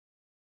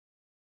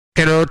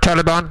Hello,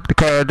 Taliban.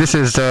 This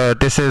is Al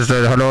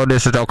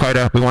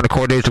Qaeda. We want to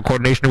coordinate some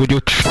coordination with you.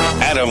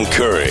 Adam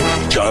Curry,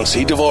 John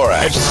C.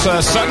 Dvorak.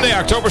 It's Sunday,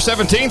 October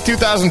 17th,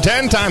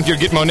 2010. Time for your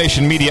Gitmo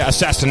Nation Media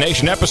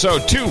Assassination,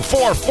 episode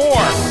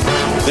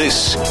 244.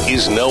 This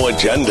is No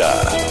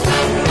Agenda.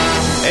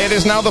 It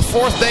is now the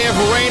fourth day of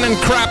rain and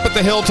crap at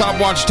the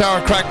Hilltop Watchtower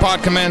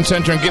Crackpot Command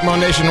Center in Gitmo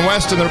Nation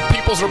West in the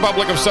People's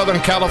Republic of Southern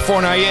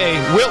California.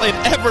 Will it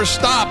ever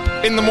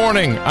stop in the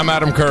morning? I'm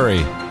Adam Curry.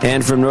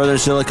 And from northern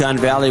Silicon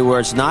Valley, where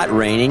it's not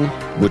raining,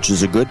 which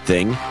is a good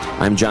thing,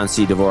 I'm John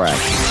C. Dvorak.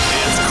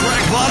 It's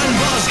Crackpot and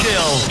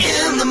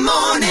Buzzkill in the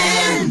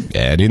morning.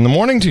 And in the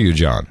morning to you,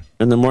 John.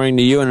 In the morning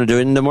to you, and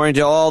in the morning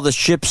to all the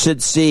ships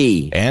at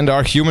sea. And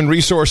our human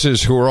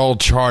resources who are all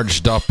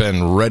charged up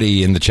and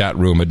ready in the chat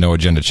room at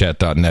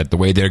noagendachat.net, the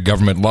way their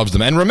government loves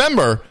them. And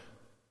remember,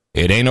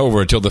 it ain't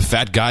over until the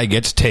fat guy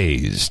gets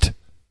tased.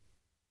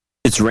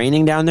 It's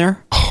raining down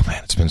there? Oh,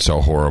 man, it's been so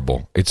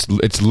horrible. It's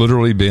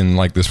literally been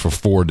like this for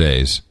 4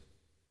 days.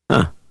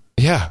 Huh.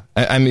 Yeah.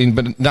 I mean,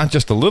 but not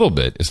just a little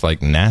bit. It's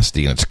like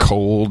nasty, and it's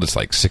cold. It's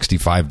like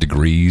 65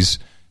 degrees.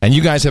 And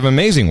you guys have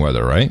amazing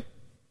weather, right?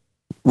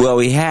 Well,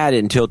 we had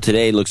until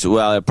today.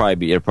 It'll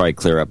probably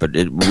clear up. But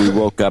we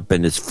woke up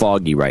and it's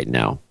foggy right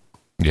now.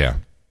 Yeah,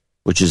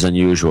 which is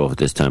unusual at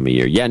this time of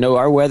year. Yeah, no,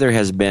 our weather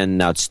has been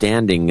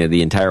outstanding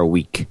the entire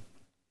week.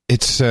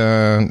 It's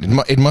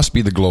it must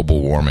be the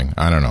global warming.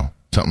 I don't know.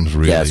 Something's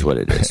really. Yeah, that's what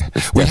it is.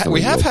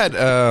 We have had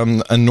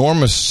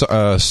enormous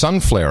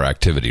sun flare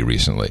activity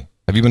recently.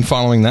 Have you been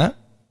following that?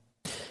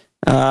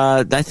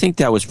 I think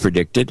that was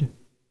predicted.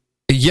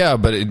 Yeah,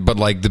 but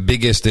like the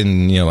biggest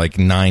in like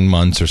 9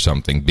 months or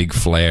something, big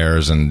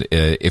flares, and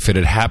if it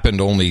had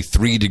happened only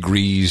 3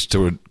 degrees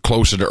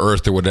closer to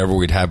Earth or whatever,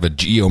 we'd have a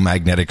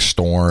geomagnetic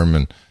storm,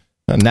 and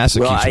NASA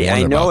keeps warning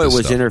I know about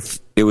this stuff.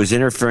 It was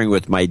interfering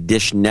with my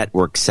Dish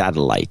Network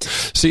satellite.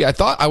 See, I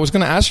thought I was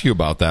going to ask you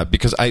about that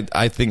because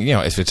I think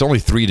if it's only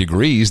 3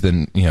 degrees,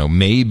 then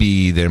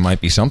maybe there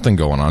might be something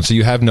going on. So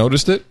you have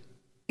noticed it?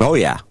 Oh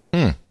yeah.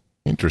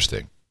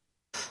 Interesting.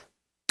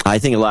 I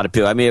think a lot of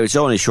people, it was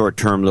only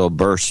short-term little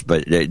bursts,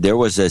 but there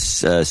was this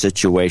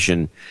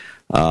situation,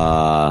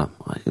 I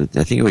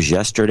think it was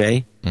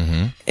yesterday,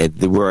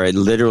 where I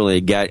literally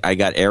got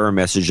error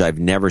message I've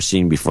never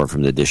seen before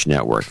from the Dish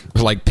Network.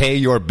 Like, pay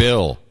your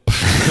bill.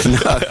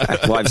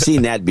 Well, I've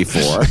seen that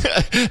before.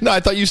 No, I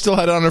thought you still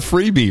had it on a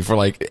freebie for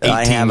like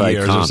 18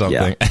 years or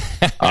something.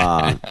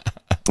 Yeah.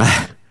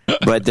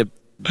 But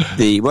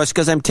it's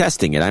because I'm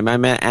testing it.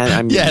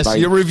 Yes,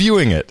 you're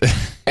reviewing it.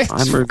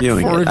 I'm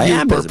reviewing for it.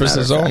 review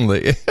purposes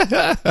only.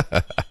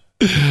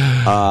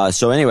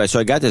 So anyway,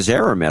 I got this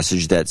error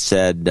message that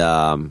said,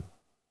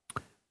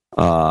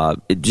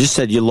 it just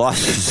said you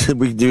lost.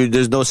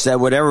 There's no set.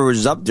 Whatever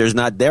was up there's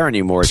not there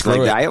anymore. It's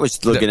like I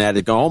was looking at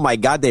it, going, "Oh my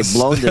God, they've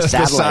blown the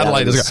satellite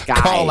out of the sky."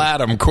 Call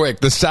Adam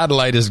quick. The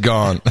satellite is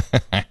gone.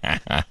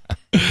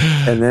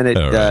 And then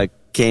it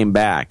came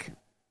back.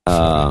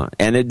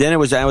 And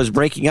I was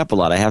breaking up a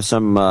lot. I have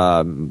some,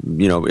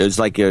 it was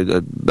like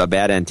a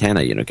bad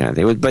antenna, kind of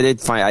thing. But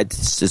it's fine.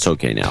 It's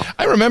okay now.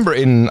 I remember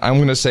I'm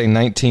going to say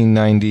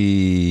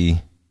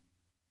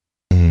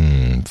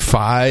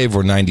 1995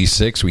 or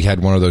 96, we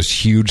had one of those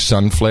huge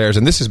sun flares.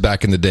 And this is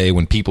back in the day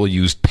when people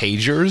used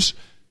pagers.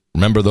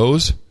 Remember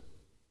those?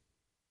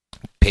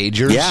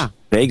 Pagers? Yeah,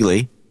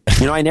 vaguely.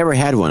 I never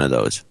had one of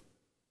those.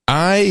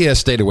 I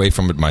stayed away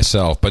from it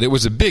myself, but it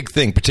was a big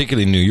thing,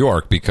 particularly in New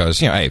York, because,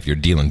 hey, if you're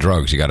dealing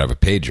drugs, you got to have a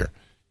pager.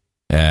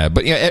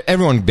 But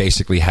everyone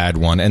basically had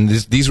one, and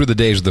these were the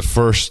days of the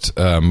first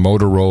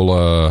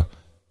Motorola,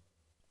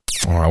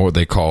 what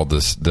they called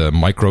this, the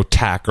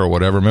MicroTac or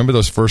whatever. Remember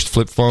those first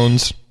flip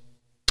phones?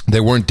 They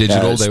weren't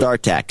digital.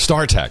 StarTAC.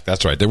 StarTAC,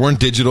 that's right. They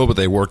weren't digital, but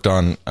they worked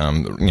on,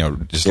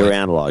 just they were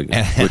analog,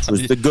 which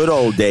was the good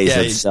old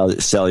days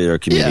of cellular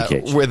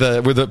communication. Yeah,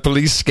 with a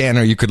police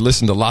scanner, you could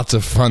listen to lots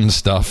of fun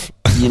stuff.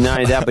 Not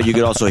only that, but you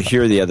could also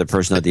hear the other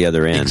person at the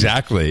other end.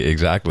 Exactly.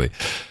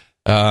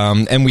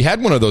 And we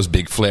had one of those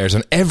big flares,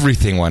 and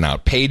everything went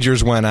out.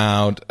 Pagers went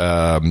out,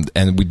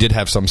 and we did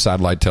have some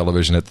satellite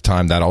television at the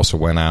time. That also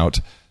went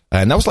out.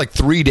 And that was like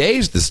 3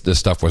 days this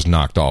stuff was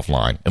knocked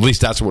offline. At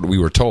least that's what we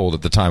were told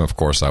at the time. Of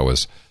course, I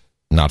was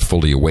not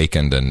fully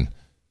awakened and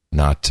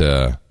not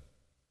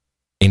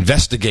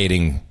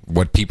investigating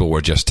what people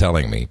were just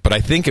telling me. But I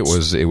think it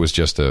was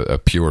just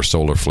a pure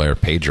solar flare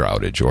pager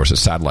outage or a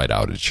satellite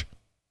outage.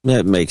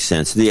 That makes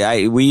sense.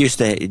 We used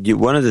to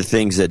one of the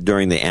things that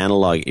during the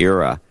analog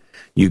era,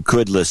 you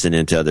could listen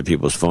into other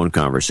people's phone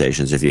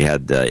conversations if you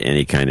had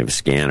any kind of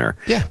scanner.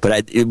 Yeah.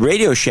 But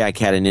Radio Shack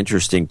had an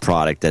interesting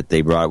product that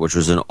they brought, which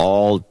was an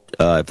in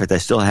fact, I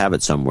still have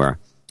it somewhere.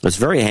 It's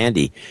very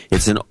handy.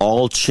 It's an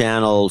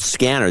all-channel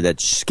scanner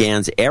that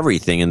scans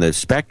everything in the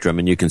spectrum,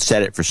 and you can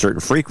set it for certain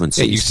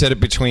frequencies. Yeah, you set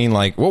it between,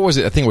 what was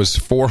it? I think it was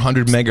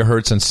 400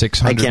 megahertz and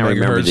 600 megahertz. I can't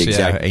remember the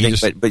exact thing,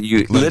 but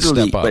you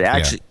literally,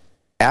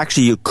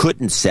 actually you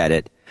couldn't set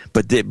it.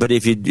 But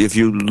if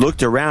you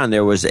looked around,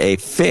 there was a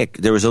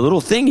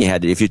little thing you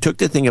had to, if you took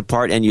the thing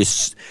apart and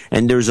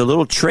there was a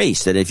little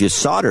trace that if you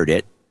soldered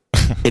it,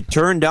 it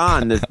turned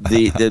on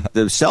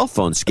the cell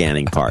phone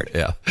scanning part.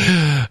 Yeah,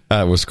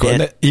 that was cool.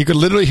 And- You could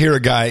literally hear a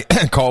guy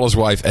call his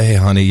wife, "Hey,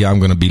 honey, yeah, I'm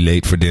going to be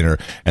late for dinner,"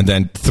 and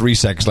then 3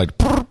 seconds like,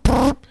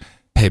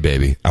 "Hey,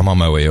 baby, I'm on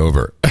my way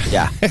over."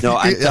 Yeah, no,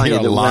 I'm telling you,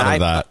 a lot of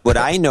that. what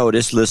I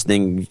noticed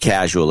listening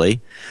casually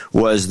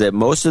was that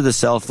most of the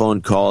cell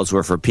phone calls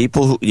were for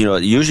people who,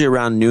 usually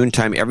around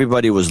noontime,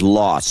 everybody was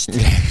lost.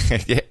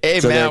 Hey,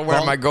 So they're man, where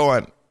am I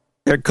going?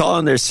 They're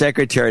calling their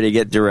secretary to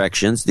get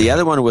directions. The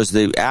other one was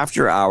the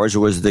after hours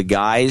was the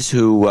guys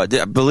who,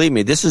 believe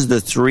me, this is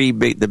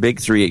the big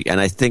three, and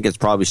I think it's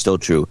probably still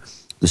true.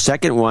 The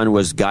second one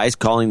was guys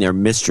calling their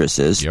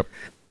mistresses. Yep.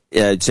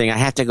 Saying I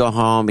have to go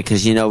home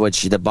because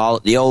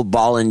the old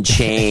ball and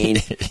chain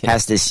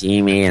has to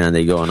see me, and then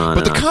they going on.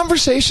 But the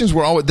conversations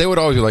were always, they would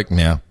always be like,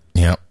 yeah,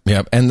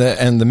 and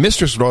the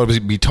mistress would always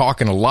be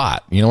talking a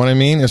lot. You know what I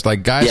mean? It's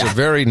like guys are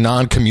very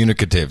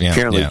non-communicative. Yeah,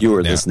 apparently you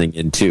were listening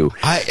in too.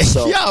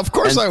 Yeah, of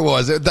course I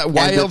was.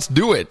 Why else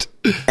do it?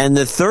 And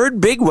the third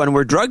big one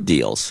were drug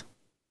deals.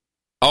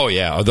 Oh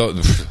yeah, although,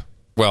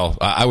 well,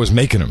 I was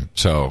making them,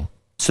 so.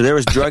 So there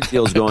was drug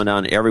deals going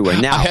on everywhere.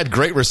 Now I had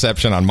great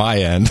reception on my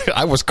end.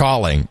 I was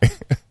calling.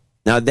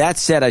 Now that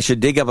said, I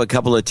should dig up a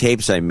couple of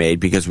tapes I made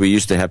because we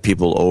used to have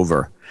people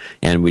over,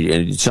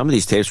 and some of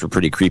these tapes were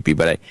pretty creepy.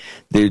 But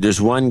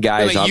there's one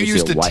guy. Wait, you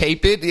used to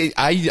tape it.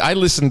 I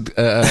listened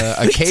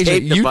occasionally.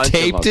 You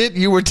taped it.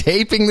 You were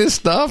taping this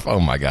stuff. Oh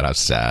my god, how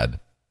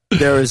sad.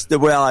 There was it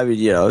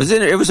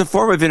was a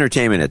form of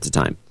entertainment at the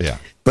time. Yeah.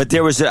 But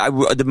there was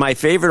my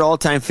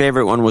all-time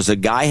favorite one was a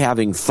guy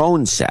having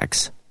phone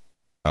sex.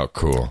 Oh,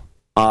 cool.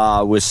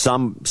 With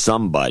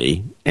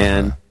somebody,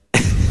 and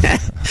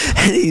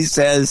and he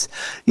says,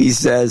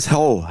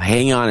 "Oh,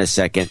 hang on a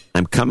second,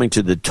 I'm coming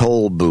to the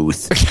toll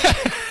booth.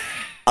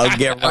 I'll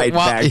get right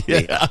back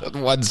to you." Yeah,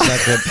 1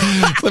 second.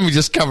 Let me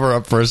just cover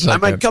up for a second. I'm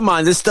like, come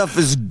on, this stuff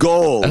is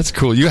gold. That's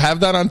cool. You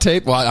have that on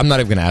tape? Well, I'm not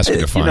even going to ask you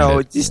to find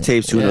it. These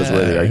tapes, who knows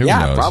where they are? Who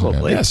Yeah, knows?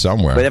 probably. Yeah,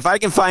 somewhere. But if I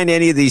can find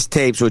any of these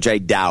tapes, which I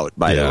doubt,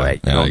 by the way,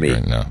 I agree.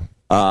 No.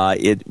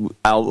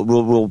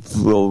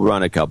 We'll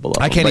run a couple of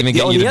them. I can't even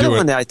get you to do it. The other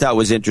one that I thought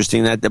was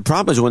interesting, that the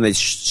problem is when they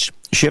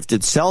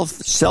shifted cell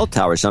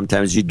towers,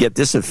 sometimes you'd get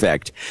this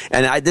effect.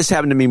 And this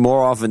happened to me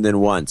more often than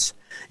once.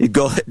 It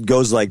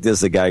goes like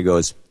this. The guy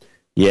goes,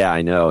 "Yeah,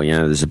 I know.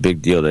 There's a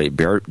big deal.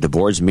 The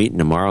board's meeting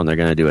tomorrow, and they're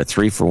going to do a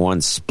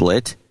 3-for-1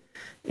 split.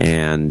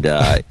 And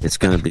it's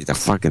going to be, the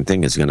fucking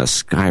thing is going to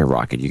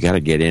skyrocket. You got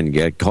to get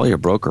in. Call your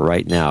broker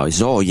right now." He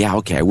says, "Oh, yeah,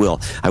 okay, I will.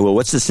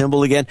 What's the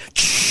symbol again?"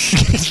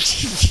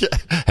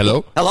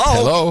 Hello?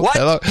 What?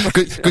 Hello?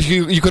 Because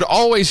you could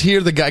always hear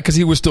the guy, because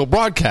he was still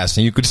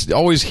broadcasting. You could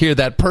always hear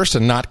that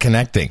person not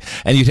connecting.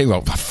 And you think,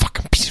 well,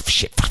 fucking piece of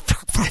shit.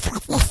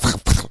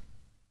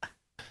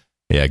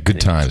 Yeah,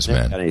 good times,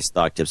 man. Got any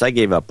stock tips? I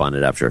gave up on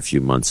it after a few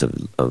months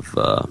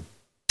of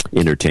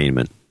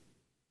entertainment.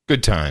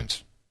 Good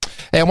times.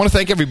 Hey, I want to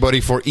thank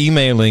everybody for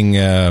emailing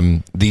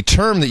the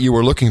term that you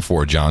were looking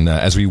for, John.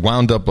 As we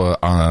wound up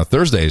on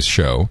Thursday's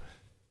show,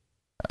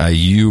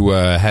 you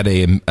had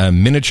a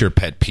miniature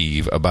pet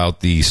peeve about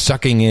the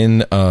sucking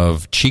in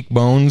of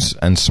cheekbones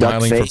and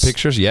smiling for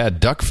pictures. Yeah,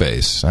 duck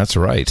face. That's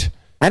right.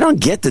 I don't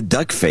get the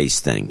duck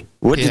face thing.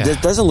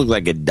 It doesn't look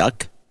like a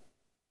duck.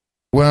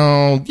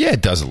 Well, yeah,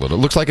 it does a little.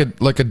 It looks like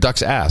a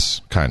duck's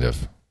ass, kind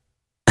of.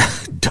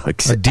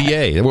 Duck's a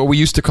DA, what we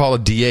used to call a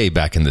DA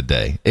back in the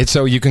day.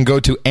 So you can go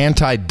to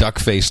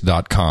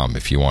antiduckface.com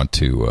if you want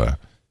to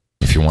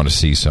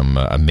see some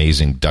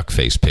amazing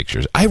duckface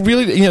pictures. I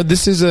really,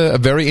 this is a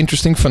very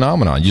interesting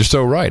phenomenon. You're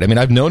so right. I mean,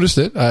 I've noticed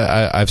it.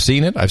 I've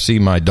seen it. I've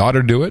seen my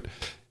daughter do it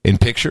in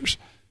pictures.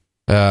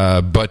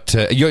 But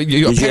did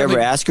you ever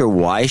ask her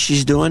why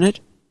she's doing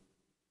it?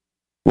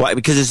 Why?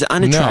 Because it's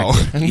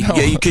unattractive. No.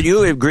 Could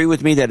you agree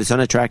with me that it's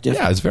unattractive?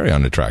 Yeah, it's very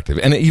unattractive.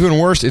 And even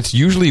worse, it's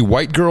usually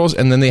white girls,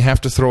 and then they have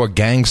to throw a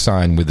gang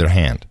sign with their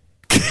hand.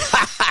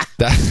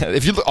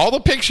 If you look, all the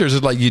pictures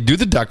is like you do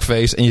the duck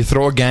face and you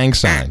throw a gang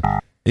sign.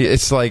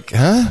 It's like,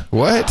 huh?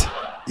 What?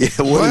 Yeah,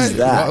 what is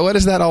that? What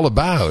is that all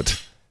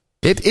about?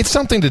 It's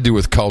something to do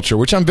with culture,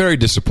 which I'm very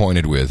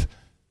disappointed with.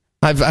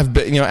 I've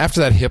been,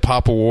 after that hip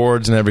hop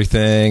awards and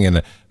everything,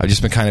 and I've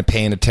just been kind of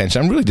paying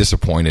attention. I'm really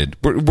disappointed.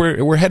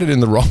 We're headed in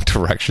the wrong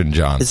direction,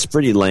 John. It's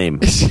pretty lame.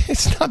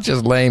 It's not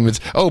just lame. It's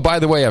by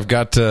the way, I've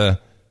got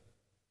the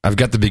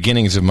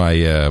beginnings of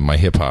my my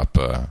hip hop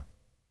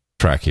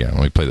track here.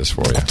 Let me play this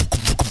for you.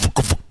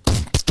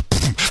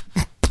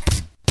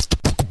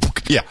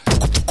 Yeah.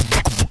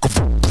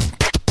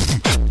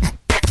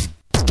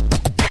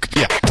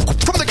 Yeah.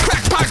 From the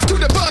crack pipe to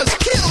the buzz,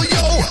 kill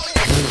yo.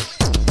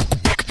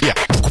 Yeah.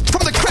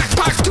 From the crack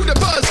pipe to the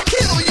buzz,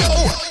 kill yo.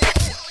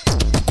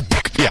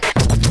 Yeah.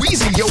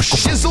 Wheezy yo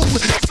shizzle.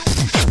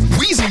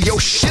 Wheezy yo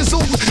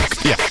shizzle.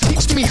 Yeah.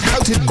 Teach me how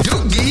to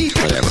doogie.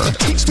 Whatever.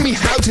 Teach me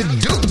how to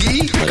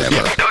doogie. Whatever.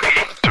 Yeah.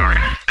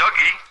 Dougie.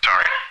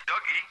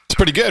 It's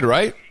pretty good,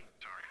 right?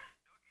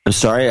 I'm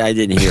sorry, I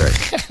didn't hear it.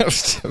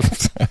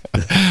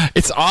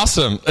 It's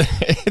awesome.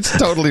 It's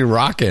totally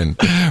rocking.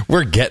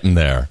 We're getting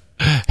there.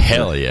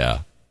 Hell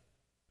yeah.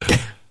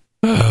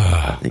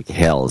 I think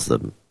hell is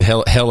the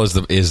hell is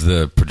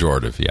the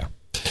pejorative. Yeah.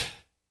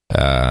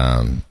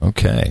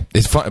 Okay.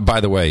 It's fun.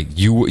 By the way,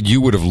 you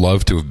would have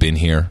loved to have been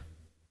here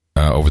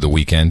over the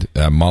weekend.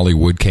 Molly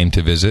Wood came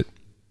to visit,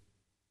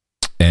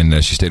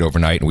 and she stayed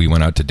overnight, and we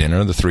went out to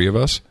dinner, the three of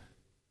us,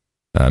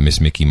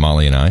 Miss Mickey,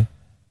 Molly, and I.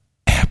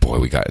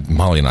 Boy,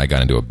 Molly and I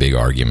got into a big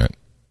argument.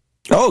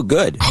 Oh,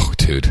 good. Oh,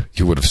 dude,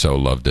 you would have so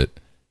loved it.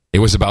 It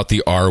was about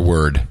the R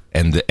word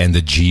and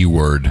the G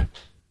word.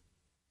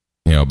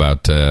 You know,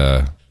 about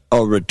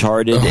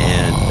retarded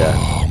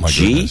and my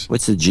G. goodness.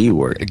 What's the G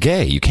word?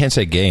 Gay. You can't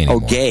say gay anymore.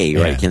 Oh, gay.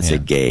 Right? Can't say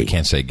gay. You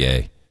can't say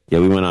gay. Yeah,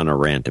 we went on a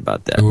rant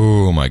about that.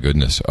 Oh my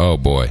goodness. Oh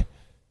boy.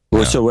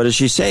 Well, so what does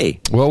she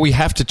say? Well, we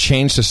have to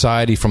change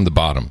society from the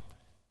bottom.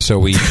 So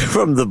we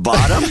from the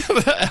bottom.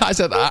 I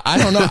said, I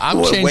don't know.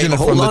 I'm changing it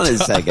from the top. Hold on a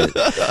second.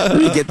 Let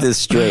me get this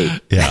straight.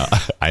 Yeah,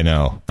 I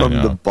know. From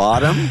the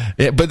bottom.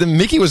 Yeah, but then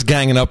Mickey was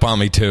ganging up on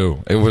me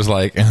too. It was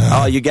like,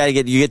 you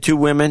get two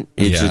women.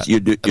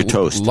 You're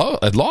toast.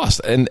 I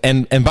lost.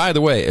 And by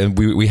the way,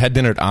 we had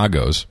dinner at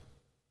Agos,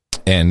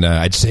 and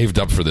I'd saved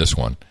up for this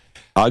one.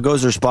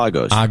 Agos or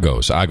Spagos?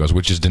 Agos,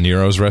 which is De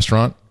Niro's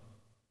restaurant.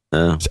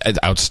 It's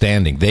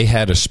outstanding. They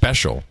had a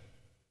special.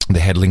 They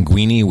had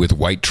linguine with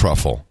white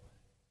truffle.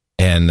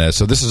 And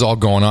so this is all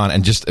going on,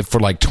 and just for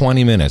like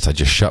 20 minutes, I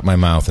just shut my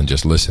mouth and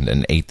just listened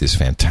and ate this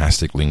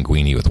fantastic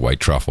linguine with white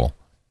truffle.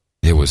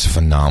 It was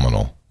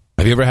phenomenal.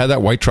 Have you ever had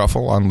that white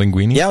truffle on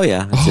linguine?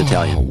 Yeah, it's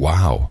Italian.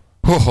 Wow,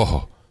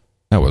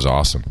 that was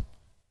awesome.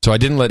 So I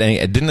didn't let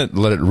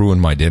it ruin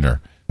my dinner,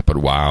 but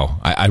wow,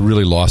 I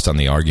really lost on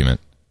the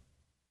argument.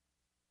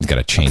 You got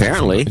to change.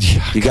 Apparently,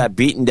 you got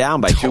beaten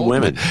down by two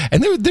women,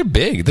 and they're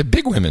big. They're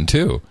big women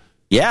too.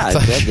 Yeah,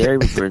 they're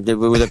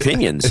with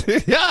opinions.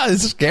 Yeah,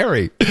 it's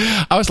scary.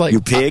 I was like,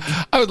 you pig?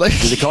 I was like,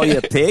 did they call you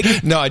a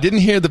pig? No, I didn't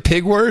hear the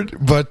pig word,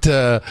 but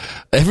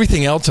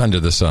everything else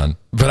under the sun.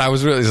 But I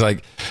was really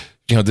like,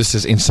 this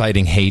is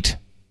inciting hate.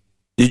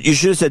 You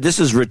should have said, this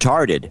is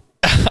retarded.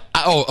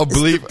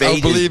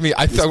 Believe me,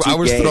 I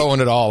was throwing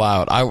it all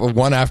out,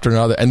 one after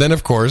another. And then,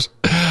 of course,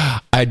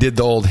 I did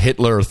the old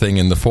Hitler thing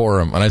in the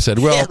forum, and I said,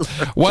 well,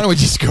 why don't we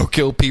just go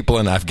kill people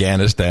in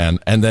Afghanistan?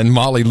 And then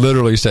Molly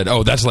literally said,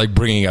 oh, that's like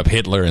bringing up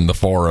Hitler in the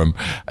forum.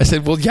 I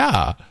said, well,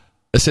 yeah.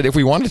 I said, if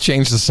we want to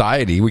change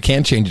society, we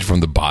can't change it from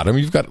the bottom.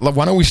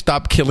 Why don't we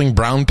stop killing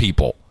brown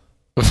people?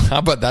 How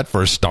about that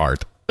for a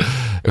start?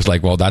 It was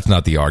like, well, that's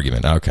not the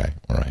argument. Okay,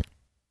 all right.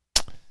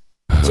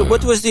 So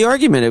what was the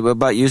argument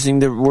about using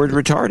the word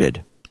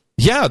retarded?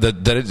 Yeah,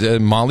 that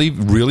Molly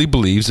really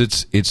believes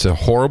it's a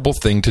horrible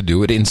thing to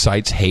do. It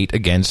incites hate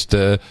against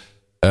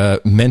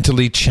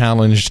mentally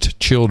challenged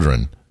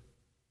children.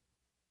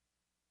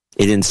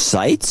 It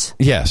incites?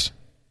 Yes.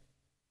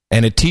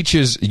 And it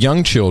teaches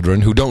young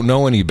children who don't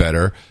know any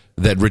better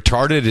that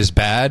retarded is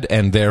bad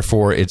and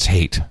therefore it's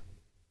hate.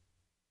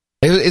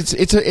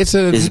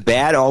 Is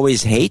bad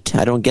always hate?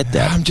 I don't get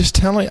that. I'm just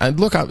telling.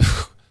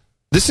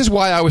 This is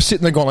why I was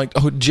sitting there going like,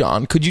 oh,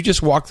 John, could you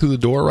just walk through the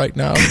door right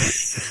now?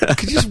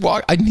 Could you just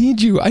walk? I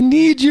need you. I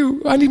need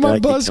my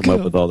buzzkill. Come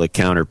up with all the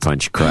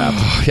counterpunch crap.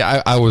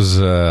 Yeah, I was.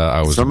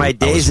 For my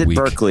days at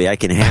Berkeley, I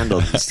can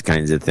handle these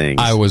kinds of things.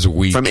 I was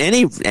weak. From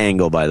any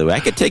angle, by the way. I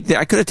could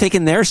have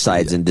taken their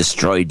sides and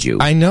destroyed you.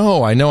 I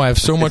know. I have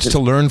so much to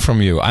learn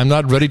from you. I'm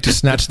not ready to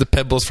snatch the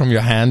pebbles from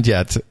your hand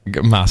yet,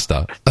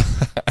 master.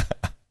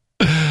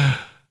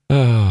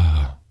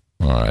 All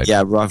right.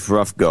 Yeah,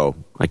 rough go.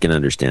 I can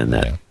understand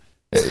that. Yeah.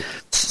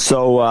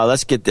 So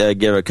let's get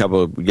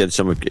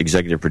some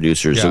executive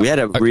producers. Yeah. So we had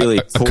a really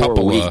poor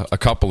week. A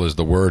couple is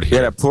the word here. We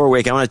had a poor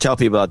week. I want to tell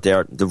people out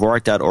there,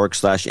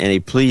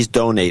 Dvorak.org/NA, please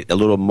donate a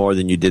little more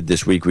than you did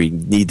this week. We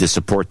need to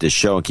support this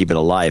show and keep it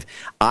alive.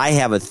 I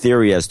have a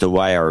theory as to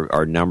why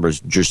our numbers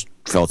just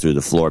fell through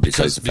the floor.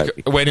 Because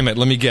wait a minute,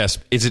 let me guess.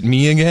 Is it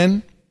me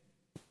again?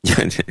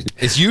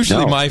 It's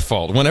usually my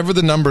fault. Whenever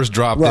the numbers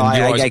drop, well,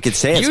 then I could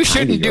say you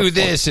shouldn't do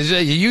this.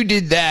 You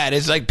did that.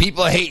 It's like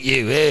people hate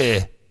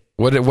you.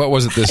 What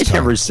was it this time? I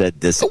never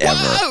said this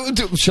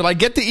ever. Should I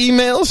get the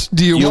emails?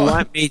 Do you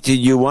want me to?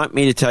 You want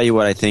me to tell you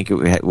what I think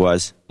it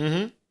was?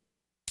 Mm-hmm.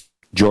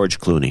 George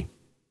Clooney.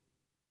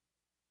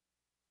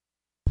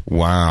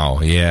 Wow,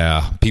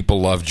 yeah,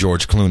 people love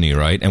George Clooney,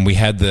 right? And we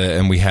had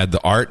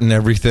the art and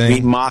everything.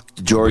 We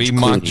mocked George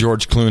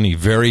Clooney.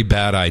 Very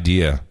bad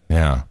idea.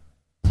 Yeah.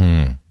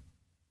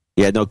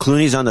 Yeah, no,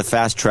 Clooney's on the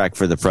fast track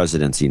for the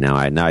presidency now.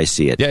 I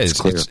see it. Yeah, it's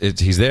clear.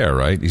 He's there,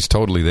 right? He's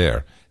totally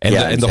there.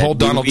 And the whole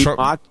Donald Trump.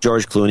 We mocked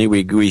George Clooney.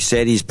 We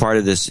said he's part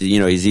of this.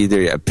 He's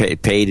either a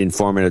paid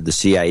informant of the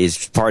CIA.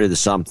 He's part of the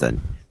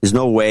something. There's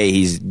no way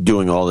he's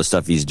doing all the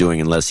stuff he's doing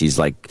unless he's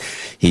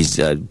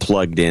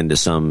plugged into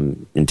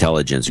some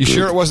intelligence group. You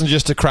sure it wasn't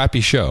just a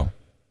crappy show?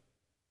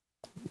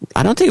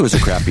 I don't think it was a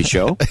crappy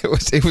show. It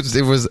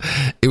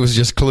was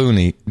just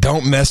Clooney.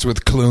 Don't mess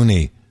with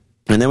Clooney.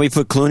 And then we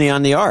put Clooney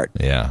on the art.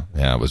 Yeah,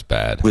 it was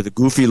bad. With a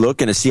goofy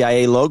look and a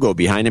CIA logo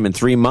behind him and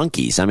 3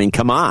 monkeys. I mean,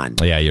 come on.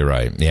 Yeah, you're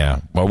right.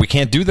 Yeah. Well, we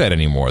can't do that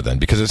anymore then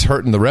because it's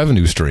hurting the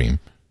revenue stream.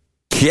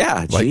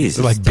 Yeah, geez,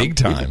 like big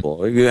time.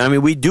 I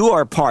mean, we do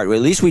our part.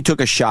 At least we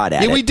took a shot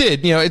at it. Yeah, we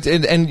did. You know,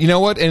 and you know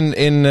what?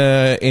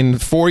 In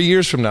 4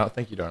 years from now,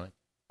 thank you, darling.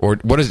 Or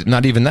what is it?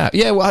 Not even that.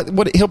 Yeah, well,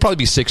 he'll probably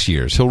be 6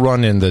 years. He'll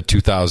run in the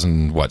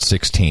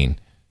 2016.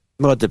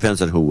 Well, it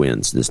depends on who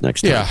wins this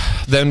next time. Yeah,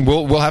 then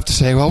we'll have to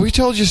say, well, we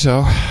told you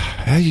so.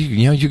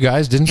 You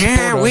guys didn't support us.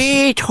 Yeah,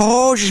 we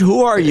told you.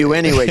 Who are you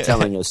anyway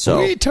telling us so?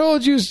 We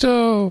told you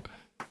so.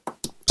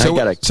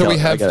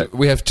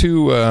 We have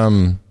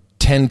two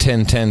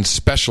 10-10-10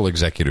 special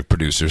executive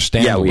producers.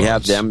 Yeah, we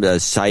have them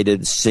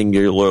cited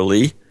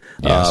singularly,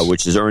 Yes.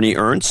 which is Ernie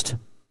Ernst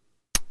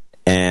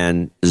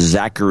and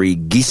Zachary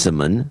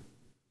Giesemann,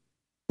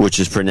 which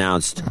is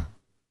pronounced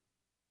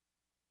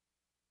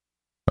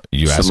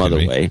some other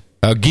way.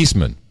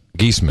 Geisman.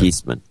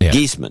 Yeah.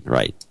 Geisman,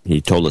 right.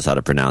 He told us how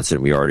to pronounce it,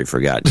 and we already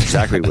forgot.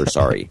 Zachary, we're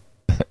sorry.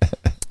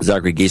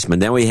 Zachary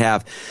Giesemann. Then we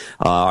have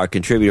our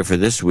contributor for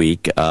this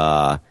week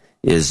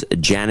is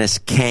Janice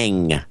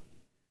Kang,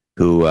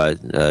 who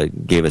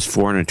gave us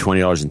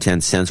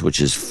 $420.10,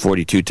 which is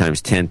 42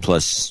 times 10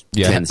 plus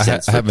 10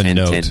 cents. I have a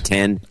note.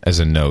 10. As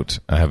a note.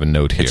 I have a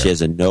note here. And she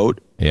has a note?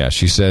 Yeah,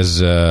 she says,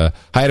 Hi,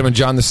 Adam and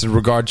John. This is in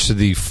regards to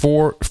the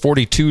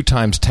 42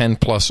 times 10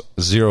 plus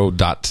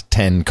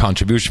 0.10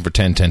 contribution for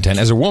 10-10-10.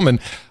 As a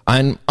woman,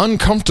 I'm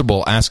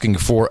uncomfortable asking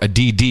for a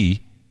DD.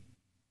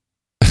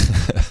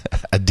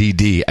 A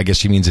DD. I guess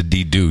she means a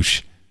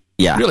D-douche.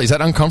 Yeah. Really? Is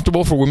that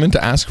uncomfortable for women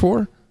to ask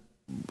for?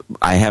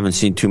 I haven't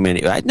seen too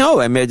many.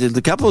 No, I mean,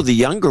 a couple of the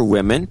younger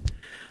women,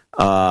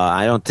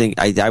 I don't think,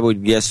 I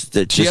would guess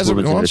that she doesn't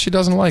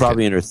like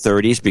probably it. in her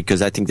 30s,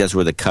 because I think that's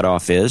where the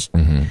cutoff is.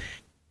 Mm-hmm.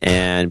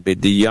 And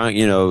the young,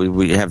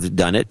 we have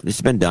done it.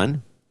 It's been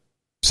done.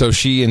 So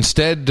she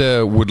instead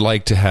would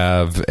like to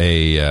have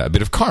a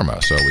bit of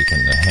karma, so we can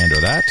hand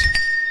her that.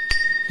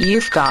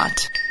 You've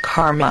got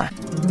karma.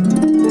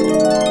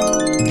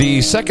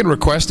 The second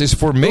request is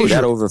for measurements.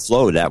 That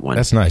overflowed, that one.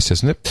 That's nice,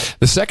 isn't it?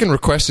 The second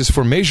request is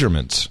for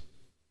measurements.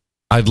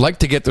 I'd like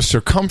to get the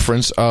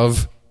circumference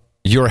of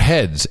your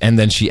heads, and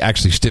then she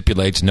actually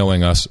stipulates,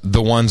 knowing us,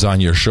 the ones on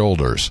your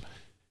shoulders.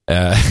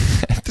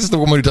 This is the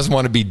woman who doesn't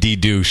want to be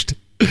de-douched.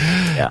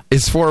 Yeah.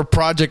 It's for a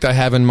project I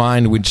have in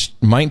mind which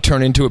might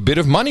turn into a bit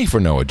of money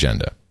for No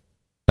Agenda.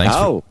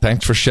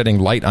 Thanks for shedding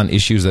light on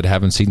issues that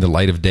haven't seen the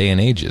light of day in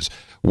ages.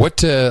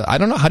 I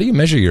don't know, how do you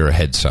measure your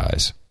head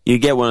size? You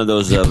get one of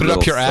those... You put it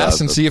up your ass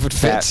and see if it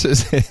fits?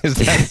 Is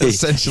that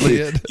essentially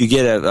it? You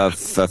get a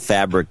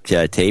fabric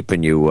tape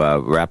and you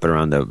wrap it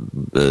around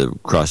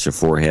across your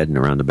forehead and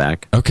around the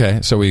back. Okay,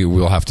 so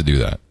we'll have to do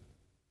that.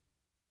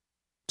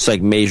 It's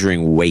like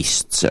measuring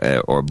waists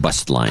or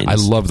bust lines. I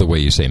love the way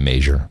you say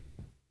measure.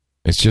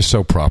 It's just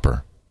so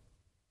proper.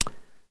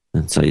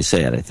 That's how you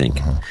say it, I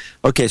think.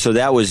 Okay, so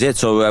that was it.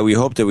 So we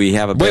hope that we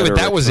have a better turnout.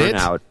 Wait, that was it?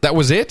 That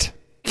was it?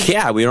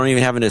 Yeah, we don't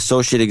even have an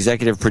associate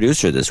executive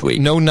producer this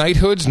week. No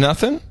knighthoods,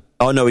 nothing?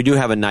 Oh, no, we do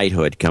have a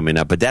knighthood coming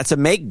up, but that's a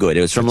make good.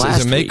 It was from last week.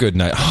 It's a make good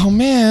night. Oh,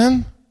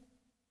 man.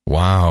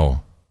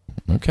 Wow.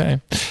 Okay.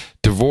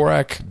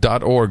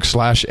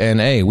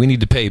 Dvorak.org/NA. We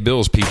need to pay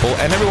bills, people.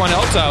 And everyone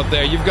else out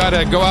there, you've got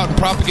to go out and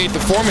propagate the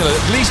formula.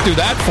 At least do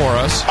that for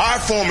us. Our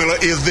formula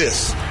is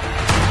this.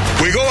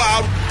 We go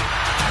out,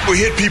 we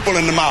hit people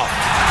in the mouth.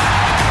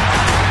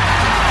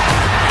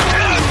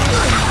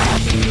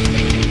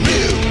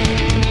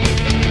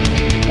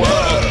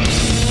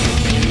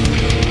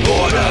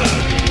 Order.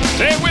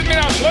 Say it with me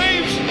now,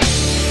 slaves.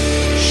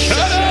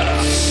 Shut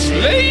up,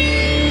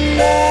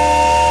 slaves.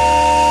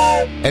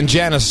 And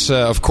Janice,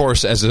 of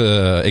course, as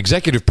an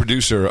executive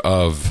producer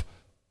of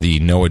the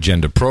No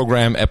Agenda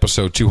program,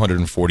 episode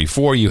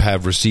 244, you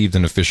have received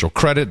an official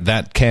credit.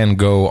 That can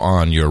go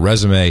on your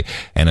resume.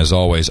 And as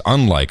always,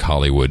 unlike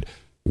Hollywood,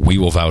 we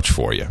will vouch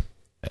for you.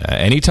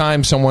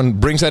 Anytime someone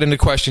brings that into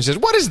question, says,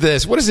 what is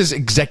this? What is this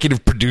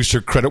executive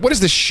producer credit? What is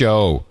this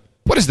show?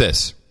 What is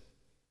this?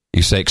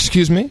 You say,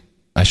 excuse me?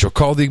 I shall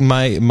call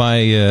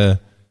my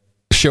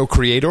show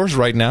creators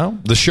right now,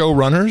 the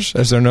showrunners,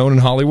 as they're known in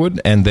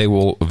Hollywood, and they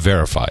will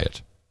verify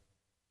it.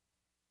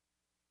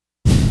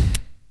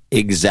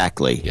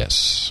 Exactly.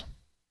 Yes.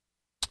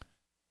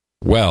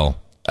 Well,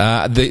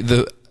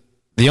 the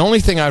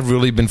only thing I've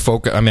really been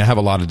focused... I mean, I have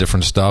a lot of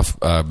different stuff,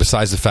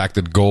 besides the fact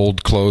that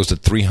gold closed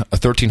at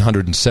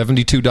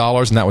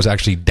 $1,372, and that was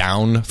actually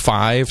down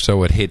 $5,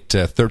 so it hit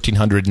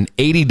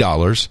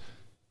 $1,380.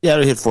 Yeah,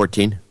 it'll hit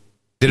 14.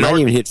 It might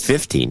even hit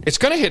 15. It's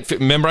going to hit...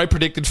 Remember I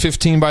predicted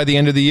 15 by the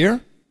end of the year?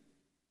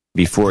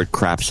 Before it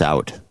craps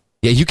out.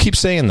 Yeah, you keep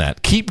saying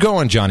that. Keep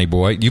going, Johnny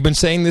boy. You've been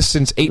saying this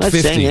since 8:50. I'm not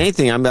saying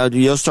anything.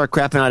 You'll start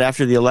crapping out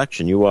after the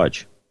election. You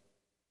watch.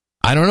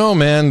 I don't know,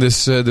 man.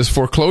 This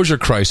foreclosure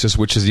crisis,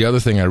 which is the other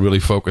thing I really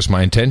focus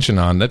my attention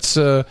on, that's...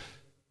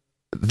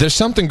 there's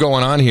something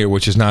going on here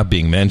which is not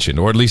being mentioned,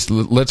 or at least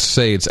let's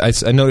say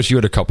it's... I noticed you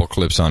had a couple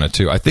clips on it,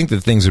 too. I think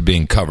that things are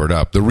being covered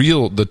up.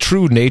 The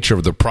true nature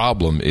of the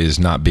problem is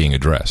not being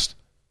addressed.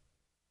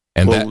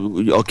 And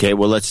okay,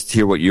 well, let's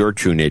hear what your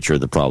true nature of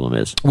the problem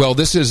is. Well,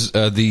 this is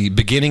the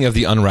beginning of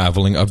the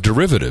unraveling of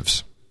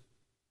derivatives.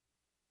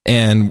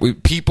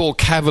 And people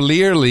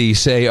cavalierly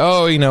say,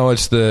 "Oh,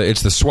 it's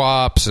the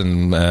swaps,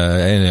 and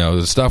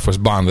the stuff was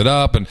bonded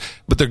up,"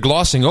 but they're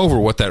glossing over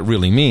what that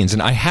really means.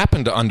 And I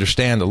happen to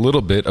understand a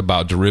little bit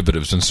about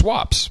derivatives and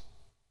swaps,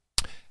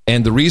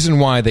 and the reason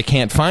why they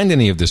can't find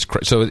any of this.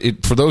 So,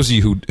 for those of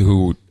you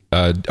who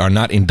are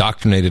not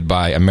indoctrinated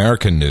by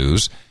American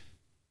news,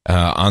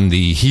 on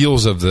the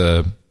heels of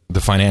the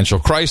financial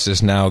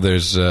crisis, now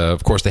there's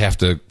of course they have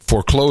to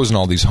foreclose on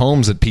all these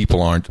homes that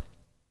people aren't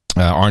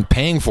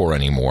paying for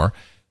anymore,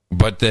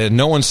 but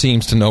no one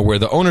seems to know where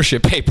the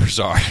ownership papers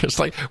are. It's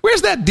like,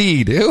 where's that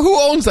deed? Who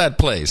owns that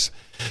place?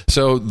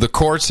 So the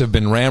courts have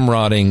been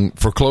ramrodding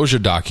foreclosure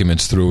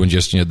documents through, and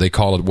just they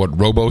call it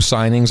robo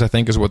signings, I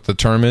think is what the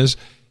term is.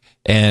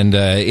 And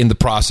in the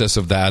process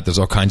of that, there's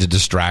all kinds of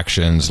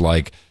distractions,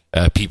 like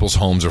people's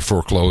homes are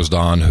foreclosed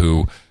on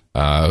who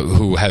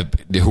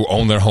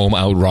own their home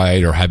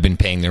outright or have been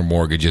paying their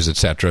mortgages,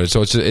 etc.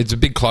 So it's a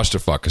big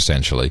clusterfuck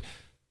essentially.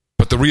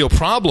 But the real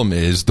problem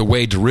is the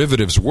way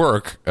derivatives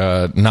work,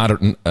 not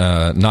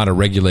a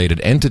regulated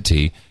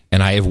entity.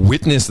 And I have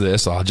witnessed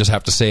this. I'll just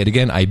have to say it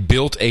again. I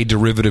built a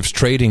derivatives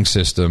trading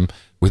system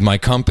with my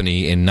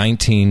company in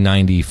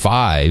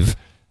 1995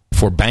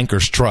 for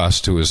Bankers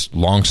Trust, who is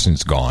long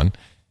since gone.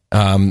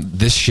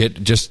 This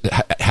shit just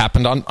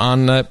happened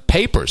on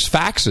papers,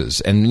 faxes,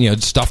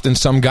 and stuffed in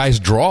some guy's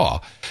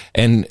drawer.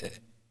 And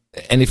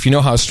if you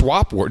know how a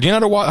swap works, do you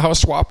know how a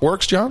swap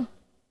works, John?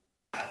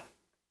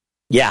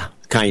 Yeah,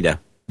 kinda.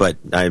 But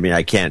I mean,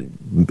 I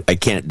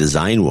can't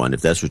design one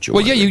if that's what you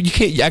want. Well, yeah, you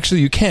can't.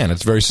 Actually, you can.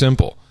 It's very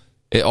simple.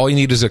 All you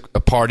need is a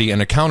party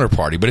and a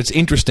counterparty. But it's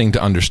interesting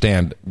to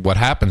understand what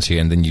happens here,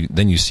 and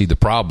then you see the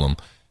problem.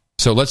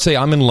 So let's say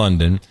I'm in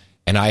London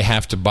and I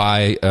have to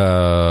buy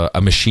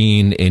a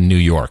machine in New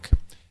York,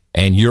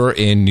 and you're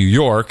in New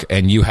York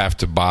and you have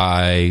to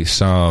buy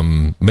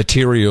some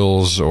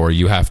materials, or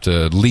you have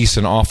to lease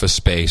an office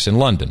space in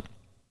London.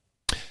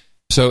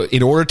 So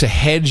in order to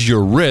hedge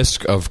your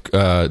risk of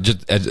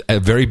just a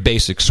very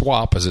basic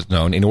swap, as it's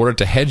known, in order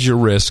to hedge your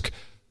risk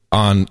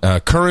on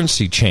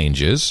currency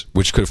changes,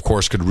 which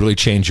could really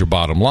change your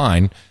bottom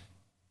line,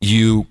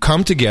 you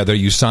come together,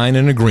 you sign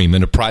an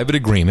agreement, a private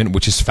agreement,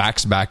 which is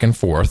faxed back and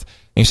forth,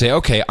 and you say,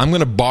 okay, I'm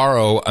going to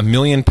borrow £1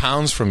 million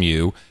from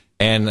you,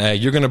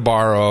 and you're going to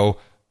borrow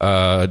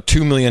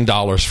 $2 million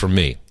from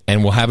me.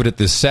 And we'll have it at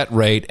this set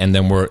rate, and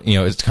then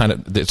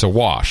it's a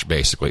wash,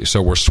 basically.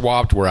 So we're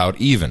swapped, we're out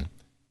even.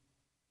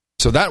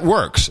 So that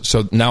works.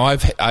 So now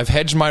I've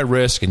hedged my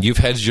risk, and you've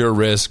hedged your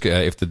risk.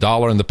 If the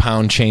dollar and the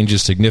pound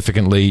changes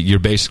significantly, you're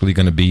basically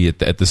going to be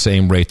at the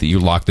same rate that you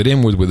locked it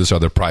in with this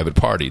other private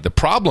party. The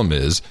problem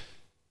is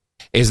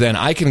then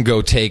I can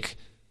go take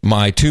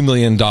my $2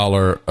 million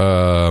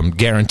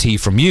guarantee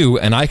from you,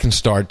 and I can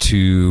start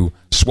to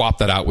swap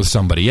that out with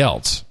somebody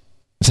else.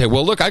 Say,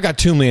 well, look, I got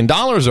 $2 million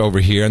over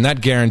here, and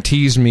that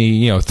guarantees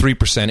me,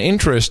 3%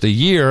 interest a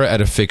year at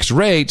a fixed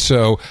rate.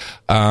 So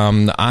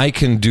I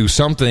can do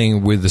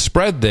something with the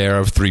spread there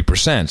of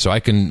 3%. So I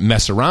can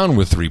mess around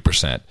with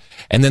 3%,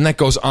 and then that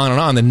goes on and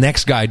on. The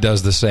next guy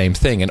does the same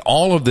thing, and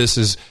all of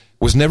this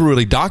was never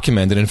really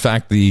documented. In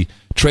fact, the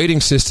trading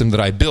system that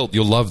I built,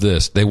 you'll love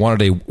this. They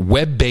wanted a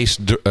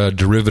web-based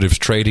derivatives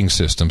trading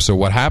system. So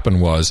what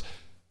happened was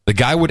the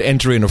guy would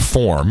enter in a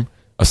form,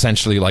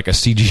 essentially like a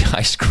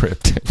CGI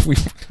script. We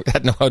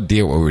had no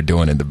idea what we were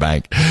doing in the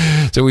bank.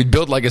 So we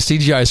built like a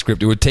CGI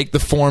script. It would take the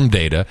form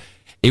data.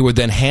 It would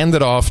then hand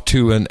it off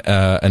to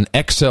an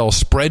Excel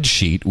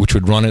spreadsheet, which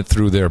would run it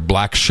through their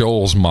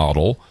Black-Scholes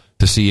model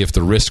to see if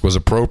the risk was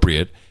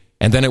appropriate.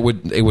 And then it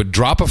would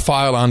drop a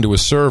file onto a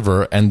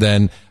server, and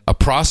then a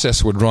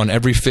process would run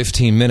every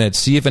 15 minutes,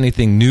 see if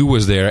anything new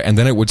was there, and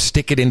then it would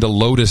stick it into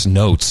Lotus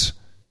Notes.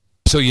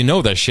 So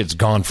that shit's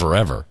gone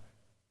forever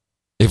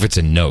if it's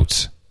in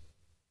Notes.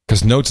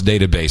 Because Notes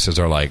databases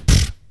are like,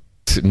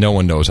 no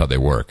one knows how they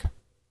work,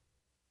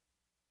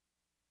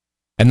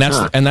 and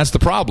that's the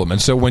problem.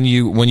 And so when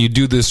you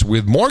do this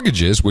with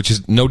mortgages, which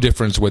is no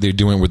difference whether you're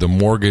doing it with a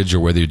mortgage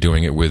or whether you're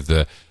doing it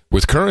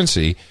with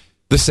currency,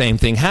 the same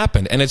thing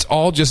happened. And it's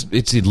all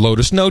it's in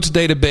Lotus Notes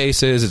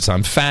databases, it's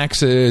on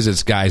faxes,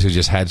 it's guys who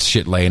just had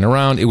shit laying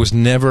around. It was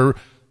never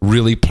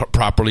really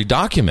properly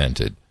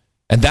documented.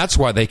 And that's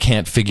why they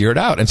can't figure it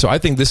out. And so I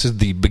think this is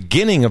the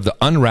beginning of the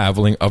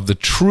unraveling of the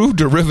true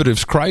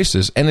derivatives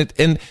crisis.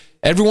 And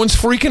everyone's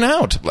freaking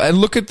out. And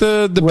look at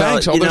the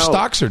banks; all their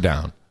stocks are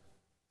down.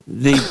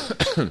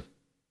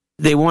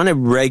 They want to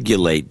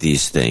regulate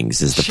these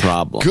things is the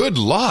problem. Good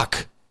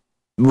luck.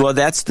 Well,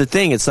 that's the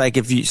thing. It's like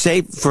if you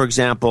say, for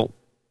example,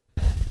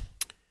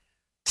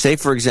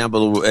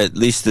 at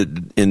least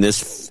in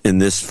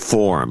this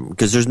form,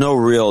 because there's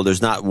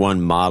not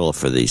one model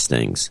for these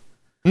things.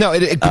 No,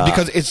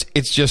 because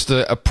it's just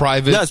a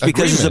private. No, it's because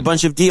agreement. there's a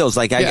bunch of deals.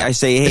 Like I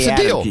say, hey, it's a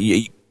Adam,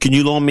 deal. can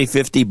you loan me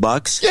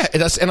 $50? Yeah,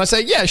 and I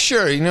say, yeah,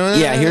 sure.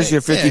 Yeah, here's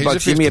your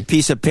 $50. Give me a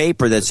piece of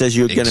paper that says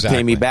you're going to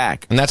pay me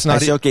back. And that's not. I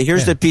say, okay,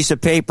 here's the piece of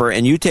paper,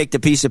 and you take the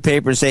piece of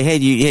paper and say, hey,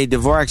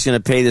 Dvorak's going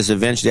to pay this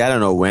eventually. I don't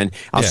know when.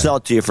 I'll sell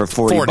it to you for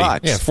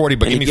 $40. Yeah, $40.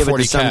 But and you give it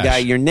to some guy,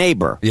 your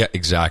neighbor. Yeah,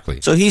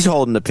 exactly. So he's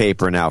holding the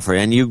paper now for,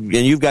 and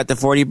you've got the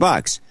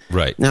 $40.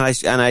 Right. Now I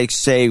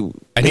say,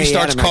 and he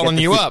starts calling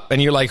you up,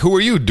 and you're like, who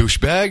are you,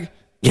 douchebag?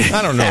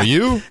 I don't know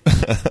you.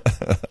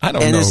 I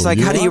don't know. And it's like,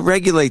 how do you are?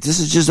 regulate? This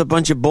is just a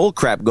bunch of bull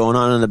crap going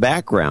on in the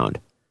background.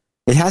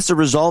 It has to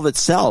resolve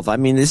itself. I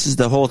mean, this is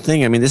the whole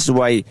thing. I mean, this is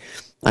why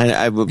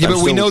but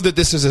we know that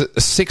this is a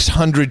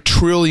 $600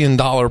 trillion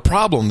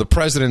problem. The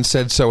president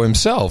said so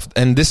himself.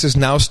 And this is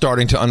now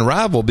starting to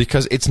unravel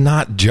because it's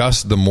not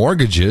just the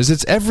mortgages,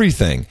 it's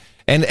everything.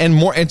 And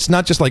more, it's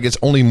not just like it's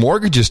only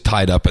mortgages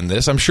tied up in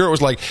this. I'm sure it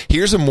was like,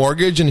 here's a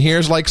mortgage and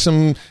here's like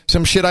some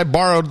shit I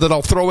borrowed that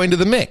I'll throw into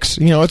the mix.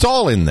 It's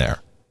all in there.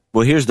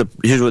 Well, here's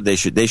what they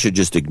should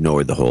just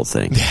ignore the whole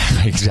thing.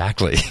 Yeah,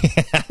 exactly.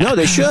 No,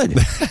 they should.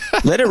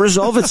 Let it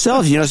resolve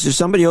itself. If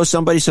somebody owes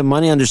somebody some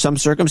money under some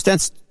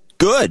circumstance,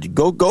 good.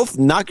 Go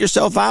knock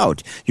yourself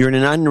out. You're in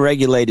an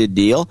unregulated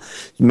deal.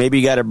 Maybe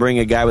you got to bring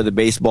a guy with a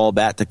baseball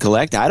bat to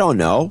collect. I don't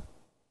know.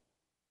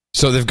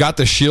 So they've got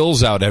the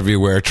shills out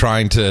everywhere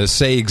trying to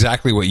say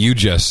exactly what you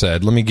just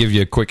said. Let me give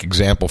you a quick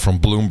example from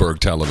Bloomberg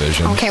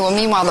Television. Okay, well,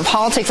 meanwhile, the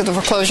politics of the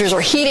foreclosures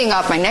are heating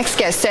up. My next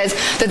guest says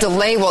the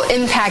delay will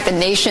impact the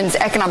nation's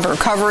economic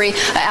recovery.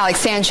 Alex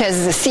Sanchez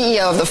is the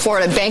CEO of the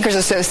Florida Bankers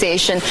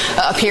Association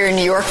up here in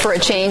New York for a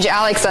change.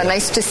 Alex,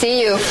 nice to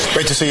see you.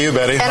 Great to see you,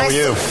 Betty. How are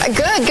you?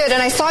 Good.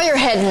 And I saw your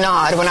head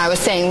nod when I was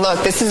saying,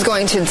 look, this is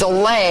going to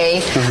delay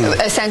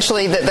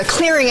essentially the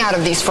clearing out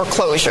of these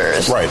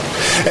foreclosures. Right.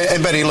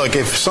 And Betty, look,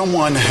 if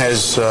someone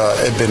has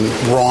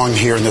been wrong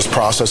here in this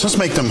process, let's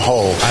make them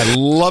whole. I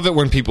love it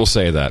when people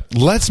say that.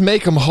 Let's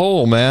make them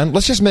whole, man.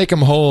 Let's just make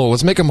them whole.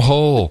 Let's make them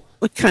whole.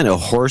 What kind of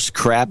horse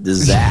crap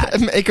is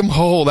that? Make them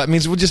whole. That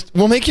means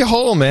we'll make you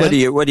whole, man. What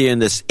are you in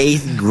this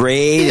 8th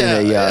grade?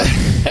 Yeah.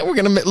 We're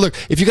gonna look.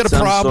 If you got a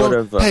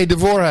problem, hey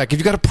Dvorak, if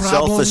you got a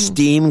problem,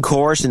 self-esteem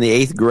course in the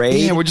 8th grade.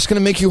 Yeah, we're just gonna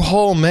make you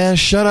whole, man.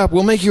 Shut up.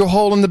 We'll make you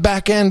whole in the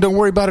back end. Don't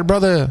worry about it,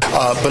 brother.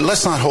 But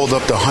let's not hold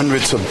up the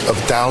hundreds of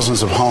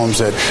thousands of homes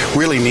that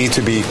really need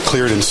to be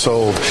cleared and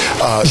sold.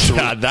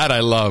 That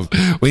I love.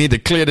 We need to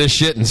clear this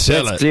shit and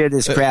sell Let's clear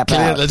this crap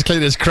out. Let's clear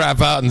this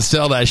crap out and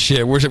sell that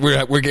shit.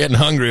 We're getting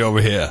hungry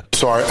over here.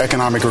 So our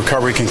economic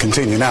recovery can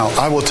continue. Now,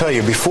 I will tell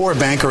you, before a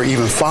banker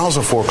even files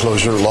a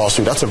foreclosure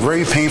lawsuit, that's a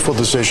very painful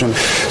decision,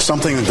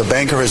 something that the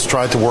banker has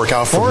tried to work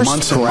out for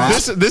months and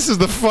months. This is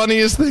the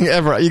funniest thing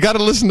ever. You got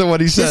to listen to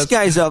what he says.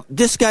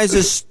 This guy's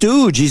a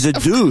stooge. He's a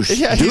douche.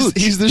 Yeah,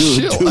 he's the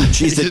shill.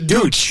 He's a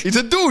douche. He's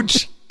a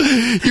douche.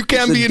 You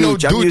can't be no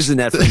douche. I'm using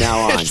that from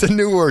now on. It's a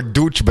new word,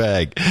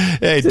 douchebag.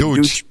 Hey,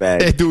 douche.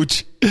 Hey,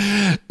 douche.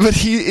 But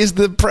he is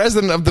the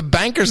president of the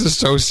Bankers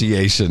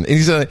Association. And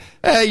he's like,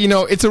 hey,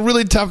 it's a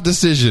really tough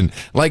decision.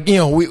 Like,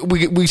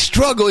 we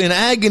struggle in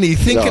agony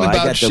thinking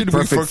about should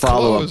we foreclose.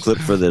 Follow-up clip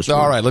for this.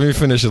 All right, let me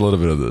finish a little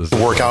bit of this.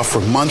 Work out for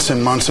months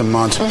and months and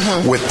months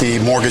with the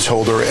mortgage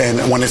holder,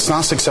 and when it's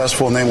not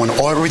successful, and then when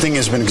everything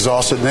has been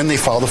exhausted, then they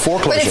file the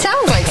foreclosure. But it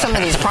sounds like some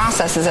of these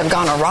processes have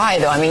gone awry,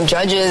 though. I mean,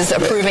 judges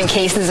approving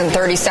cases in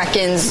 30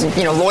 seconds,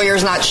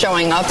 lawyers not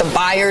showing up, the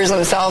buyers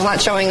themselves not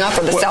showing up,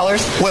 or the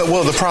sellers.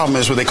 Well, the problem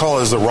is what they call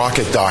it is the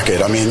rocket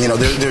docket. I mean,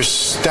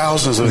 there's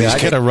thousands of these. I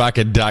got a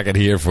rocket docket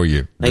here for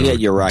you. I got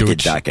your rocket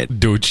docket.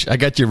 Douche. I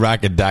got your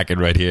rocket docket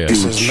right here.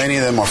 Many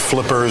of them are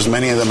flippers.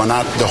 Many of them are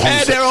not the homes.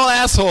 Hey, they're all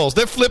assholes.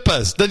 They're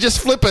flippers. They're just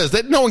flippers.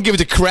 No one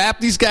gives a crap.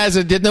 These guys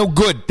they're no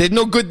good. They're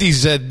no good.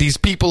 These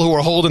people who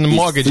are holding the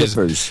mortgages.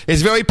 Flippers.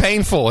 It's very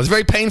painful. It's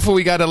very painful.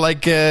 We got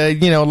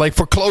to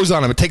foreclose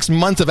on them. It takes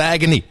months of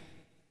agony.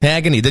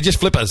 They're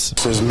just flippers.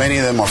 Many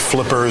of them are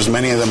flippers.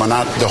 Many of them are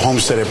not the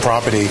homesteaded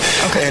property.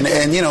 Okay.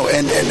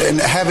 And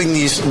having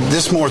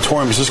this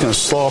moratorium is just going to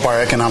slow up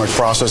our economic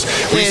process.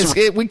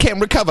 We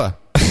can't recover.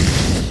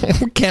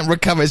 We can't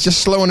recover. It's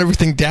just slowing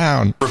everything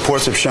down.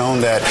 Reports have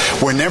shown that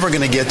we're never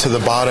going to get to the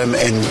bottom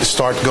and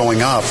start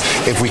going up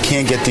if we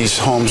can't get these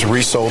homes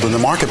resold in the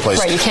marketplace.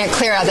 Right, you can't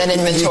clear out that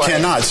inventory. You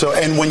cannot. So,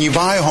 and when you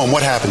buy a home,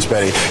 what happens,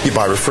 Betty? You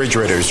buy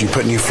refrigerators, you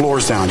put new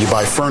floors down, you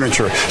buy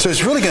furniture. So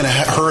it's really going to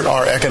hurt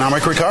our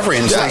economic recovery.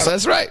 And yes,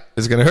 that's right.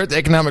 It's going to hurt the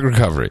economic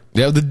recovery.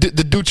 The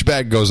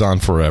douchebag goes on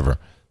forever.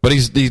 But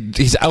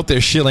he's out there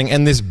shilling,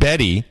 and this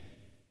Betty...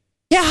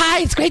 Yeah, hi,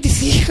 it's great to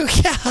see you.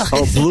 Yeah.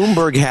 Oh,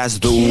 Bloomberg has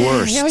the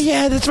worst. Oh,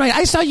 yeah, that's right.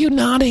 I saw you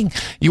nodding.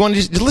 You want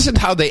to just listen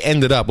to how they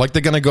ended up, like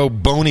they're going to go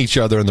bone each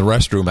other in the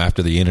restroom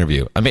after the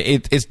interview. I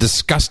mean, it's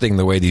disgusting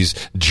the way these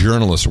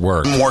journalists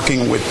work. I'm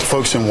working with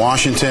folks in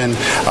Washington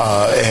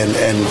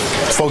and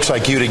folks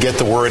like you to get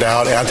the word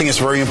out, and I think it's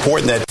very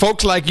important that...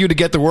 Folks like you to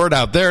get the word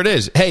out. There it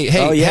is. Hey,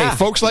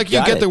 folks like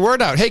you get the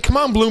word out. Hey, come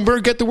on,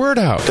 Bloomberg, get the word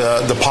out.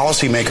 The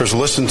policymakers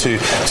listen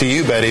to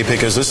you, Betty,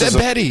 because this is...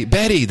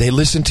 Betty, they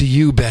listen to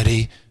you,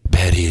 Betty.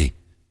 Betty,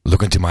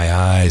 look into my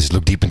eyes.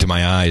 Look deep into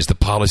my eyes. The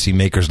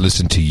policymakers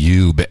listen to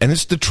you. And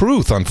it's the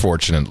truth,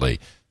 unfortunately.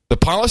 The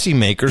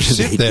policymakers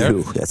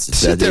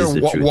sit there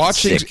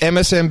watching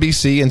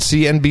MSNBC and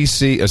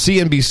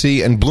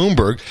CNBC and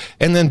Bloomberg,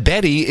 and then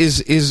Betty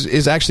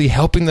is actually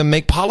helping them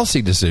make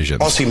policy decisions.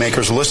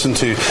 Policymakers listen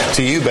to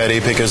you,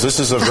 Betty, because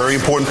this is a very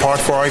important part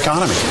for our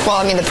economy. Well,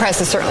 I mean, the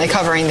press is certainly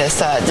covering this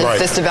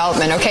this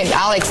development. Okay,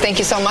 Alex, thank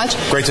you so much.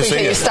 Great to see you.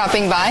 Appreciate you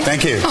stopping by.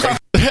 Thank you.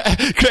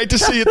 Great to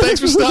see you. Thanks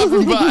for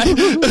stopping by.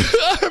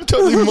 I'm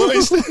totally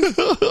moist.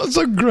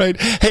 So great.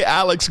 Hey,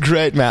 Alex,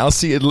 great, man. I'll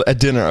see you at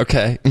dinner,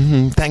 okay?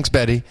 Thanks,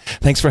 Betty.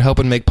 Thanks for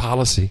helping make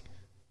policy.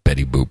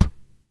 Betty Boop.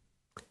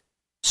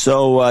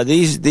 So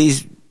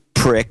these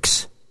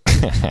pricks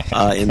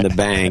in the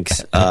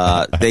banks,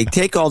 they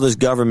take all this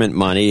government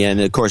money, and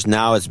of course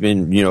now it's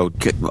been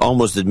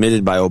almost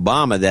admitted by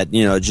Obama that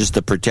just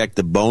to protect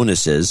the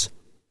bonuses.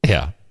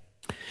 Yeah.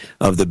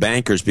 Of the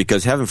bankers,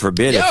 because heaven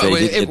forbid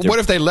what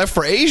if they left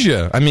for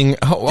Asia? I mean,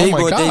 oh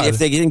my God! If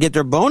they didn't get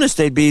their bonus,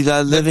 they'd be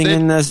living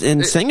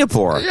in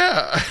Singapore.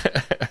 Yeah,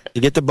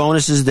 you get the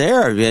bonuses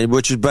there,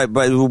 which is by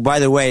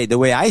the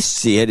way I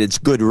see it, it's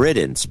good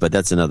riddance. But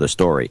that's another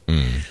story.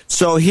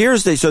 So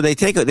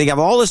they have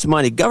all this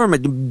money,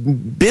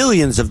 government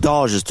billions of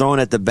dollars is thrown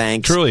at the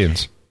banks,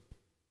 trillions.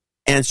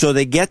 And so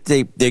they go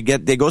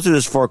through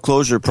this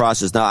foreclosure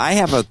process. Now I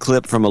have a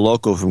clip from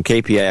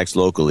KPIX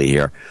locally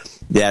here.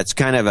 That's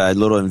kind of a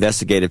little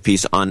investigative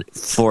piece on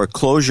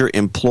foreclosure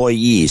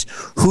employees.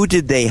 Who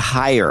did they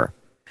hire?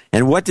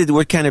 And what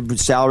kind of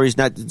salaries?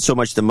 Not so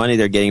much the money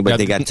they're getting, but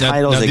they got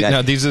titles.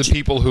 These are the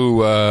people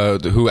who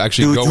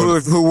actually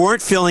who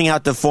weren't filling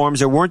out the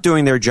forms or weren't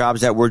doing their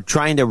jobs, that were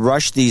trying to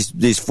rush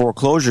these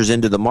foreclosures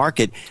into the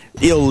market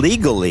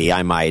illegally,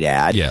 I might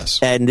add. Yes.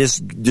 And this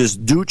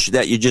douche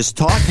that you just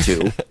talked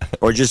to,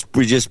 or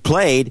we just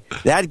played,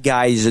 that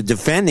guy is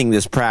defending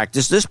this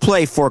practice. Just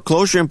play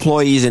foreclosure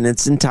employees in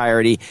its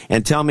entirety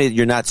and tell me that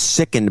you're not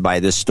sickened by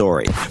this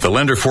story. The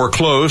lender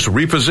foreclosed,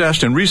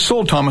 repossessed, and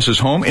resold Thomas's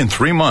home in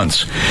 3 months.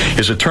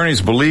 His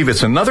attorneys believe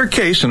it's another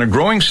case in a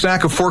growing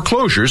stack of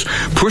foreclosures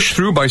pushed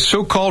through by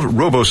so-called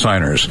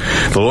robo-signers.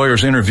 The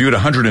lawyers interviewed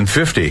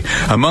 150,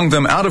 among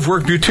them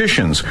out-of-work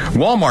beauticians,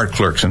 Walmart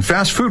clerks, and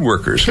fast food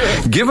workers,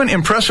 given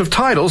impressive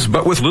titles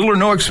but with little or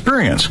no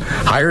experience,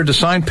 hired to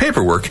sign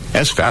paperwork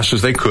as fast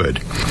as they could.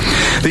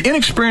 The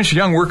inexperienced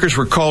young workers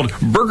were called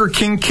Burger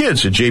King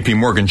kids at J.P.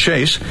 Morgan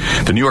Chase.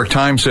 The New York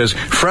Times says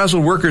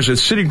frazzled workers at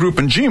Citigroup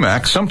and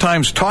GMAC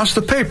sometimes toss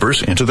the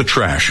papers into the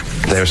trash.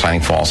 They're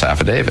signing false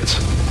affidavits.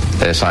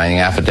 They're signing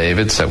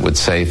affidavits that would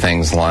say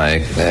things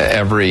like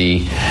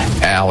every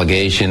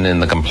allegation in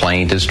the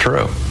complaint is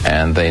true.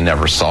 And they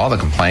never saw the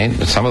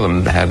complaint. Some of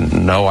them had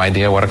no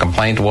idea what a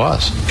complaint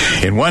was.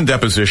 In one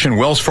deposition,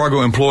 Wells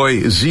Fargo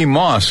employee Z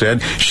Ma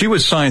said she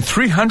would sign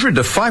 300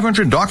 to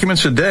 500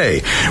 documents a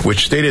day,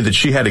 which stated that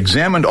she had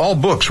examined all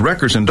books,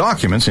 records, and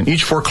documents in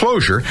each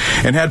foreclosure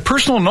and had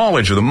personal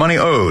knowledge of the money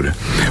owed.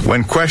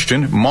 When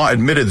questioned, Ma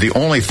admitted the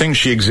only thing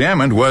she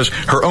examined was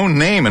her own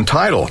name and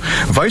title,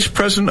 Vice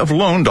President of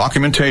Loan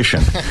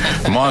Documentation.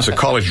 Ma is a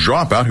college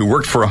dropout who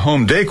worked for a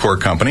home decor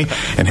company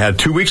and had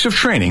 2 weeks of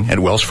training at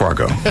Wells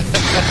Fargo.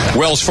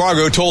 Wells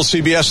Fargo told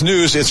CBS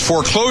News its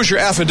foreclosure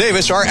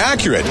affidavits are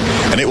accurate,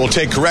 and it will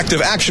take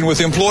corrective action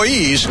with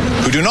employees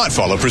who do not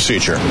follow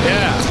procedure.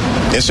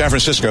 Yeah. In San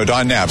Francisco,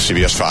 Don Knapp,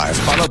 CBS 5.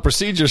 Follow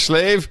procedure,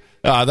 slave.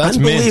 That's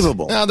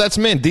unbelievable. Mint. No, that's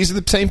mint. These are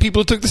the same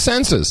people who took the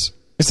census.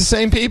 It's the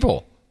same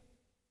people.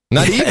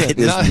 Not even. It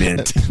is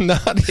mint.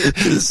 Not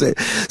even.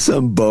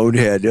 Some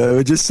bonehead.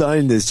 Just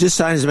sign this. Just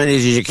sign as many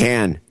as you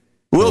can.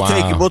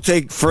 We'll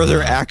take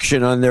further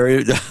action on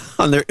their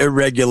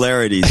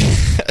irregularities.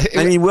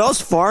 I mean, Wells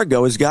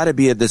Fargo has got to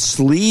be the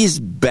sleaze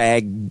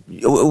bag.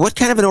 What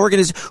kind of an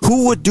organization?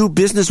 Who would do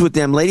business with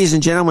them, ladies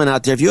and gentlemen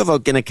out there? If you have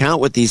an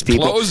account with these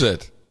people,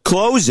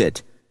 Close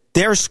it.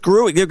 They're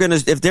screwing.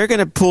 If they're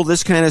gonna pull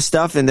this kind of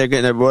stuff and they're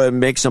gonna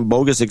make some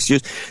bogus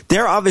excuse,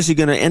 they're obviously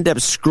gonna end up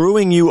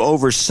screwing you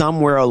over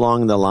somewhere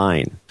along the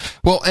line.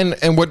 Well,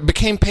 and what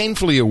became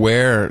painfully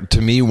aware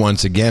to me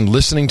once again,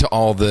 listening to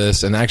all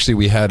this, and actually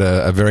we had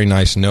a very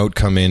nice note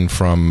come in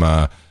from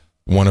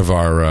one of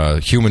our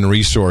human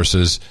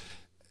resources.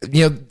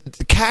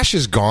 Cash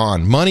is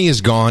gone. Money is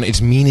gone. It's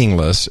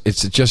meaningless.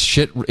 It's just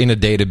shit in a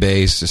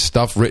database,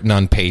 stuff written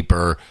on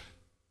paper.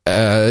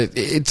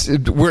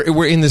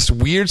 We're in this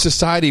weird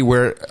society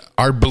where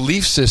our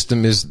belief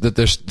system is that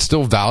there's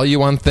still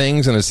value on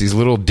things and it's these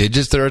little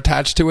digits that are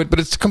attached to it, but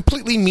it's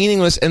completely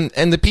meaningless, and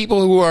the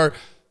people who are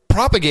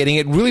propagating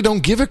it really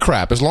don't give a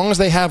crap as long as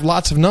they have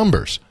lots of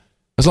numbers,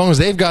 as long as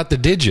they've got the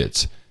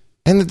digits,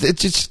 and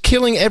it's just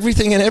killing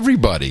everything and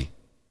everybody.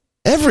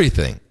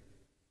 Everything.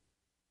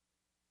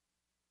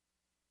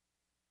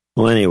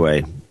 Well,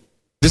 anyway,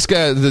 this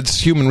guy, this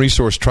human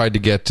resource, tried to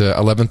get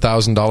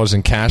 $11,000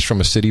 in cash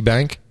from a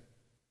Citibank.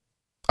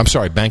 I'm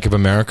sorry, Bank of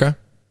America.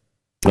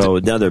 Oh,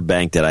 another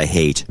bank that I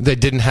hate. They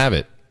didn't have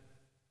it.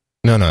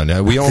 No.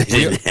 We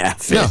didn't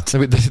have it.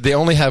 No, they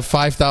only have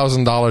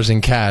 $5,000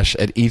 in cash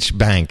at each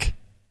bank.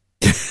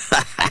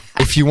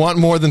 if you want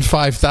more than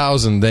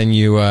 5,000, then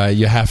you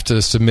have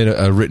to submit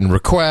a written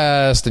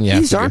request, and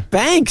these aren't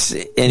banks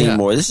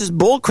anymore. Yeah. This is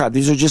bullcrap.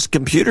 These are just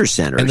computer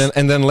centers.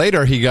 And then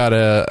later he got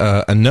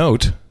a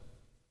note.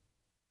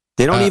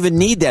 They don't even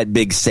need that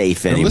big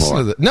safe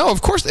anymore. No,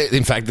 of course.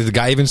 In fact, the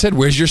guy even said,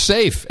 "Where's your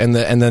safe?" And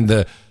then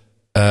the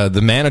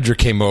manager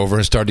came over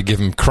and started to give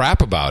him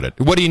crap about it.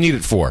 What do you need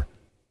it for?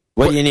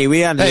 What do you need?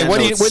 What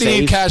do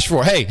you need cash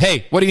for?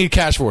 Hey, what do you need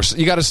cash for?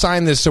 You got to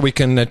sign this so we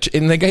can.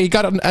 And the guy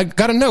got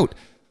a note.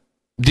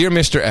 Dear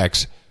Mr.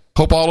 X,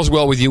 hope all is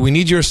well with you. We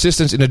need your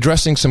assistance in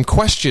addressing some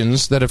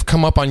questions that have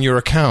come up on your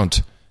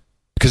account,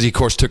 because he, of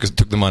course, took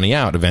the money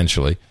out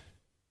eventually.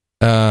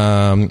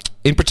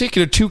 In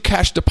particular, 2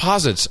 cash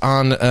deposits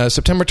on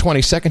September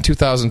 22nd,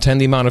 2010,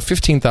 the amount of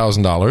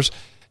 $15,000,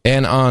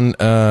 and on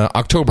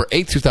October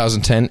 8th,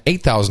 2010,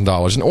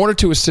 $8,000. In order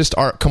to assist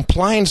our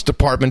compliance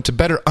department to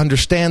better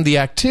understand the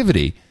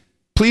activity,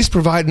 please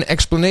provide an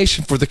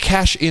explanation for the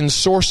cash-in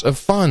source of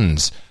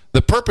funds,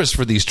 the purpose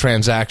for these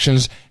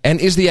transactions, and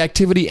is the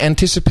activity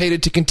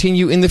anticipated to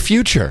continue in the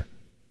future?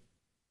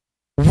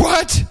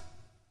 What?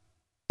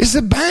 It's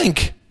a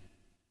bank.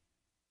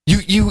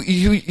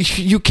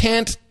 You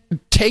can't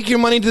take your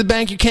money to the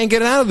bank. You can't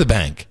get it out of the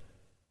bank.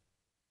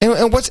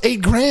 And what's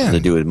 $8,000? To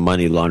do with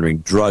money laundering,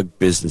 drug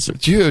business,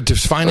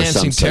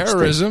 financing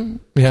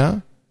terrorism.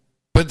 Yeah,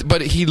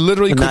 but he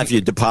literally not if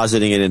you're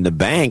depositing it in the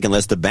bank,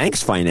 unless the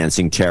bank's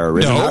financing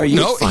terrorism. How are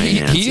you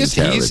financing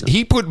terrorism?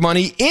 He put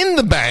money in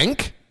the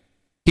bank.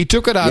 He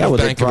took it out of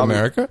Bank of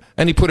America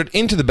and he put it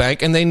into the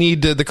bank. And they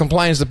need the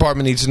compliance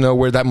department needs to know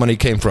where that money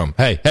came from.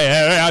 Hey,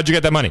 how'd you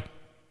get that money?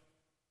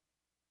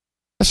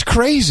 That's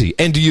crazy.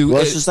 And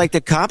Well, it's just like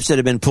the cops that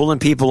have been pulling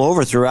people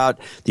over throughout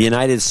the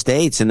United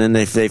States, and then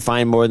if they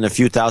find more than a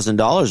few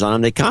 $1,000s on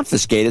them, they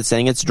confiscate it,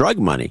 saying it's drug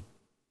money.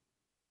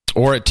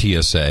 Or at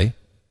TSA.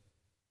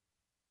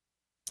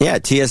 Yeah,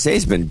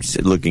 TSA's been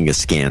looking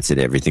askance at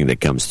everything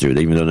that comes through,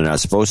 even though they're not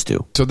supposed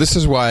to. So this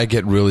is why I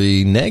get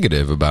really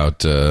negative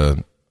about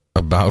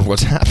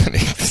what's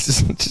happening. This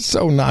is just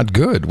so not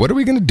good. What are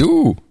we going to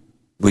do?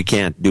 We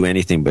can't do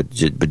anything but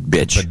bitch. But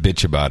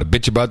bitch about it.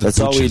 Bitch about the That's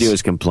all we do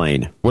is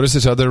complain. What is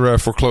this other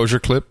foreclosure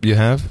clip you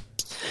have?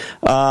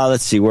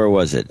 Let's see. Where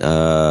was it?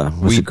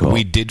 What's it called?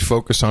 We did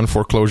focus on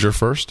foreclosure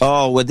first.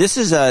 Oh, well, this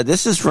is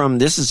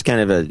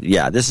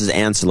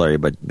ancillary,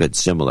 but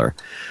similar.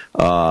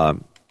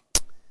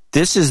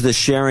 This is the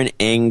Sharon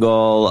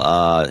Engel,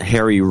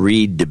 Harry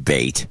Reid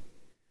debate.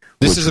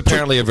 This is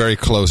apparently a very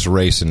close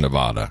race in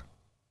Nevada.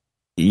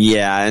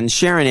 Yeah, and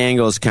Sharon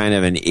Engel is kind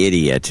of an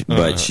idiot,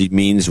 but she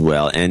means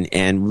well.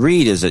 And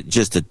Reid is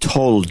just a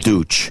total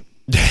douche.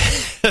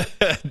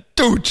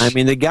 Douche. I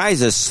mean, the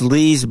guy's a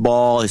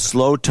sleazeball. He's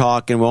slow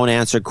talking, won't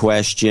answer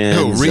questions.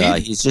 Who,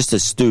 Reid? He's just a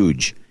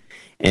stooge.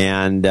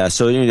 And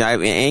so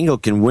Engel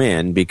can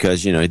win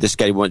because this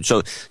guy won.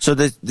 So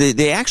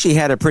they actually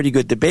had a pretty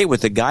good debate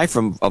with a guy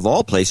from, of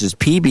all places,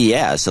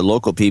 PBS, a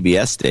local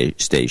PBS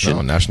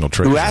station, national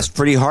treasure, who asked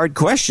pretty hard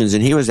questions,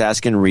 and he was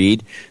asking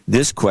Reid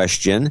this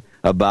question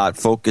about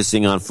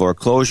focusing on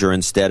foreclosure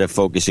instead of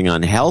focusing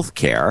on health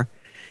care.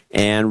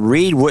 And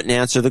Reid wouldn't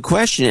answer the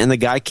question, and the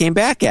guy came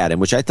back at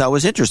him, which I thought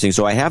was interesting.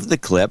 So I have the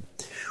clip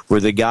where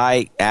the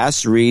guy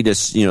asked Reid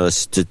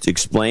to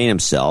explain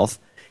himself.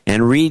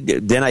 And Reid,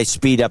 then I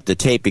speed up the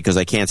tape because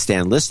I can't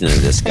stand listening to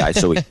this guy.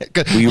 So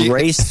we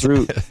race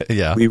through.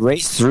 Yeah. We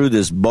race through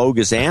this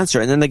bogus answer,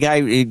 and then the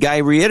guy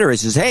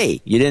reiterates, says,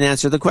 "Hey, you didn't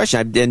answer the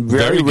question."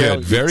 Very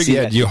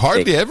good. You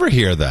hardly ever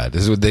hear that.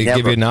 They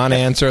give you a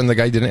non-answer, and the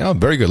guy didn't. Oh,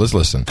 very good. Let's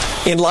listen.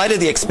 In light of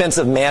the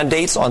expensive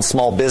mandates on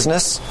small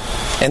business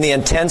and the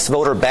intense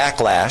voter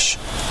backlash,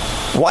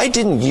 why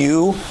didn't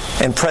you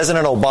and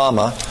President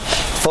Obama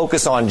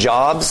focus on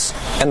jobs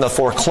and the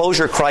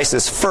foreclosure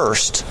crisis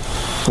first,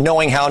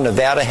 knowing how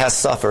Nevada has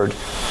suffered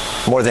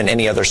more than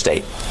any other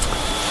state?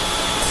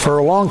 For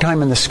a long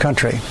time in this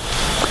country,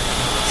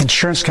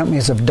 insurance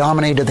companies have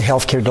dominated the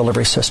healthcare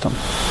delivery system.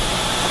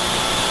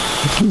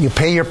 You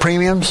pay your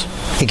premiums,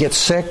 you get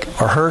sick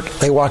or hurt,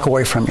 they walk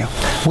away from you.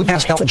 We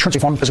passed health insurance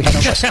reform because we had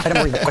no choice. I didn't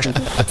worry the question.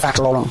 The facts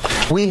are all wrong.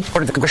 We,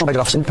 according to the Congressional Budget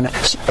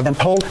Office, have been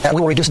told that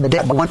we will reduce the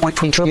debt by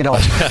 $1.3 trillion.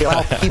 They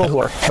allow people who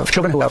have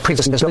children who have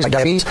pre-existing disabilities like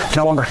diabetes to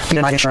no longer be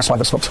denied insurance by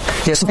those folks.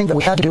 It is something that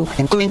we had to do,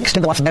 including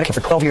extend the life of Medicare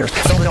for 12 years.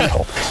 That's all we don't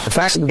hold. The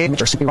facts that you gave me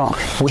are simply wrong.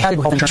 We had to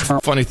do health insurance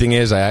reform. Funny thing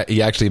is,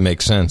 he actually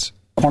makes sense.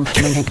 To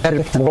maintain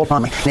competitive in the world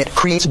economy. And it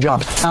creates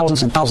jobs,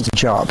 thousands and thousands of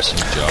jobs.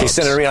 Okay,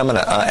 Senator Reid, I'm going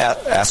to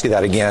ask you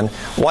that again.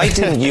 Why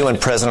didn't you and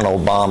President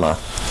Obama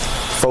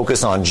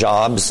focus on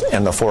jobs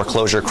and the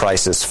foreclosure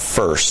crisis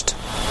first,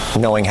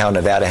 knowing how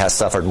Nevada has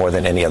suffered more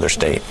than any other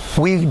state?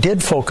 We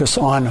did focus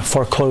on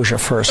foreclosure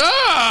first.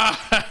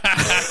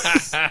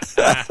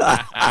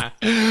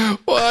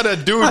 What a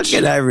douche. How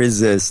can I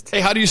resist? Hey,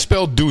 how do you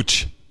spell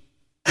douche?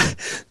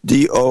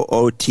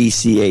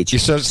 DOOTCH.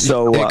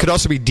 So it could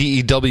also be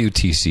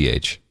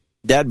DEWTCH.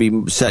 That'd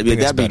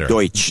be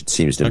Deutsch, it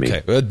seems to me.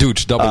 Okay,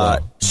 Deutsch, double O.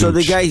 So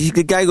the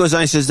guy goes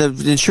on and says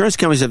the insurance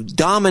companies have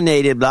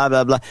dominated, blah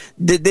blah blah.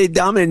 They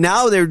dominate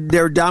now.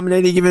 They're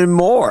dominating even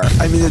more.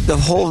 I mean, the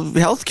whole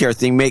healthcare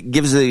thing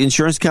gives the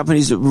insurance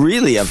companies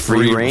really a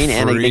free rein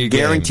and a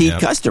guaranteed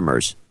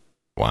customers.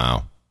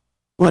 Wow.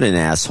 What an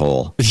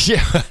asshole! Yeah.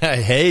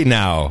 Hey,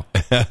 now.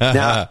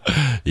 Now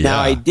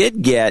I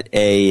did get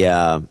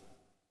a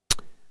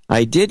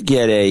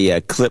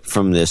clip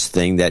from this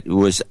thing that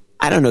was,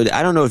 I don't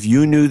know if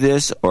you knew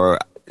this, or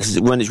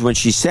when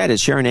she said it,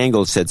 Sharon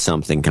Angle said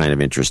something kind of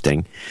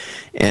interesting,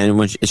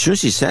 and as soon as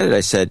she said it,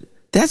 I said,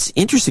 that's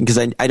interesting, because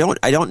I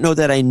don't know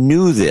that I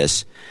knew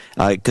this,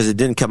 because it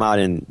didn't come out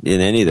in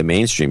any of the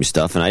mainstream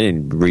stuff, and I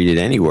didn't read it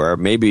anywhere.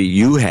 Maybe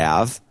you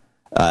have.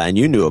 And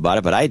you knew about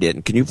it, but I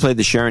didn't. Can you play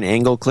the Sharon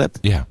Angle clip?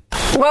 Yeah.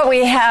 What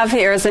we have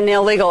here is an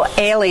illegal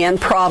alien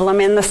problem,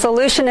 and the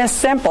solution is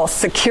simple.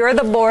 Secure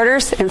the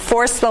borders,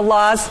 enforce the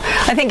laws.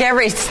 I think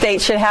every state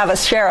should have a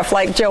sheriff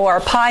like Joe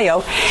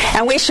Arpaio,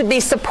 and we should be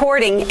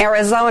supporting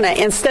Arizona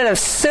instead of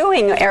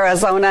suing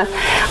Arizona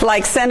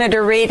like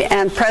Senator Reid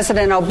and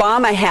President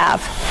Obama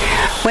have.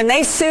 When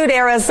they sued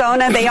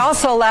Arizona, they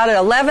also allowed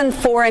 11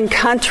 foreign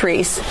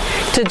countries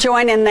to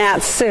join in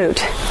that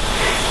suit.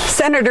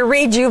 Senator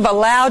Reid, you've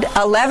allowed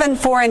 11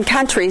 foreign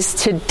countries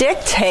to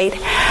dictate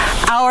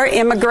our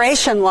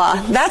immigration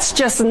law. That's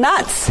just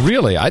nuts.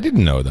 Really? I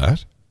didn't know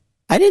that.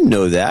 I didn't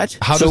know that.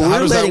 How does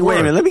that work? Wait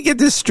a minute, let me get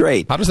this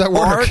straight. How does that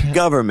work? Our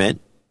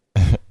government,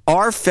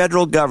 our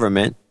federal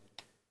government,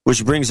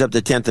 which brings up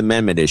the 10th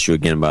Amendment issue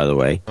again, by the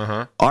way,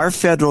 our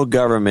federal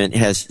government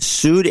has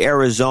sued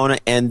Arizona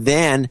and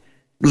then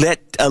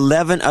let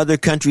 11 other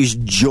countries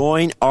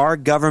join our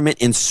government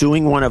in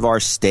suing one of our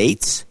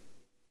states?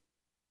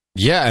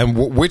 Yeah, and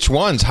which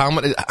ones? How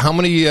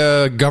many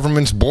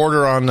governments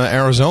border on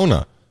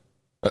Arizona?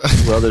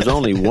 Well, there's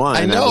only one.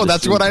 I know,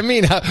 that's what I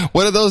mean.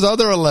 What are those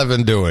other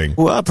 11 doing?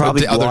 Well,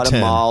 probably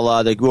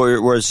Guatemala,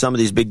 where some of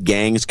these big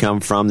gangs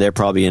come from. They're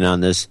probably in on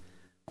this.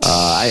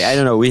 I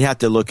don't know. We have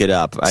to look it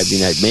up. I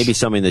mean, maybe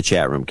somebody in the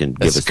chat room can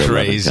give us the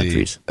 11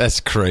 countries. That's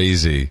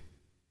crazy.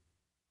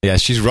 Yeah,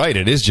 she's right.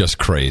 It is just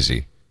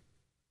crazy.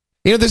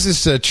 You know, this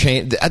is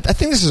chain. I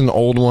think this is an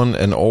old one,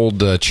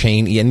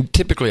 chain. And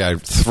typically, I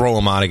throw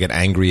them out. I get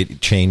angry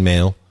at chain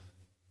mail.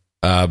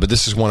 But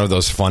this is one of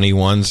those funny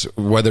ones.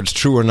 Whether it's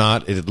true or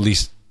not, it at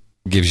least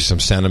gives you some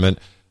sentiment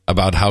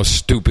about how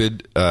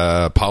stupid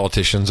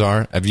politicians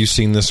are. Have you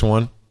seen this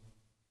one?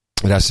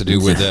 It has to do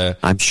with...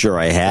 I'm sure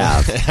I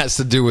have. It has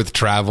to do with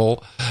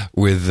travel,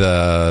 with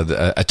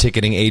a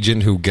ticketing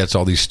agent who gets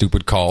all these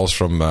stupid calls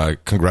from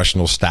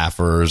congressional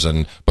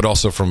staffers, but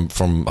also from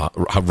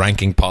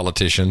ranking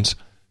politicians.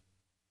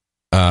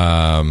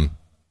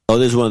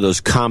 There's one of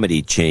those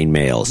comedy chain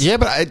mails. Yeah,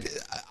 but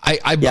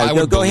I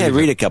would go ahead,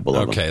 read a couple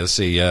of them. Okay, let's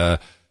see.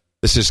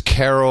 This is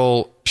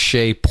Carol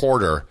Shea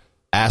Porter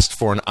asked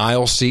for an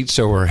aisle seat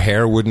so her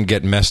hair wouldn't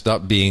get messed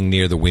up being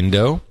near the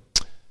window.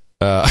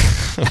 Which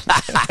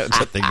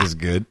I think is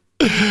good.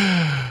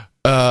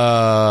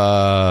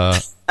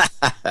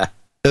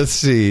 Let's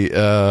see.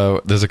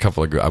 There's a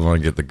couple of I want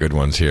to get the good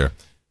ones here.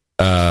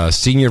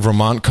 Senior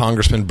Vermont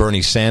Congressman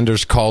Bernie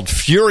Sanders called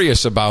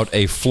furious about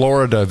a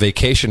Florida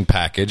vacation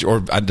package, or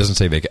it doesn't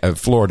say a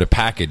Florida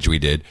package we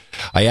did.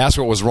 I asked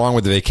what was wrong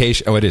with the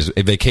vacation. Oh, it is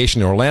a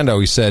vacation in Orlando.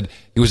 He said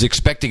he was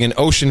expecting an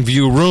ocean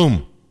view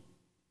room.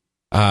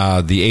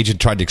 The agent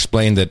tried to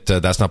explain that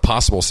that's not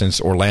possible since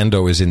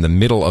Orlando is in the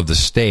middle of the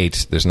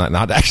state. There's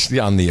not actually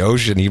on the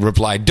ocean. He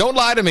replied, "Don't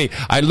lie to me.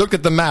 I looked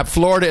at the map.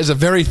 Florida is a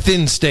very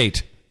thin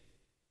state."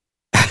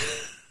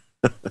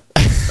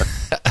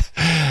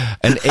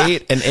 An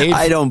aide.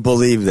 I don't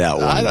believe that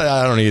one.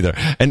 I don't either.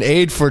 An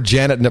aide for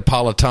Janet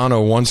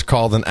Napolitano once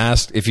called and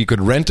asked if he could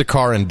rent a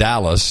car in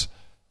Dallas.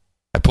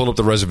 I pulled up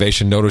the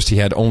reservation, noticed he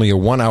had only a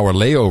 1-hour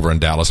layover in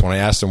Dallas. When I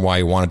asked him why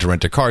he wanted to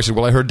rent a car, he said,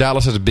 well, I heard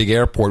Dallas has a big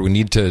airport. We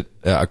need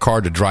a car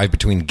to drive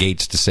between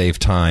gates to save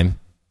time.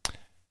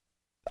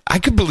 I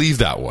could believe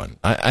that one.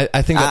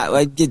 I think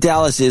that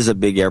Dallas is a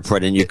big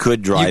airport, and you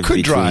could drive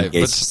between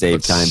gates to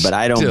save time, but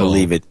I don't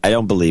believe it. I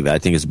don't believe it. I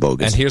think it's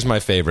bogus. And here's my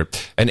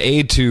favorite. An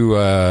aide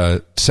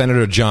to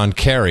Senator John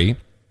Kerry,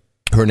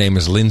 her name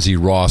is Lindsay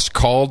Ross,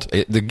 called.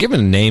 They're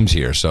given names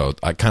here, so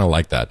I kind of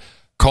like that.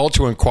 Called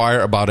to inquire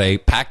about a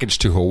package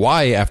to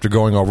Hawaii after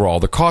going over all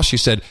the costs. She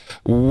said,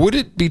 would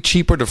it be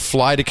cheaper to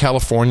fly to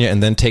California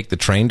and then take the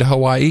train to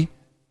Hawaii?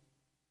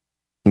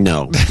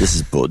 No, this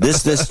is bull.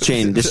 This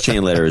chain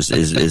letter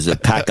is a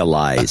pack of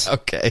lies.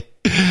 Okay.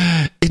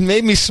 It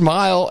made me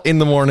smile in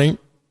the morning.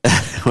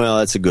 Well,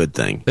 that's a good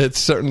thing. It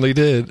certainly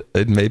did.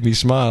 It made me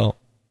smile.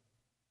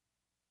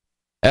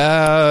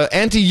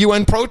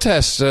 Anti-UN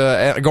protests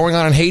going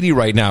on in Haiti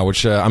right now,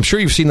 which I'm sure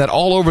you've seen that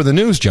all over the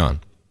news,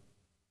 John.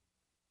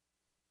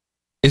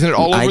 Isn't it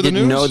all over the news?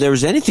 I didn't know there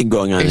was anything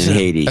going on in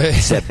Haiti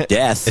except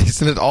death.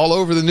 Isn't it all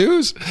over the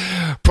news?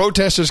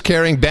 Protesters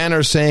carrying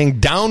banners saying,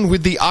 "Down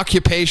with the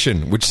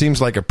occupation," which seems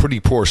like a pretty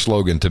poor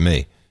slogan to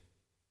me.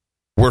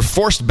 We're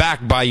forced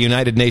back by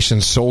United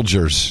Nations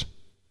soldiers.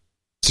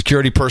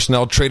 Security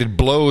personnel traded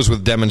blows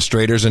with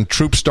demonstrators, and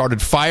troops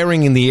started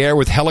firing in the air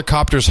with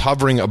helicopters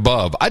hovering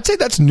above. I'd say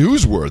that's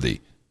newsworthy.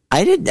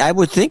 I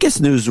would think it's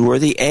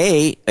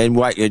newsworthy. And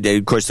why?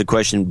 Of course, the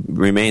question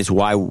remains: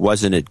 why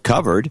wasn't it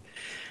covered?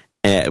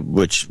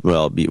 Which,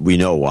 well, we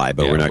know why,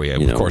 but we're not.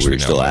 Of course, we know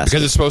still asking.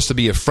 Because it's supposed to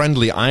be a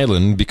friendly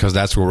island, because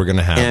that's where we're going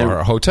to have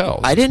our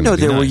hotels. I didn't know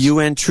there were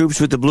UN troops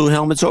with the blue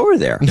helmets over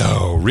there.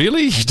 No,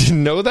 really? You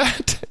didn't know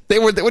that? They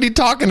were. What are you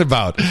talking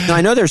about? No,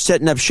 I know they're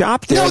setting up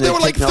shop there. No, there were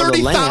like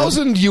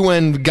 30,000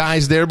 UN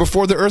guys there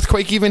before the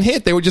earthquake even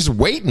hit. They were just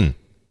waiting.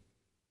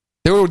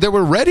 They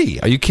were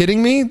ready. Are you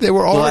kidding me? They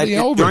were already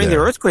over during there.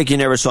 the earthquake. You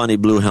never saw any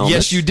blue helmets.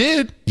 Yes, you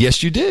did.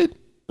 Yes, you did.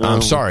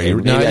 I'm sorry.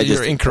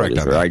 You're incorrect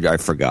on that. I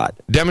forgot.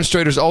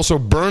 Demonstrators also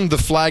burned the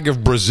flag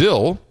of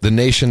Brazil, the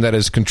nation that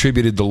has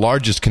contributed the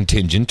largest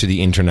contingent to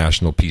the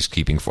international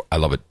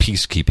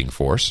peacekeeping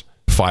force,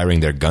 firing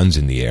their guns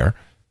in the air.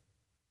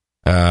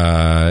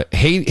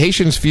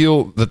 Haitians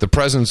feel that the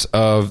presence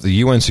of the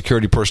UN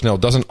security personnel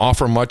doesn't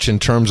offer much in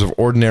terms of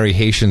ordinary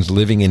Haitians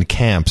living in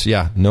camps.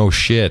 Yeah, no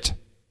shit.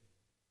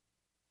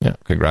 Yeah,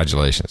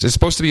 congratulations. It's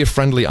supposed to be a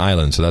friendly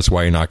island, so that's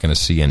why you're not going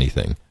to see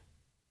anything.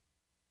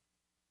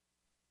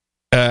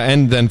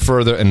 And then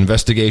further, an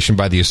investigation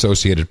by the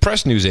Associated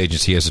Press news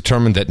agency has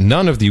determined that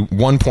none of the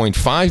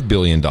 $1.5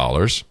 billion,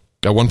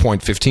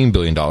 $1.15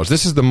 billion,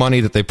 this is the money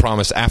that they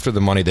promised after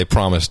the money they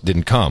promised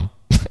didn't come.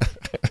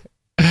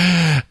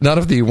 None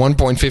of the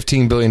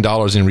 $1.15 billion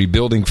in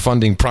rebuilding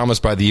funding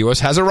promised by the U.S.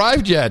 has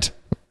arrived yet.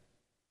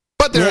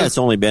 But it's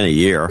only been a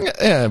year.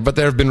 Yeah, but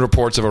there have been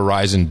reports of a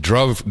rise in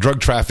drug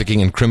trafficking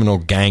and criminal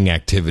gang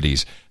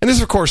activities. And this,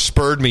 of course,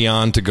 spurred me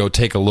on to go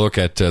take a look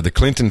at the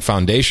Clinton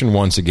Foundation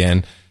once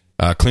again,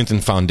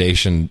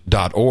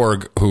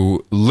 clintonfoundation.org,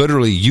 who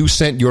literally you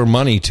sent your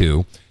money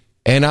to.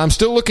 And I'm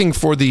still looking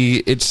for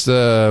the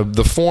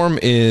form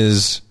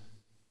is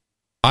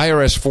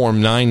IRS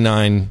form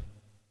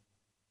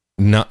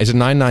 990, is it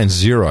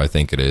 990, I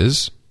think it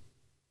is.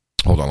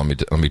 Hold on,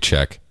 let me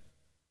check.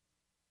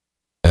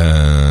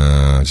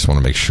 I just want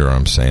to make sure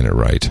I'm saying it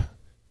right.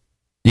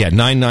 Yeah,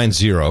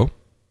 990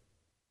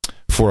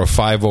 for a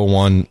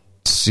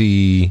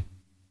 501c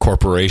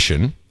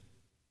corporation.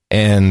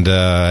 And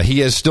he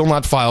has still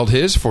not filed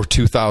his for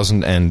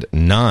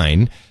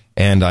 2009.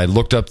 And I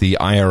looked up the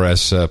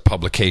IRS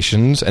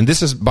publications. And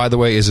this is, by the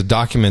way, is a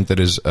document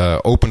that is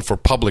open for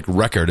public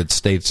record. It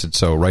states it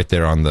so right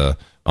there on the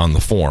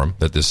form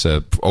that this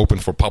open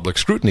for public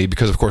scrutiny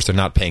because, of course, they're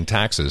not paying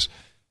taxes.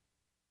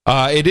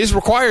 It is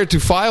required to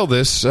file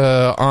this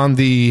on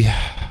the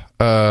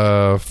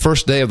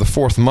first day of the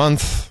fourth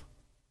month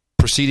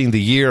preceding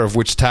the year of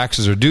which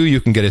taxes are due.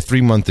 You can get a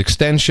 3-month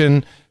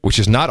extension, which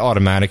is not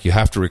automatic. You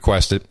have to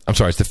request it. I'm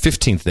sorry, it's the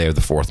 15th day of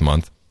the fourth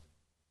month.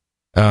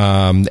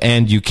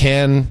 And you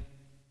can,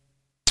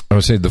 I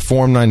would say the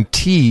Form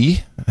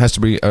 9T has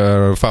to be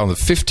filed on the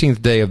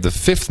 15th day of the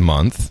fifth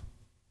month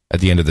at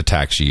the end of the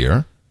tax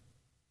year.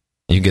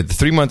 You can get the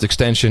 3-month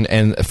extension,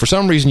 and for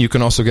some reason, you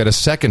can also get a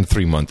second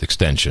 3-month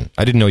extension.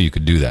 I didn't know you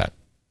could do that.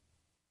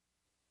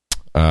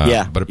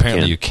 But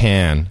apparently you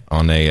can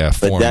on a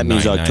Form 990. But that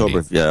means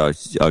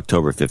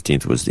October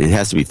 15th it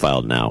has to be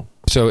filed now.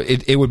 So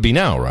it would be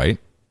now, right?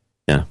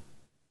 Yeah.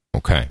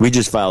 Okay. We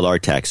just filed our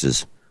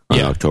taxes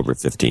on October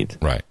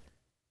 15th. Right.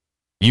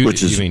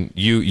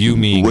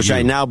 Which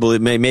I now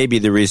believe may be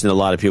the reason a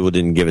lot of people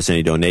didn't give us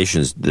any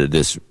donations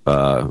this day,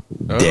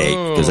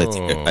 because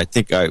I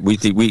think our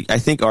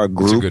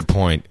group. That's a good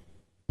point.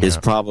 Is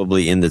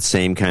probably in the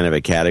same kind of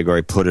a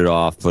category. Put it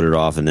off,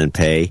 and then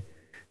pay.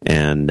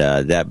 And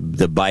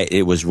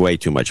it was way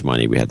too much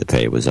money we had to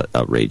pay. It was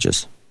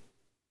outrageous.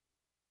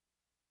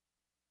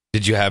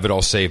 Did you have it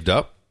all saved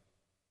up?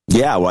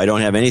 Yeah, well, I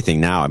don't have anything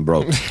now. I'm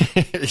broke.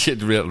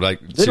 Literally.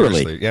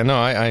 Seriously. Yeah, no,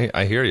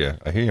 I hear you.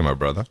 I hear you, my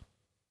brother.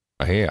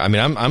 I hear you. I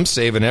mean, I'm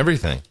saving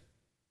everything.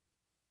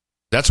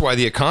 That's why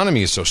the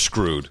economy is so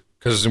screwed,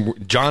 because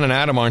John and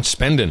Adam aren't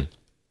spending.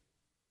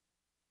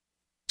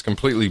 It's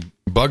completely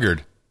buggered.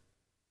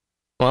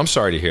 Well, I'm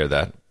sorry to hear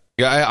that.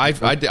 Yeah, I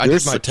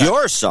did my tax.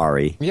 You're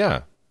sorry.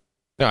 Yeah.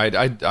 No,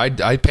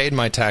 I paid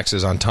my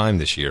taxes on time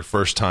this year.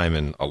 First time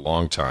in a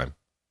long time.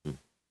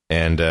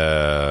 And,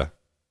 yeah,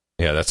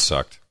 that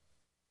sucked.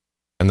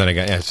 And then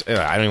again,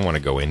 I don't even want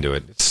to go into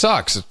it. It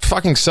sucks. It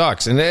fucking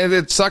sucks. And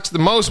it sucks the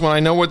most when I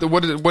know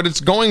what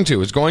it's going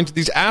to. It's going to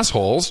these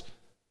assholes,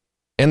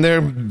 and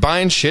they're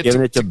buying shit.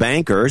 Giving it to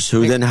bankers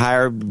who then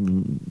hire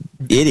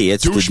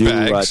idiots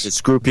to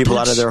screw people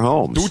out of their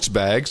homes.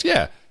 Douchebags,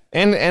 yeah.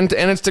 And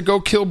it's to go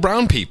kill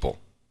brown people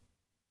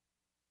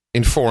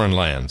in foreign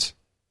lands.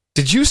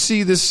 Did you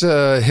see this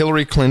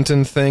Hillary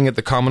Clinton thing at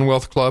the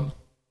Commonwealth Club?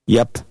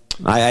 Yep.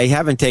 I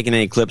haven't taken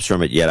any clips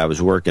from it yet. I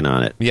was working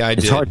on it. Yeah,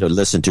 It's hard to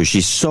listen to.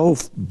 She's so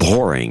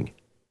boring.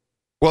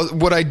 Well,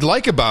 what I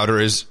like about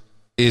her is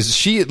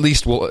she at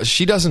least will.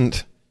 She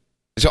doesn't.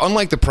 So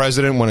unlike the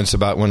president, when it's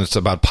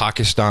about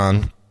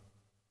Pakistan,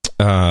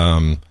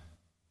 and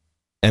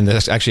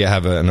this, actually I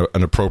have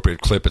an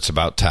appropriate clip. It's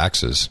about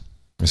taxes.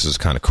 This is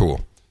kind of cool.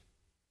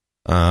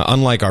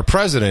 Unlike our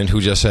president,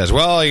 who just says,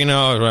 well, you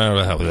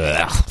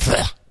know,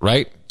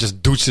 right?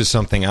 Just douches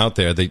something out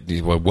there.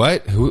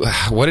 What?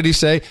 What did he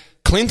say?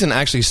 Clinton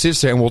actually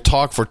sits there and will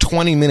talk for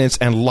 20 minutes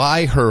and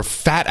lie her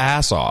fat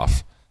ass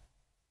off.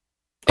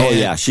 Oh,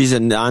 yeah. She's a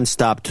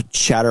nonstop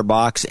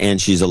chatterbox,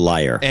 and she's a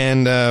liar.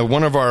 And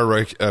one of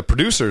our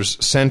producers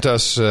sent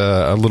us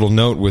a little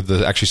note with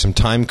actually some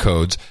time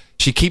codes.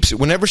 She keeps,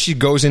 whenever she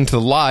goes into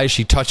the lie,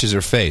 she touches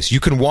her face. You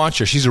can watch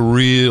her. She's a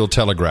real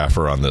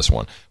telegrapher on this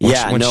one.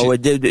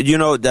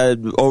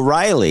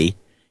 O'Reilly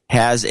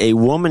has a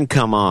woman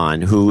come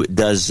on who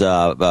does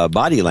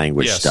body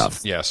language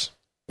stuff. Yes.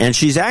 And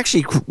she's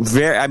actually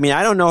very, I mean,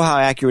 I don't know how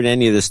accurate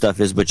any of this stuff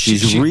is, but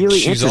she's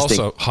really interesting. She's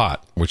also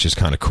hot, which is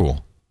kind of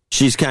cool.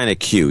 She's kind of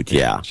cute,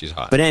 yeah. She's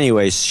hot. But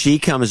anyways, she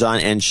comes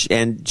on and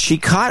she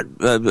caught.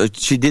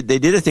 They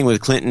did a thing with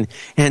Clinton,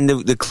 and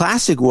the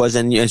classic was,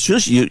 and as soon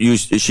as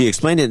she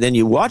explained it, then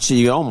you watch it,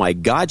 you go, oh my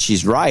God,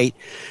 she's right.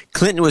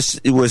 Clinton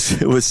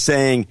was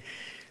saying.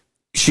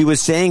 She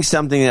was saying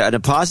something in a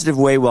positive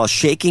way while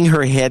shaking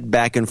her head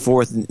back and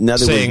forth. In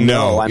other words,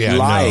 no, I'm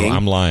lying. No,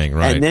 I'm lying,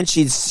 right. And then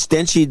she'd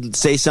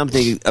say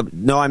something,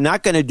 no, I'm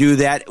not going to do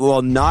that,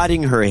 while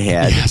nodding her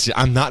head. Yes,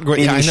 I'm not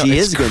going to. She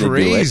is going to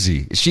do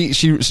it.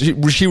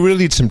 She really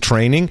needs some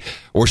training,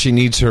 or she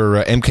needs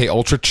her MK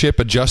Ultra chip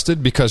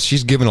adjusted, because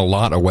she's giving a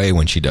lot away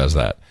when she does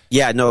that.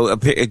 Yeah, no,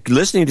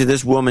 listening to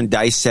this woman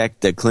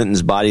dissect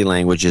Clinton's body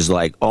language is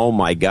like, oh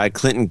my God,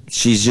 Clinton,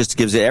 she just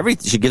gives it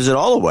everything. She gives it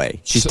all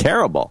away. She's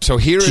terrible. So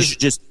she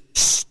should just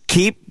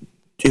keep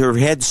her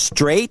head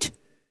straight.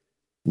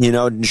 You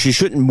know, she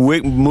shouldn't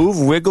move,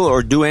 wiggle,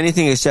 or do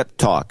anything except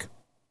talk.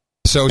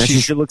 So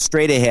she should look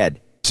straight ahead.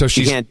 So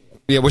she can't.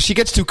 Yeah, well, she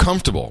gets too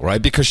comfortable,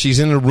 right? Because she's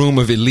in a room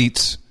of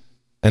elites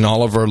and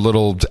all of her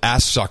little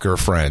ass sucker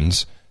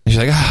friends. And she's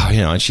like,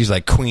 and she's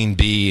like Queen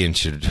Bee, and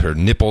her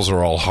nipples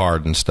are all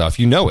hard and stuff.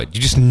 You know it.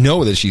 You just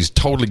know that she's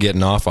totally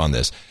getting off on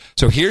this.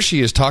 So here she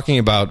is talking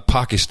about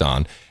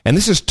Pakistan, and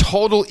this is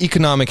total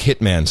economic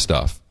hitman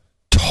stuff.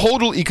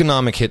 Total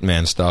economic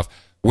hitman stuff,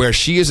 where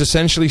she is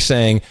essentially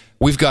saying,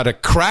 we've got to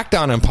crack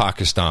down on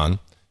Pakistan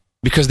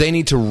because they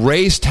need to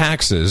raise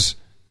taxes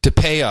to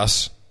pay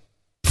us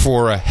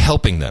for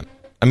helping them.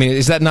 I mean,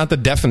 is that not the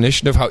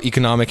definition of how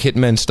economic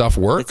hitmen stuff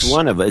works? It's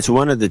one of the It's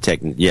one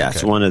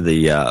of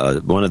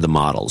the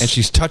models. And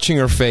she's touching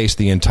her face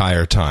the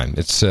entire time.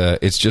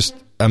 It's just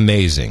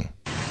amazing.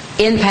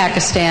 In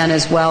Pakistan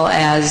as well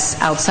as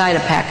outside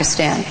of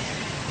Pakistan,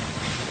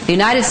 the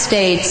United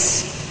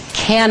States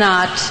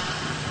cannot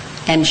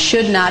and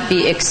should not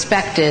be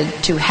expected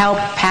to help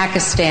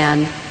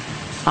Pakistan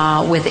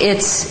with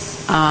its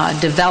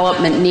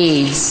development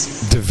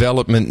needs.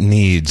 Development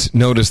needs.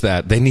 Notice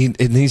that.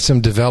 It needs some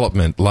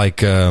development.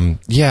 Like,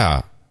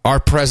 our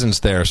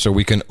presence there so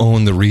we can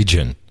own the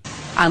region.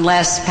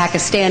 Unless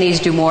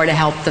Pakistanis do more to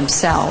help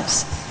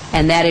themselves.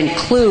 And that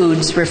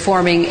includes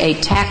reforming a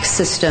tax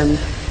system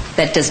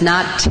that does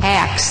not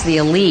tax the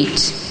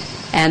elite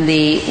and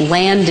the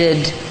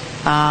landed,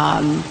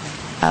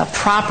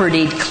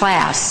 propertied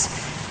class.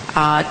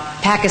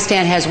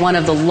 Pakistan has one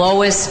of the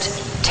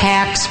lowest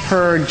tax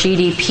per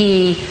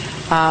GDP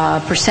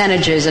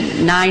percentages at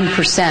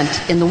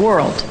 9% in the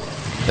world.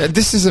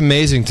 This is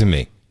amazing to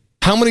me.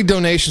 How many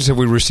donations have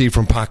we received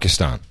from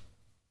Pakistan?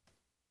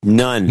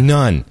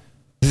 None.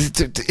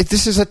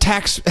 This is a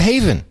tax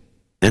haven.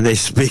 And they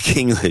speak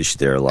English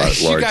there a lot.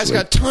 You guys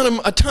got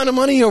a ton of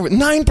money over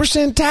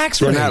 9%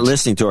 tax rate. They're not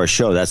listening to our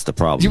show. That's the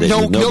problem.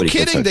 No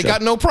kidding. They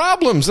got no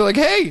problems. They're like,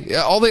 hey,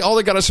 all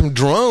they got is some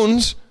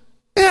drones.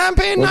 Yeah, I'm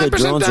paying 9% the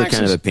drones taxes.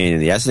 Are kind of a pain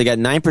in the ass. They got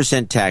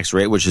 9% tax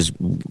rate, which is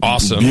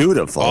awesome,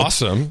 beautiful,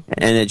 awesome,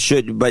 and it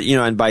should. But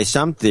and by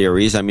some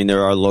theories, I mean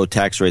there are low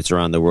tax rates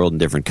around the world in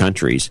different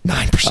countries.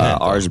 9%,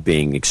 ours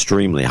being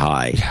extremely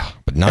high,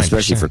 but 9%.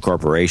 Especially for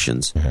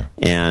corporations. Yeah.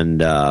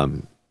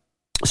 And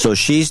so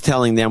she's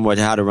telling them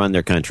how to run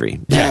their country.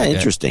 Yeah,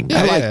 interesting.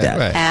 I like that.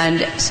 Right.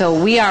 And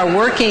so we are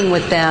working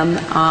with them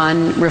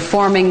on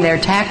reforming their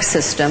tax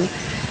system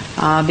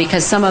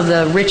because some of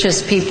the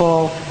richest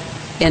people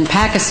in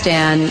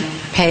Pakistan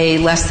pay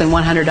less than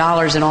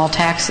 $100 in all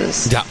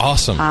taxes. Yeah,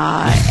 awesome.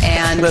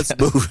 And let's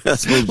move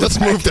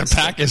to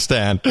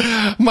Pakistan.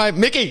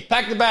 Mickey,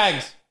 pack the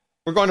bags.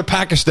 We're going to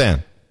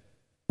Pakistan.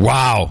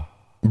 Wow.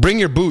 Bring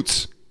your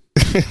boots.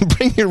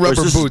 Bring your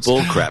rubber boots.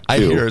 Bull crap. I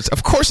hear it.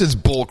 Of course it's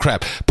bull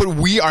crap. But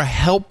we are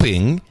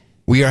helping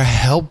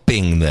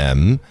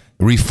them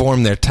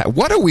reform their tax.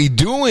 What are we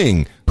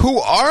doing? Who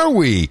are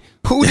we?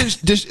 Who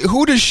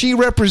does she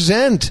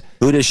represent?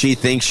 Who does she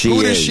think she is?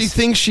 Who does she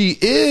think she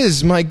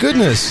is? My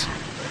goodness.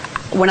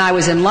 When I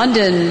was in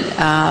London,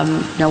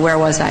 where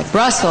was I?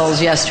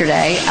 Brussels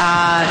yesterday.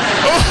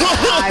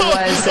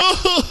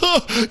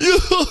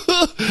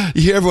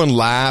 You hear everyone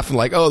laugh and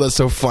like, oh, that's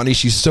so funny.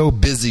 She's so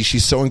busy.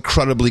 She's so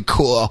incredibly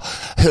cool.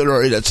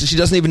 Hillary, she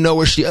doesn't even know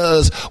where she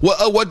is.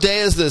 What day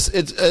is this?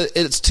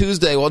 It's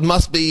Tuesday. Well, it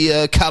must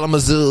be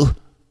Kalamazoo.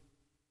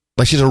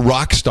 Like she's a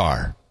rock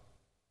star.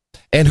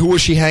 And who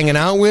was she hanging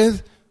out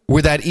with?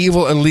 With that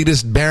evil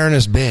elitist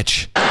Baroness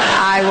bitch.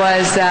 I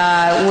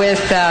was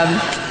with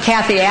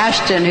Cathy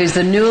Ashton, who's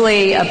the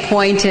newly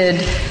appointed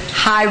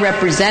High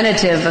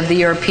Representative of the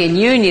European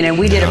Union, and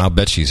we did. I'll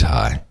bet she's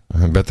high.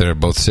 I bet they're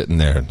both sitting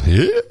there.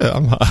 Yeah,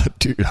 I'm hot,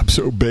 dude. I'm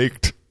so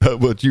baked. How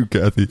about you,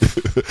 Kathy?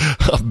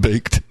 I'm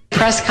baked.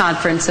 Press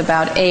conference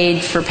about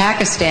aid for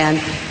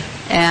Pakistan,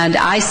 and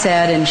I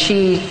said, and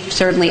she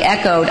certainly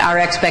echoed our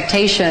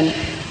expectation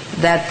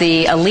that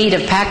the elite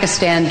of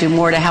Pakistan do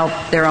more to help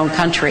their own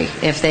country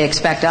if they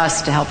expect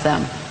us to help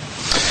them.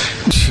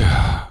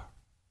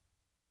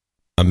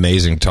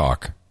 Amazing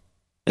talk.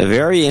 A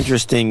very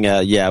interesting.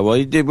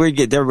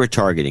 We're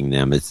targeting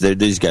them.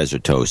 These guys are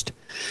toast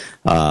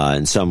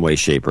in some way,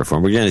 shape, or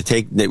form. We're going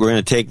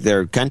to take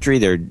their country,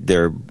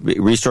 their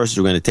resources.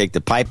 We're going to take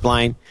the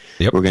pipeline.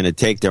 Yep. We're going to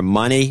take their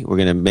money. We're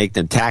going to make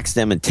them tax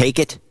them and take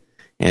it.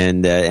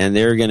 And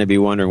they're going to be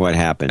wondering what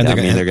happened.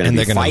 They're going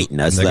to be fighting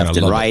us left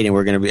and right, and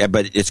we're going to be.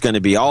 But it's going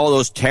to be all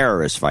those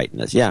terrorists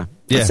fighting us. Yeah,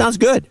 that sounds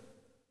good.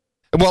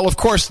 Well, of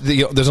course,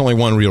 there's only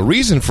one real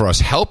reason for us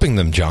helping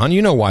them, John.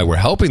 You know why we're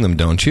helping them,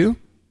 don't you?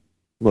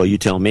 Well, you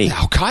tell me.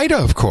 Al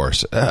Qaeda, of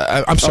course.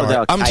 I'm sorry.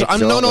 No.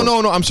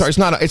 I'm sorry. It's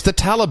not. It's the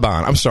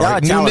Taliban. I'm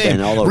sorry. New Taliban,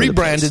 name. All over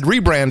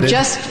rebranded.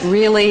 Just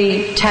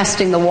really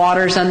testing the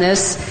waters on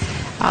this,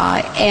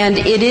 and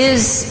it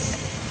is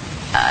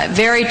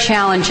very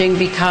challenging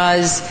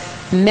because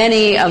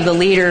many of the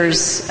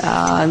leaders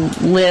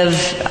live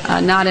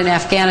not in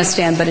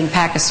Afghanistan but in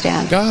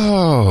Pakistan.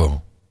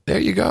 Oh, there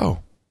you go.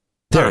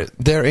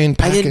 They're in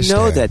Pakistan. I didn't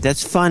know that.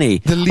 That's funny.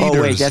 The leaders.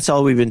 Oh, wait, that's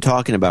all we've been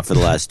talking about for the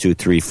last 2,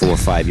 3, 4,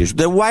 5 years.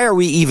 Then why are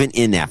we even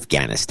in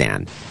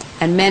Afghanistan?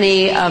 And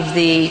many of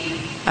the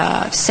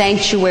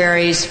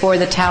sanctuaries for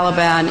the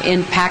Taliban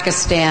in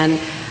Pakistan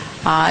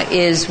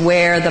is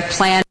where the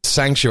plan.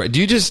 Sanctuary. Do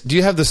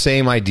you have the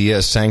same idea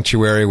as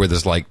sanctuary where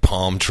there's like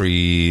palm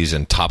trees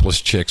and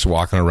topless chicks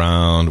walking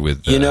around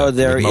with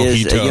there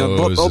is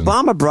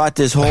Obama brought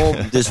this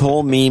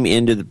whole meme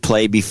into the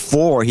play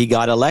before he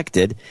got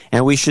elected,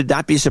 and we should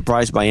not be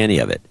surprised by any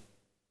of it.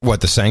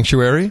 What, the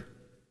sanctuary?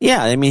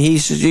 Yeah, I mean,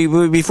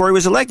 before he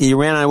was elected, he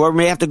ran on, well, we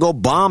may have to go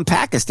bomb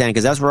Pakistan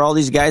because that's where all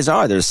these guys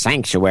are. There's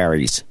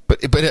sanctuaries.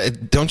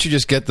 But don't you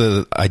just get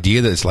the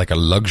idea that it's like a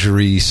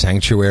luxury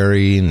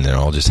sanctuary and they're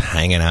all just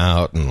hanging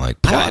out and like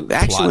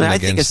actually, when I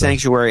think of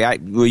sanctuary,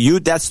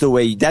 that's the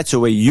way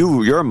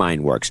your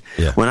mind works.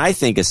 Yeah. When I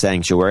think of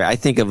sanctuary, I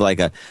think of like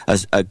a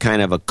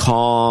kind of a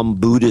calm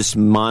Buddhist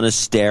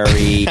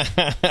monastery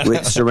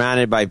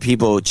surrounded by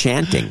people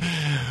chanting.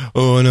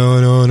 Oh, no.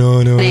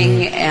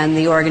 And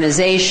the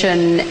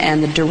organization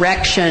and the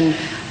direction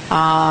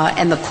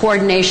and the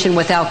coordination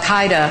with Al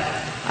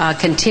Qaeda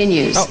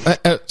continues.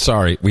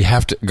 Sorry, we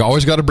have to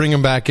always got to bring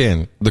him back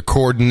in. The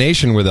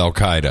coordination with Al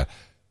Qaeda.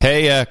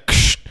 Hey, Al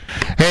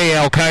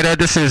Qaeda,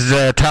 this is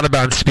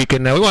Taliban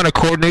speaking. We want to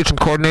coordinate some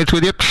coordinates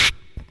with you.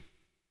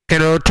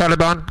 Hello,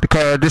 Taliban.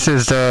 This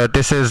is Al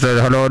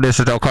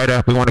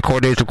Qaeda. We want to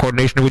coordinate some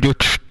coordination with you.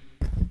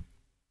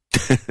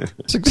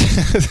 That's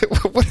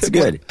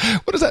good.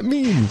 What does that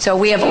mean? So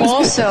we have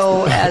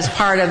also, as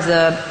part of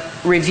the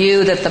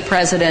review that the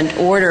president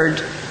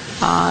ordered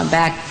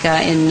back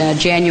in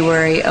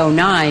January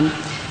 2009,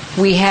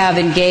 we have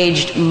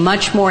engaged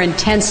much more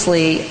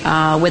intensely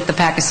with the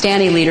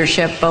Pakistani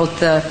leadership,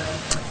 both the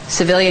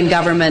civilian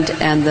government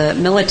and the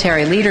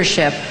military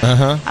leadership,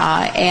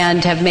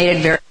 and have made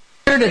it very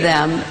clear to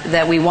them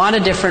that we want a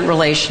different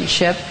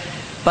relationship.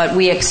 But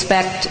we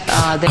expect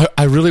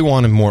I really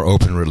want a more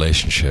open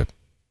relationship.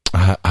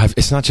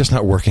 It's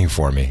not working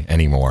for me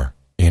anymore.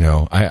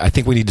 I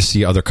think we need to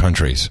see other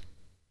countries.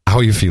 How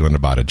are you feeling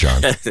about it,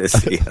 John?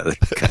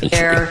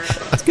 Their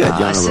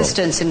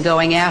assistance in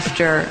going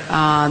after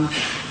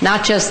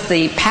not just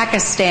the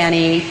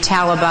Pakistani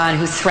Taliban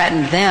who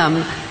threatened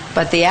them,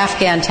 but the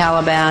Afghan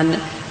Taliban,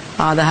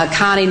 the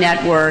Haqqani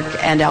Network,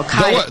 and Al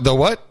Qaeda. The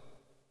what?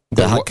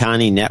 The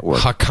Haqqani Network.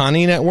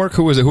 Haqqani Network?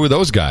 Who is it? Who are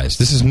those guys?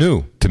 This is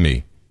new to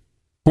me.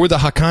 Who are the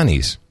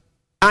Haqqanis?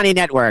 Haqqani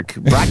Network,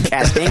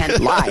 broadcasting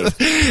live.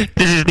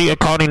 This is the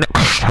Haqqani.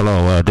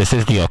 Hello, this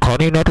is the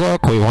Haqqani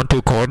Network. We want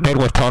to coordinate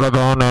with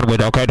Taliban and with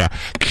Al Qaeda.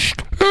 This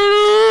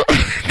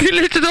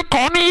is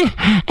Haqqani.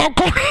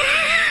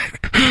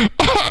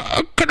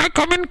 Can I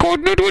come and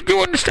coordinate with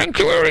you in the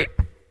sanctuary?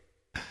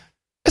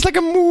 It's like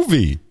a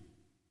movie.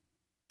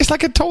 It's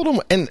like a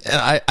total, and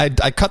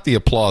I cut the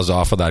applause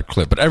off of that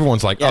clip, but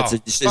everyone's like,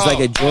 it's like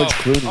a George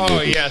Clooney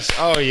movie.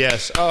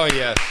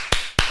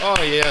 Oh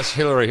yes,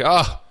 Hillary.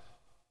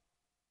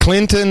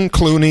 Clinton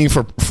Clooney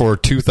for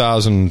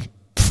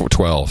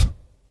 2012.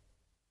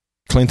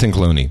 Clinton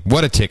Clooney.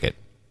 What a ticket.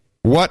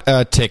 What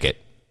a ticket.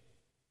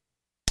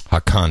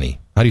 Haqqani.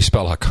 How do you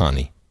spell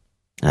Haqqani?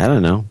 I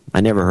don't know.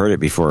 I never heard it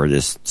before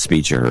this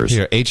speech of hers.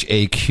 Here,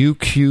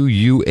 Haqquni?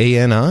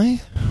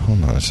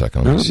 Hold on a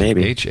second.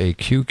 Maybe.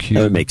 Haqquni.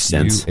 That would make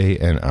sense.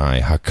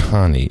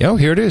 Haqqani. Oh,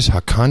 here it is.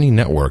 Haqqani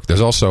Network. There's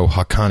also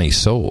Haqqani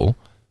Soul.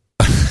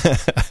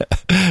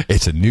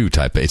 It's a new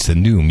type. It's the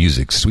new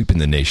music sweeping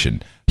the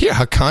nation. Here,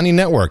 Haqqani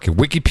Network.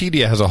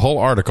 Wikipedia has a whole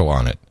article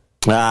on it.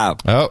 Wow.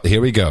 Oh, here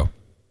we go.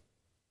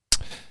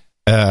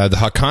 The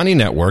Haqqani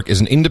Network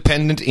is an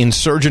independent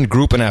insurgent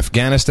group in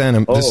Afghanistan.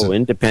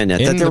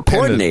 Independent. I thought they were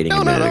coordinating.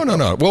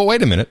 No. Well,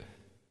 wait a minute.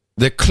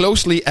 They're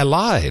closely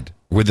allied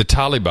with the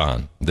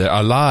Taliban. They're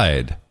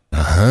allied.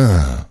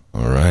 All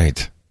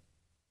right.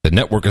 The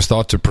network is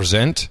thought to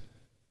present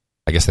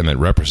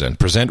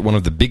one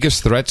of the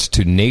biggest threats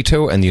to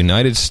NATO and the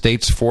United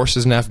States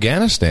forces in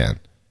Afghanistan.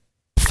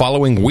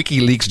 Following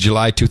WikiLeaks'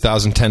 July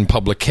 2010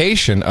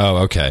 publication. Oh,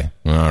 okay.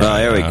 All right.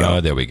 There we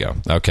go. There we go.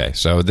 Okay,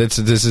 so this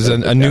is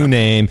a new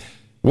name.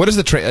 What is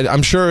the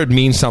I'm sure it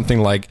means something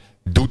like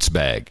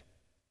Dutzbag.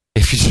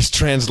 If you just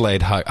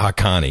translate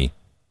Haqqani.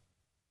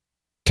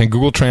 Can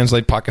Google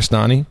translate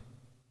Pakistani?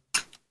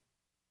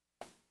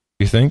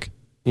 You think?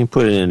 You can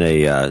put it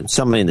in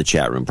somebody in the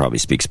chat room probably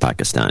speaks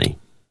Pakistani.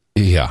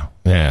 Yeah.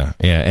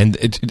 And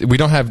we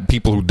don't have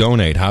people who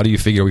donate. How do you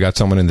figure we got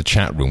someone in the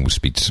chat room who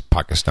speaks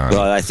Pakistani?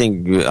 Well, I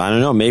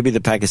don't know. Maybe the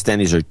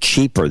Pakistanis are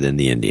cheaper than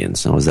the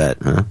Indians. How was that,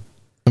 huh?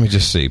 Let me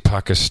just see.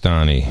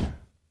 Pakistani.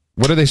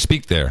 What do they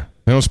speak there?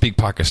 They don't speak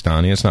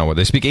Pakistani. It's not what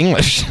they speak.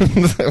 English.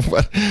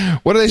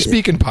 What do they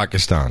speak in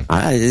Pakistan?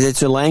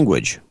 It's a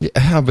language.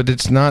 Yeah, but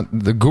it's not.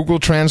 The Google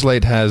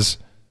Translate has.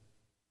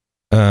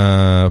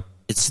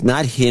 It's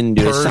not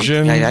Hindu.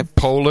 Persian,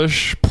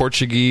 Polish,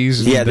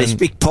 Portuguese. Yeah, they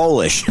speak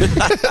Polish.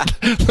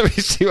 Let me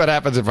see what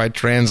happens if I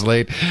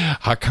translate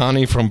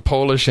Haqqani from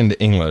Polish into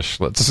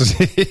English. Let's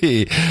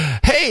see.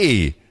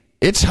 Hey,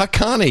 it's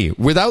Haqqani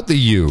without the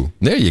U.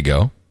 There you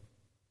go.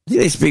 I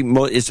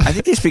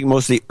think they speak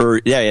mostly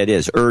yeah, it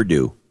is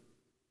Urdu.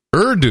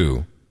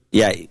 Urdu.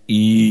 Yeah,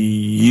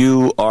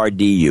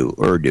 URDU.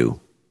 Urdu.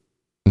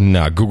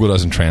 No, Google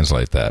doesn't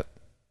translate that.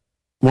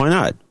 Why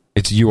not?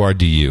 It's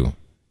URDU.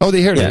 Oh,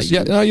 here it is.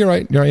 Yeah, no, you're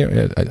right.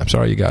 I'm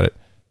sorry, you got it.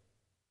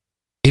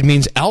 It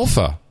means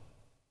alpha.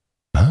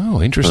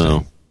 Oh, interesting.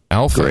 Oh,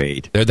 alpha.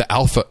 Great. They're the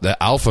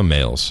alpha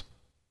males.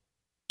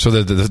 So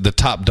they're the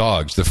top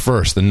dogs,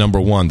 the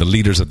number one, the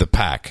leaders of the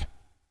pack.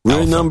 We're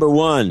alpha. number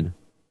one.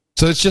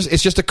 So it's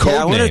just a code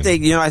I wonder if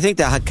they, I think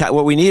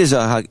what we need is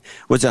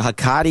what's a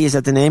Haqqani? Is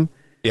that the name?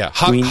 Yeah,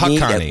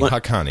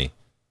 Haqqani.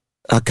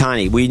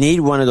 Haqqani. We need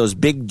one of those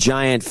big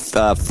giant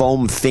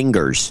foam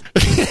fingers.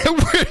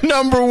 We're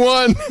number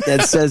one.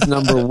 That says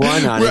number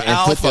one on it and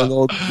put the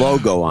little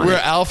logo on it. We're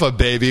alpha,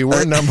 baby.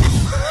 We're number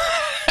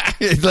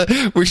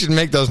one. We should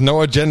make those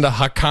No Agenda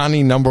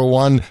Haqqani number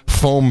one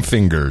foam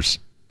fingers.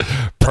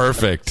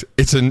 Perfect.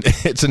 It's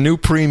a new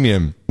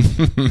premium.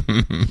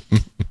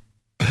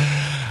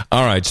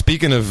 All right.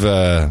 Speaking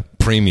of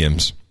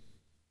premiums,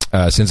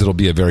 since it'll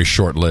be a very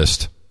short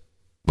list,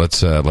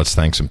 let's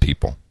thank some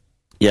people.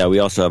 Yeah, we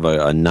also have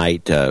a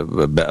night, a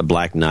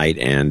black night,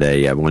 and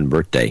a one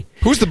birthday.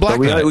 Who's the black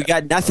night? We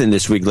got nothing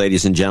this week,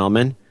 ladies and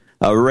gentlemen.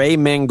 Ray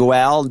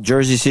Mangual,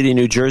 Jersey City,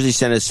 New Jersey,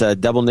 sent us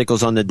double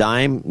nickels on the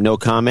dime. No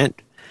comment.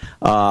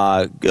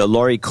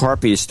 Lori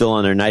Carpy is still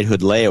on her knighthood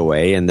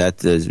layaway, and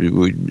that is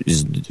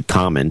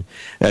common.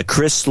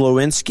 Chris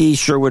Slowinski,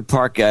 Sherwood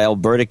Park,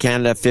 Alberta,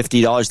 Canada,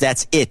 $50.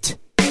 That's it.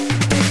 It's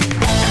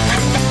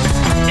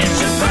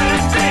your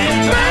birthday.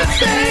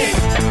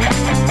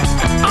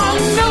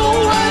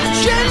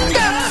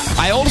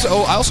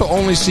 I also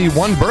only see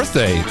one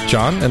birthday,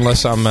 John,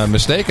 unless I'm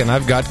mistaken.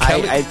 I've got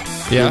Kelly.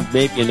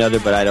 Maybe another,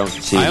 but I don't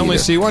see I only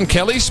see one.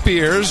 Kelly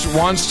Spears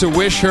wants to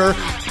wish her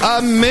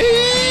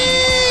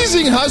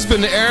amazing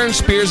husband, Aaron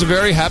Spears, a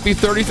very happy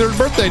 33rd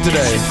birthday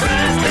today.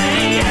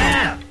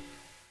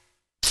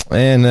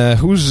 And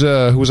who's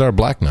our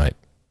Black Knight?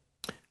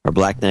 Our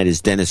Black Knight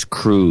is Dennis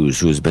Cruz,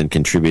 who has been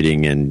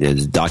contributing and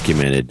has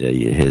documented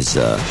his...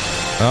 okay.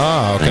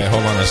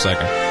 Hold on a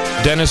second.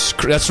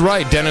 That's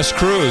right, Dennis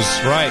Cruz,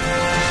 right.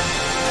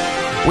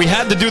 We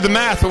had to do the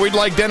math, but we'd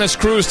like Dennis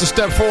Cruz to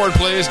step forward,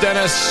 please.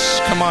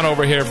 Dennis, come on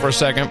over here for a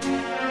second.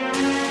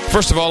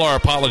 First of all, our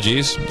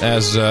apologies,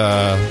 as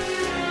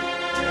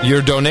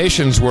your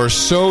donations were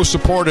so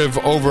supportive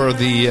over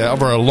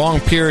a long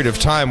period of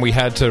time. We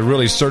had to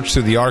really search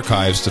through the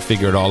archives to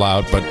figure it all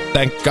out, but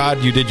thank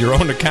God you did your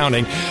own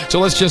accounting. So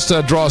let's just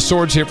draw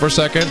swords here for a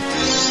second.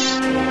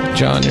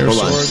 John, your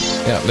sword.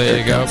 Yeah, there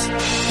you go.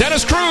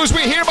 Dennis Cruz,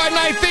 we hereby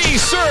knight thee,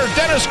 Sir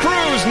Dennis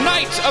Cruz,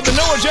 Knight of the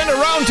No Agenda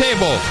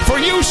Roundtable. For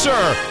you,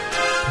 sir,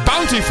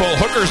 bountiful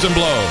hookers and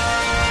blow.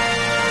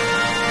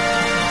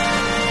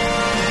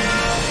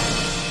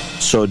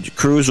 So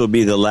Cruz will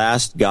be the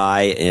last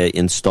guy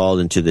installed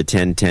into the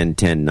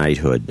 10-10-10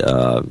 knighthood,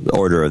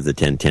 order of the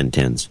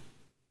 10-10-10s,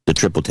 the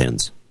triple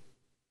tens.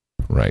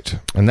 Right,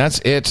 and that's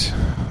it.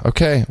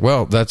 Okay,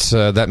 well,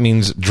 that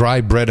means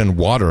dry bread and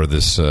water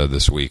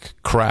this week.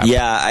 Crap.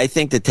 Yeah, I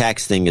think the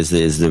tax thing is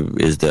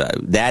the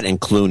that and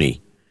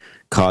Clooney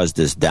caused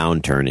this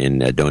downturn in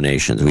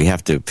donations. We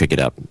have to pick it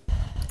up.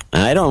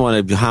 And I don't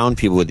want to hound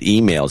people with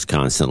emails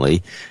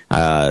constantly,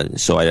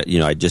 so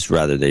I just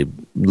rather they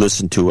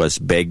listen to us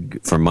beg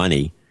for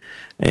money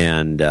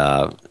and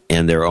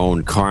their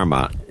own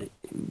karma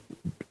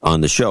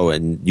on the show.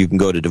 And you can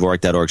go to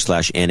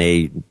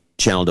Dvorak.org/NA.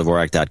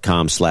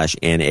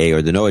 ChannelDvorak.com/NA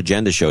or the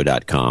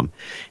NoAgendaShow.com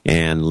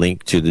and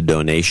link to the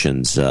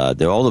donations. All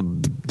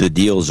the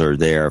deals are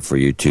there for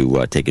you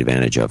to take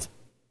advantage of.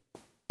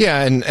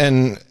 Yeah,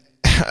 and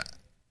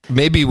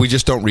maybe we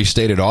just don't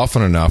restate it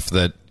often enough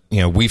that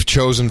we've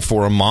chosen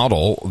for a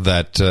model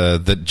that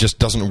that just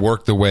doesn't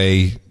work the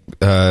way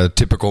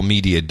typical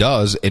media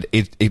does.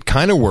 It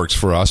kind of works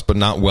for us, but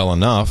not well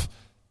enough.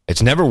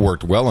 It's never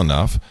worked well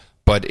enough,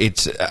 but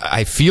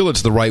I feel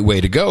it's the right way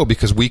to go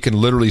because we can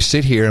literally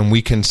sit here and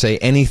we can say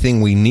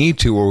anything we need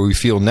to or we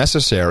feel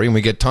necessary, and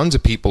we get tons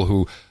of people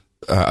who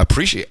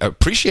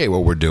appreciate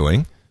what we're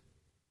doing.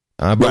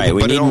 Right,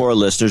 we need more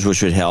listeners,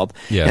 which would help.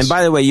 Yes. And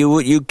by the way,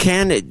 you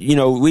can,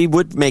 we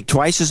would make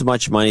twice as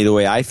much money the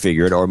way I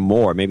figured, or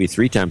more, maybe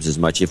 3 times as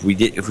much if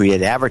we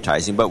had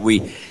advertising. But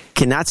we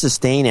cannot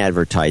sustain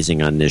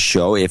advertising on this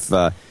show.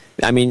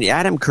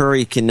 Adam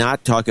Curry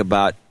cannot talk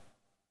about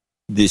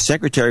the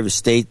Secretary of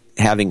State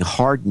having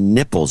hard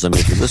nipples. I mean,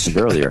 if you listened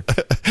earlier,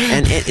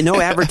 and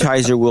no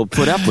advertiser will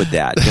put up with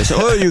that. They say,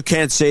 "Oh, you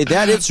can't say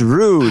that; it's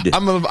rude."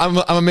 I'm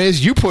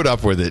amazed you put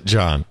up with it,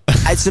 John.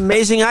 It's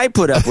amazing I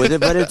put up with it,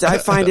 but I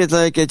find it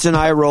like it's an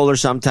eye roller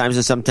sometimes,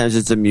 and sometimes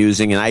it's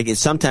amusing, and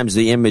sometimes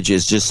the image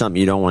is just something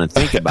you don't want to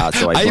think about.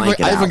 So I blank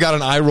it out. I even got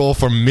an eye roll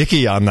from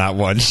Mickey on that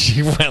one.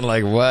 She went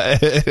like, "What?"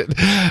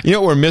 You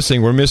know what we're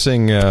missing? We're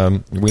missing.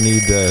 We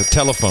need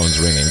telephones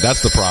ringing.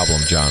 That's the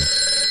problem, John.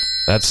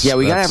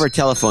 We got to have our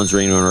telephones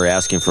ringing when we're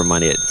asking for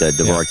money at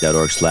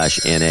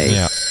Dvorak.org/NA.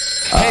 Yeah.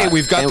 Hey,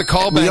 we've got the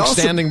callback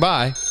standing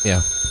by.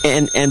 Yeah.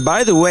 And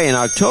by the way, in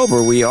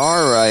October, we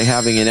are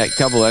having a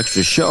couple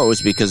extra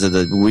shows because of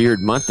the weird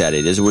month that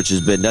it is, which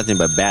has been nothing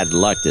but bad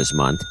luck this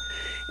month.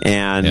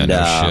 And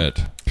shit.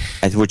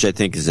 Which I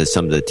think is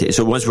some of the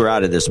so once we're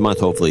out of this month,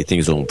 hopefully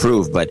things will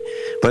improve. But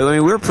I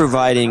mean, we're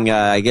providing,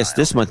 I guess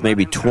this month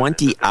maybe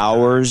 20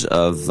 hours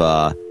of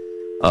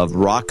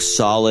rock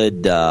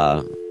solid.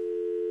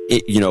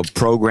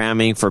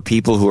 Programming for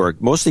people who are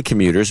mostly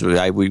commuters.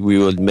 We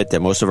will admit that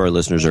most of our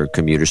listeners are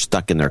commuters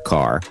stuck in their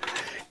car.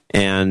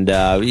 And,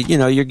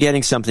 you're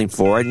getting something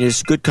for it. And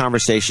there's good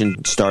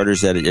conversation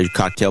starters at a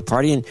cocktail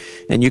party.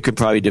 And you could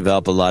probably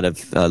develop a lot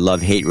of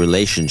love-hate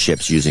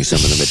relationships using some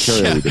of the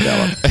material we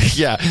develop.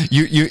 Yeah.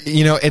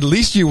 You at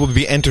least you will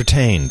be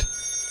entertained.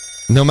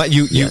 No matter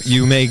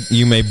you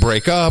may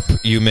break up,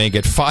 you may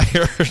get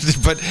fired,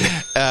 but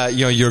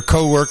your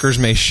coworkers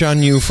may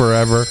shun you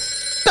forever.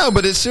 No,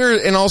 but it's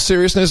in all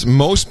seriousness,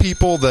 most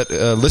people that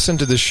listen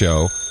to this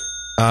show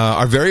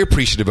are very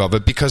appreciative of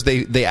it because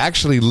they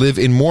actually live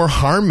in more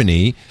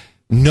harmony,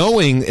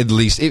 knowing at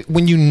least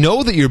when you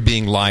know that you're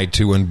being lied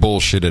to and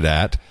bullshitted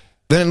at,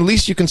 then at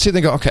least you can sit there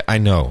and go, okay, I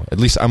know, at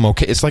least I'm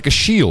okay. It's like a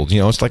shield,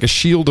 it's like a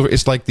shield.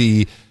 It's like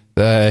the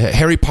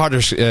Harry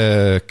Potter's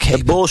cape.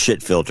 The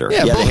bullshit filter.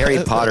 Yeah, the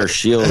Harry Potter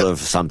shield of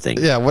something.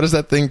 Yeah, what is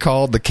that thing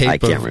called? The cape I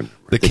can't remember.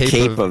 The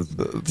cape of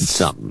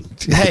something.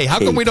 Hey, how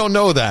come we don't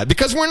know that?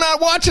 Because we're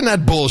not watching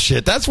that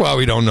bullshit. That's why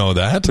we don't know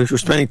that. We're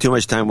spending too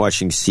much time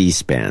watching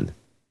C-SPAN.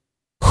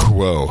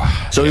 Whoa.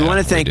 So we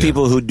want to thank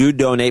people who do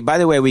donate. By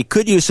the way, we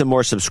could use some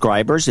more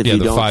subscribers. If you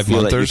don't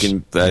feel that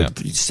you can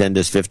send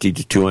us $50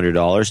 to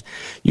 $200,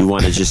 you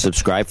want to just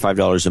subscribe,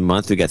 $5 a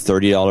month. We got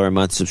 $30 a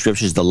month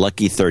subscriptions, the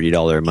lucky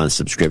 $30 a month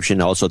subscription,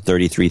 also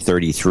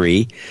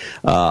 $33.33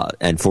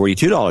 and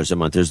 $42 a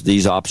month. There's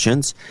these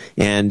options,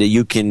 and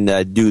you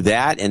can do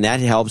that, and that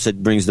helps.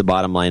 It brings the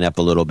bottom line up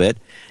a little bit.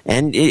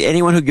 And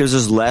anyone who gives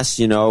us less,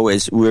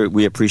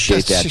 we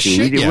appreciate that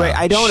too.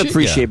 I don't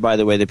appreciate, by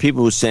the way, the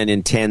people who send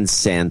in 10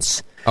 cents.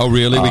 Oh,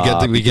 really? We get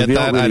that? We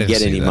don't really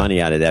get any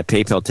money out of that.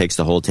 PayPal takes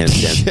the whole 10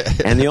 cents,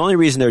 and the only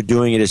reason they're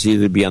doing it is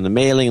either to be on the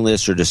mailing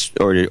list or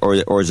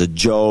as a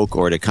joke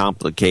or to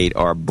complicate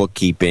our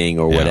bookkeeping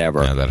or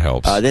whatever. Yeah, that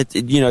helps.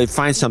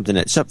 Find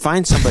somebody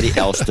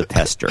else to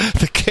pester.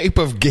 The cape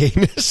of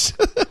gayness.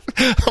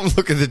 I'm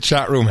looking at the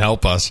chat room.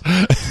 Help us.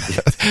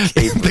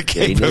 The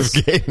cape of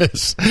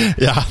gayness.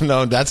 Yeah,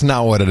 no, that's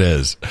not what it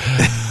is.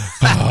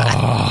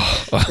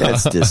 Oh,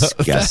 that's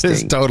disgusting. That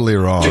is totally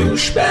wrong.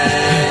 Douchebag.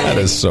 That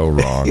is so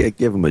wrong.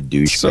 Give him a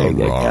douchebag, so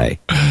that guy.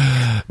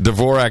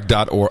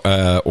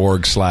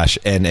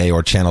 Dvorak.org/NA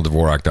or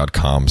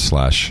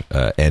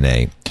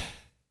channeldvorak.com/NA.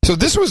 So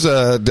this was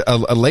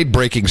a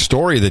late-breaking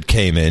story that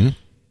came in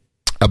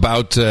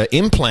about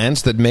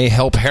implants that may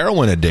help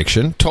heroin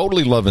addiction.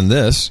 Totally loving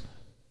this.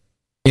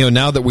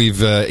 Now that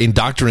we've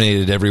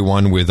indoctrinated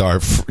everyone with our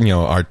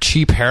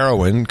cheap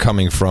heroin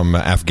coming from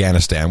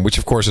Afghanistan, which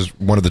of course is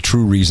one of the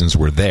true reasons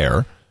we're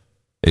there,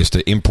 is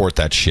to import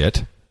that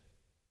shit.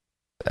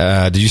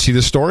 Did you see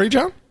this story,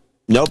 John?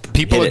 Nope.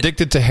 People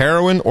addicted to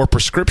heroin or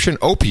prescription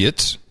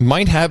opiates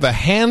might have a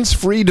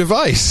hands-free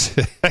device.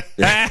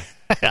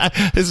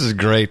 This is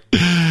great.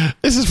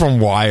 This is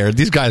from Wired.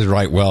 These guys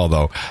write well,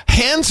 though.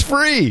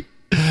 Hands-free.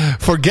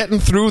 For getting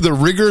through the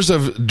rigors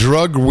of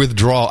drug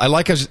withdrawal. I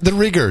like the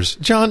rigors,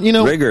 John.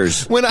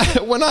 Rigors. When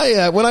I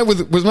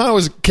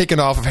was kicking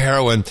off of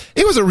heroin,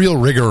 it was a real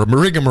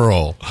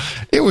rigmarole.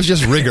 It was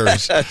just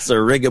rigors. That's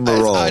a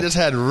rigmarole. I just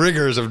had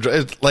rigors of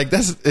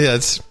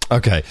it's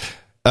okay.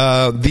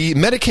 The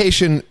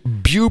medication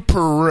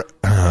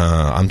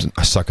I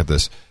suck at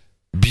this.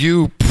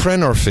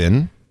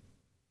 Buprenorphine.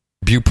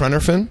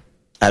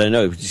 I don't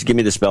know. Just give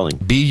me the spelling.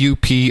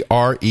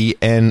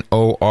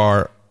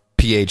 Buprenorphine.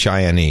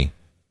 Norphin.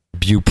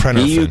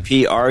 Buprenorphine.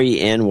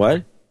 Bupren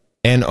what?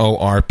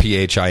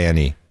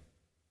 Norphin.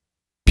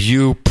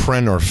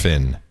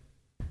 Buprenorphine.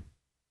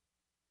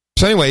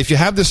 So anyway, if you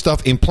have this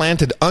stuff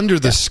implanted under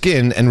the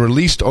skin and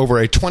released over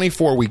a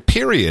 24-week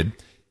period,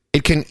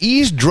 it can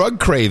ease drug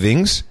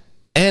cravings,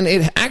 and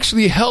it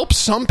actually helps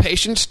some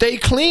patients stay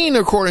clean,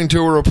 according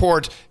to a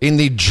report in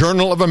the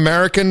Journal of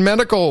American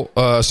Medical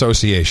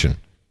Association.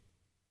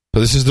 So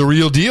this is the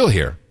real deal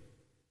here.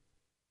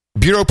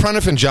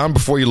 Buprenorphine, John,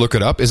 before you look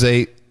it up, is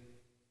a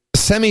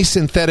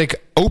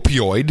semi-synthetic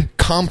opioid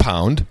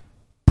compound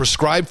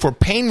prescribed for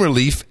pain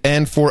relief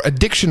and for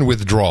addiction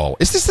withdrawal.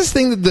 Is this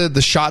thing, that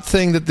the shot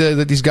thing that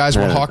these guys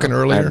were hawking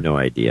earlier? I have no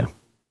idea.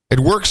 It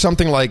works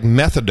something like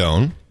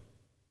methadone,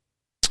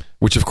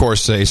 which, of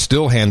course, is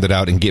still handed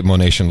out in Gitmo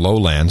Nation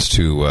lowlands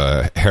to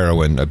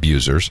heroin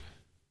abusers.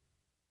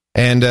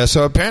 And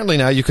so apparently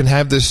now you can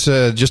have this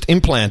just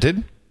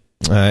implanted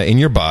in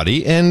your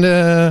body,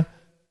 and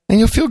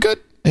you'll feel good.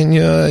 And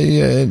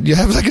you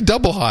have like a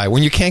double high.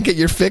 When you can't get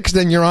your fix,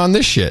 then you're on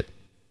this shit.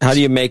 How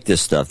do you make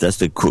this stuff? That's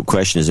the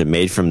question. Is it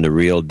made from the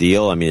real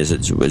deal? I mean, is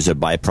it a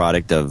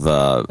byproduct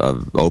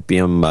of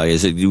opium?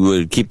 Is it, you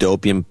would keep the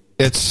opium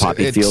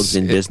poppy fields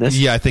in business?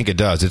 Yeah, I think it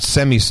does. It's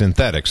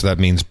semi-synthetic, so that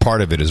means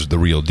part of it is the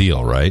real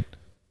deal, right?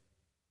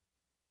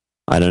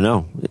 I don't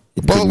know.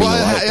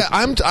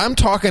 I'm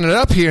talking it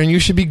up here, and you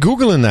should be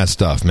Googling that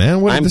stuff, man.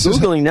 I'm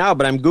Googling now,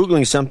 but I'm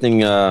Googling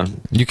something.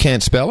 You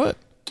can't spell it?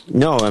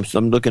 No,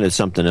 I'm looking at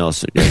something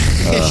else.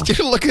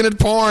 You're looking at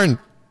porn.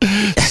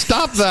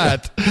 Stop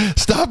that.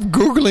 Stop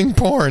Googling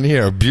porn.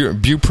 Here,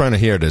 Buprenorphine.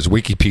 Here it is.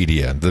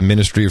 Wikipedia. The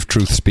Ministry of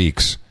Truth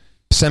speaks.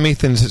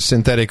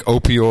 Semi-synthetic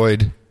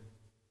opioid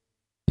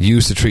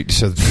used to treat...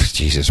 So,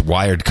 Jesus,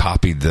 Wired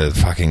copied the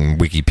fucking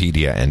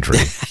Wikipedia entry.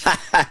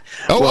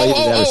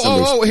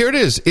 Here it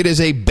is. It is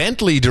a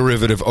Bentley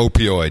derivative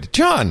opioid.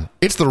 John,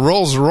 it's the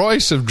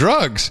Rolls-Royce of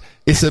drugs.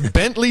 It's a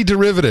Bentley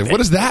derivative. What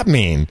does that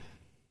mean?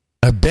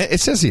 It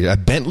says here, a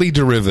Bentley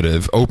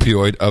derivative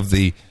opioid of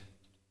the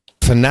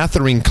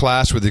phenanthrene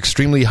class with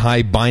extremely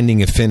high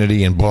binding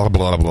affinity and blah,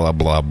 blah, blah,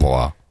 blah,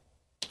 blah.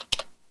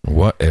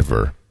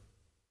 Whatever.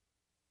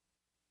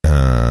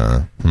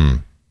 Well,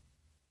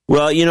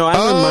 I'm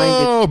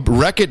reminded...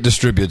 Reckitt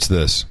distributes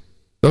this.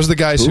 Those are the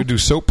guys who do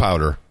soap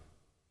powder.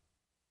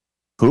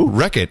 Who?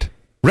 Reckitt.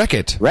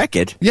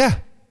 Reckitt? Yeah.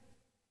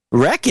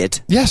 Reckitt?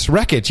 Yes,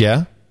 Reckitt,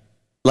 yeah.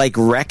 Like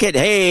Reckitt?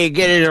 Hey,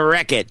 get it a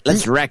Reckitt.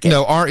 Let's wreck it.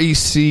 No,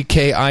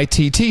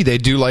 Reckitt. They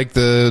do like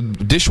the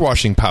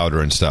dishwashing powder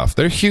and stuff.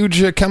 They're a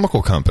huge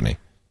chemical company.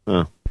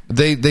 Huh.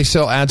 They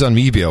sell ads on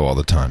Mevio all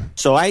the time.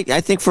 So I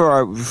think for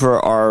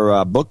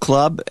our book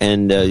club,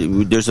 and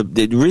there's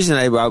the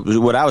reason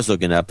what I was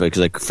looking up,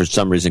 because I for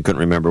some reason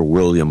couldn't remember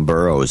William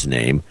Burroughs'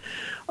 name.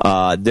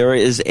 There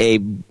is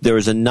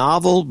a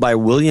novel by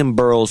William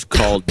Burroughs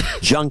called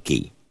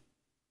Junkie.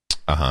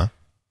 Uh-huh.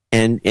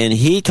 And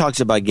he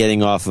talks about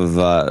getting off of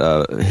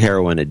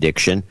heroin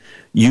addiction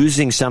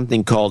using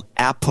something called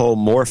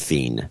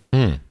apomorphine,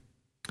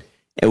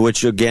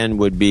 which again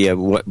would be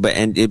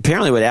and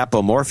apparently what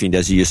apomorphine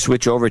does is you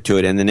switch over to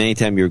it, and then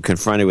anytime you're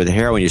confronted with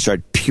heroin, you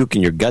start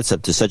puking your guts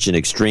up to such an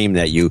extreme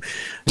that you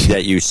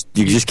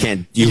just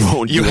can't you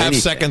have anything.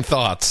 Second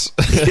thoughts.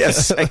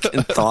 Yes,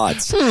 second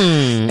thoughts.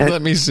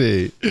 Let me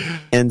see.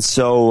 And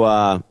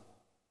so.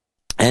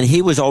 And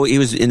he was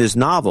in his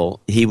novel.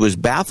 He was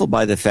baffled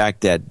by the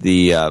fact that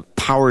the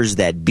powers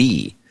that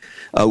be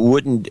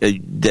wouldn't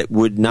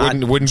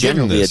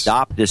generally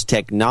adopt this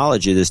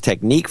technology, this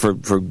technique for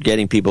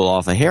getting people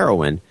off of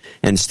heroin,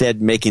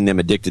 instead making them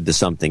addicted to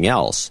something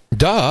else.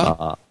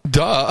 Duh.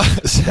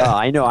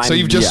 I know. So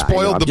you've just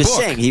spoiled the book. I'm just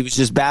saying he was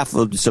just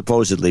baffled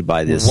supposedly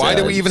by this. Why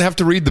do we even have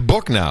to read the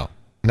book now?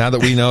 Now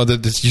that we know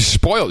that you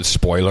spoiled.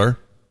 Spoiler.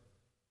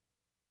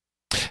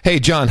 Hey,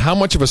 John, how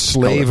much of a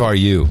slave are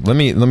you? Let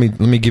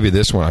me give you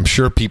this one. I'm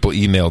sure people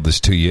emailed this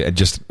to you,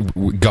 just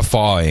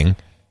guffawing.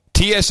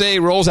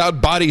 TSA rolls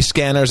out body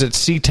scanners at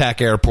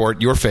SeaTac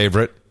Airport, your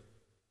favorite.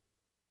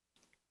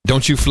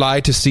 Don't you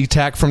fly to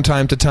SeaTac from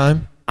time to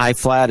time? I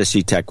fly out of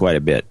SeaTac quite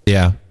a bit.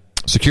 Yeah.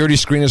 Security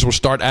screeners will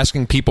start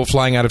asking people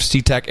flying out of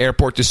SeaTac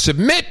Airport to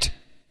submit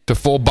to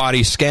full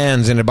body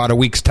scans in about a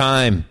week's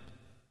time.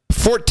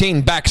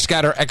 14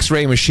 backscatter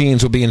X-ray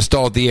machines will be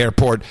installed at the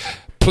airport.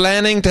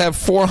 Planning to have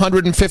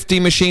 450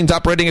 machines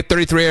operating at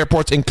 33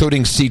 airports,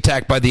 including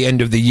SeaTac, by the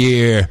end of the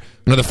year.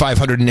 Another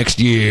 500 next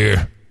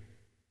year.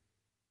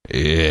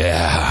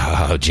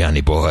 Yeah,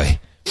 Johnny boy.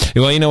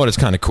 Well, you know what? It's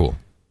kind of cool.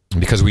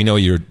 Because we know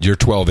your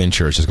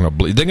 12-incher is just going to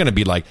bleed. They're going to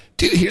be like,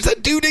 dude, here's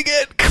that dude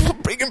again. Come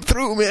on, bring him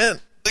through, man.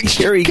 Like,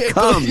 here he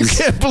comes. You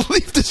can't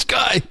believe this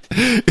guy.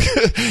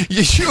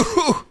 You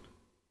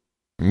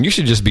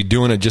should just be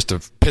doing it just to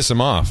piss him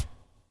off.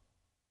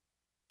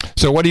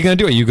 So what are you going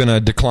to do? Are you going to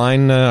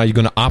decline? Are you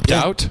going to opt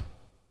out?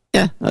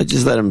 Yeah, I'll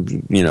just let him,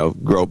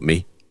 grope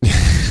me.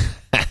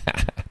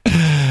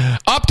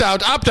 Opt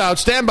out.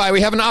 Stand by.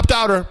 We have an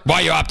opt-outer. Why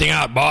are you opting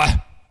out, boy?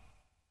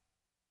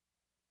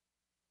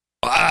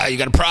 You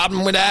got a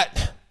problem with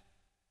that?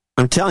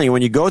 I'm telling you,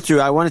 when you go through,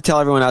 I want to tell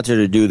everyone out there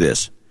to do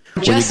this.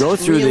 when you go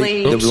through the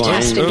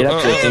line and get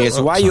up to the thing, it's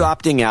why are you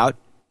opting out?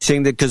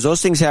 Saying that because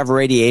those things have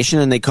radiation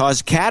and they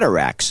cause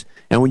cataracts.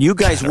 And when you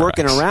guys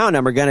working around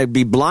them are going to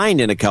be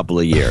blind in a couple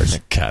of years.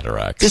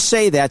 Cataracts. Just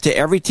say that to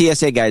every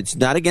TSA guy. It's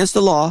not against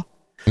the law.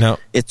 No.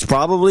 It's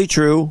probably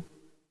true.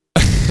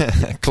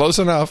 Close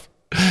enough.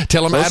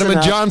 Tell them Adam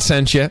and John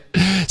sent you.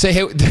 Say,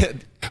 hey,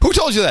 who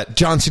told you that?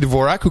 John C.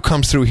 Dvorak, who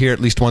comes through here at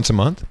least once a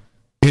month.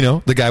 You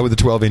know, the guy with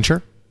the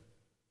 12-incher.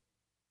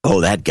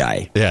 Oh, that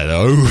guy.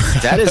 Yeah.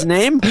 Is that his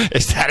name?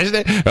 Is that his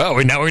name? Oh,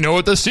 now we know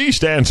what the C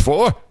stands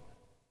for.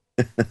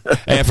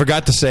 Hey, I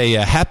forgot to say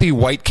happy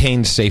White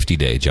Cane Safety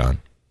Day, John.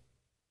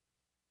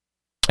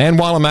 And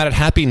while I'm at it,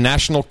 happy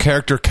National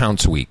Character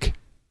Counts Week.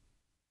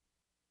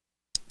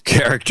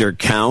 Character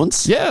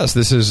counts? Yes,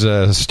 this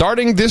is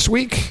starting this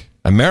week.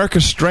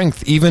 America's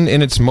strength, even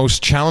in its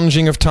most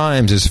challenging of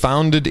times, is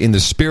founded in the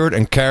spirit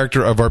and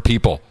character of our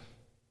people.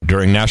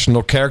 During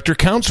National Character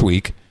Counts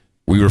Week,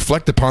 we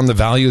reflect upon the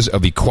values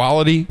of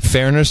equality,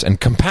 fairness, and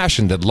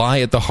compassion that lie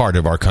at the heart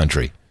of our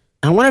country.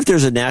 I wonder if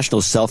there's a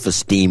National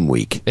Self-Esteem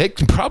Week.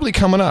 It's probably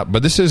coming up,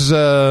 but this is,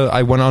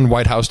 I went on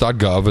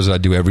whitehouse.gov, as I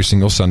do every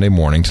single Sunday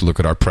morning, to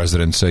look at our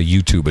president's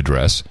YouTube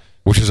address,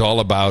 which is all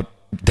about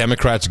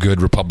Democrats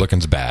good,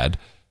 Republicans bad.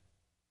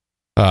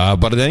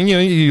 But then,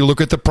 you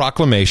look at the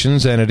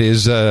proclamations, and it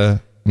is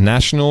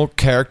National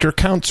Character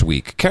Counts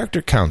Week.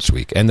 Character Counts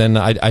Week. And then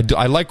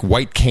I like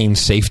White Cane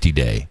Safety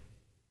Day.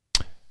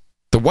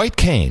 The white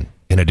cane,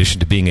 in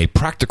addition to being a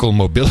practical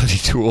mobility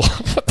tool,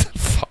 what the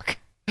fuck?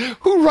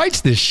 Who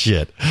writes this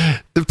shit?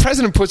 The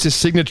president puts his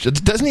signature.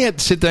 Doesn't he have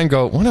to sit there and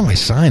go, what am I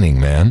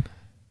signing, man?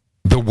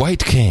 The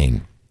white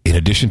cane, in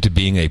addition to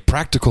being a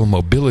practical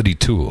mobility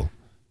tool,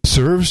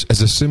 serves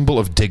as a symbol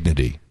of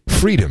dignity,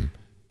 freedom,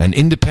 and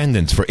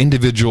independence for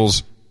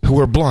individuals who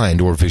are blind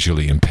or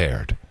visually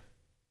impaired.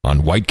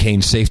 On White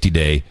Cane Safety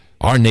Day,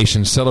 our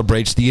nation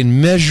celebrates the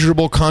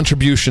immeasurable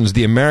contributions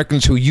the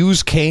Americans who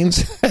use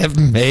canes have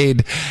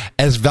made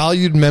as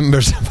valued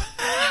members of...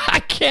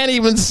 I can't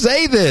even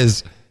say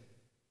this.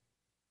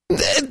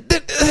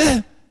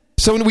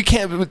 So we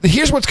can't.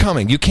 Here's what's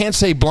coming. You can't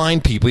say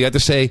blind people. You have to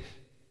say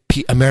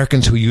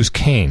Americans who use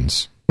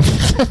canes.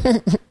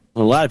 A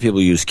lot of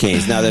people use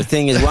canes. Now, the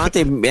thing is, why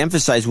don't they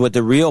emphasize what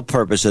the real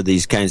purpose of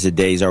these kinds of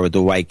days are with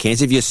the white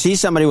canes? If you see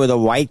somebody with a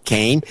white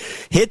cane,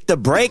 hit the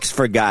brakes,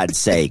 for God's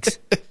sakes.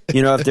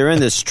 If they're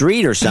in the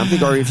street or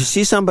something, or if you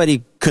see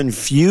somebody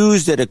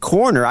confused at a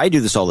corner, I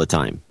do this all the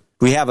time.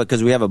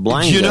 Because we have a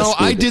blind.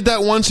 I did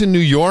that once in New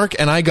York,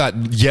 and I got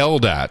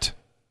yelled at.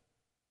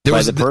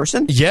 By the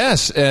person?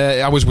 Yes.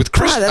 I was with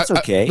Chris. That's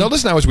okay.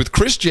 I was with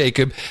Chris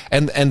Jacob,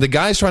 and the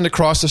guy's trying to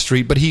cross the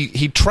street, but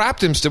he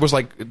trapped him. There was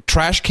like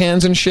trash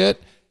cans and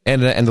shit,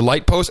 and the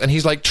light post, and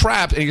he's like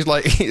trapped, and he's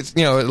like, it's,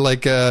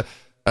 like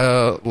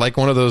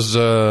one of those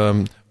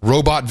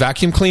robot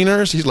vacuum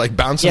cleaners. He's like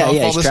bouncing off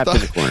all this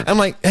stuff. I'm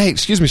like, hey,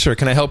 excuse me, sir,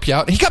 can I help you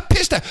out? And he got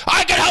pissed at.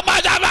 I can help myself.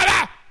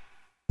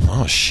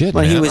 Oh, shit,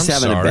 well, man. He was I'm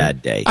having sorry. a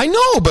bad day. I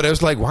know, but I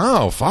was like,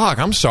 wow, fuck,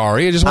 I'm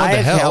sorry. I just wanted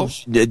to help.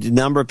 A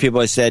number of people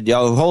I said,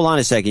 hold on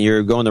a second,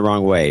 you're going the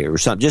wrong way, or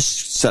something.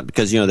 Just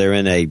because, they're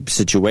in a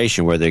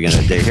situation where they're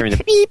hearing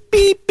the beep,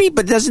 beep, beep,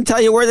 but it doesn't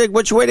tell you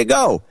which way to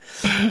go.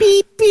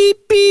 Beep,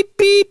 beep, beep,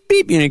 beep,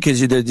 beep.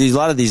 Because a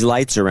lot of these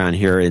lights around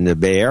here in the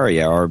Bay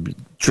Area are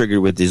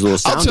triggered with these little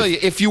sounds. I'll tell you,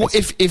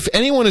 if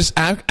anyone is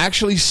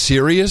actually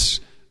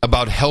serious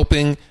about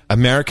helping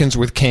Americans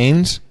with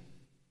canes,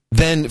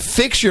 then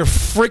fix your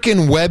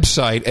freaking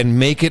website and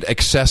make it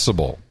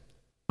accessible.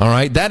 All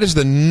right? That is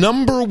the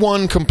number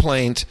one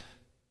complaint,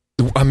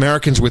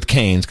 Americans with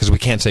canes, because we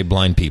can't say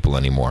blind people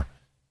anymore.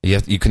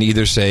 You can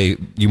either say,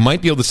 you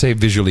might be able to say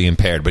visually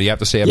impaired, but you have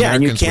to say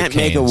Americans with canes. Yeah, and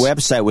you can't make a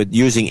website with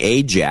using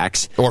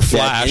Ajax or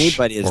Flash, that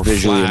anybody that's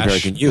visually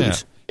impaired can use. Yeah.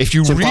 If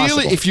you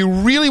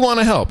really want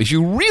to help, if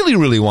you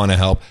really want to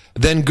help,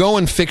 then go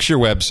and fix your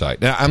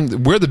website. Now,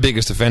 we're the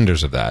biggest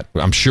offenders of that.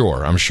 I'm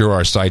sure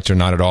our sites are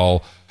not at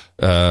all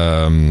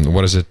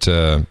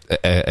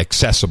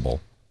accessible.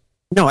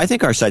 No, I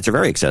think our sites are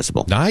very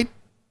accessible. I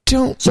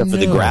don't Except know. for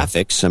the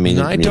graphics. I mean,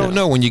 I don't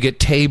know. When you get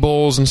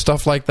tables and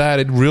stuff like that,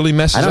 it really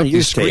messes up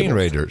the screen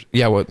readers.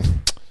 Yeah,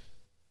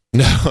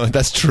 no,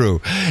 that's true.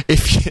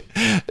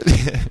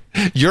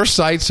 Your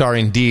sites are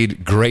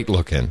indeed great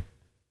looking.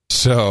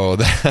 So,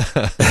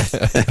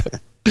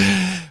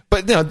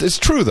 but no, it's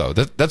true though.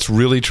 That's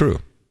really true.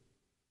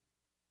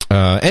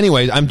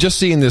 Anyway, I'm just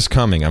seeing this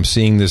coming. I'm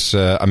seeing this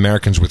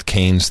Americans with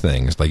canes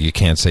thing. It's like you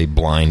can't say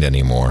blind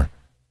anymore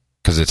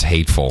because it's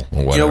hateful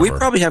or whatever. We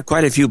probably have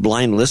quite a few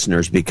blind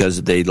listeners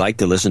because they like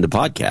to listen to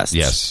podcasts.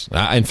 Yes.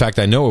 In fact,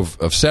 I know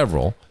of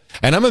several.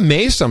 And I'm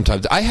amazed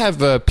sometimes. I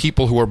have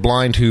people who are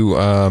blind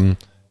who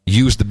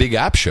use the Big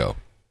App Show,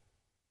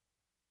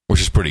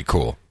 which is pretty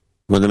cool.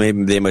 Well,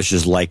 they must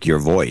just like your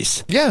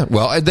voice. Yeah,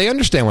 well, they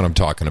understand what I'm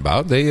talking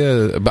about.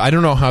 But I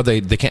don't know how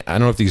they can't. I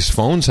don't know if these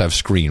phones have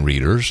screen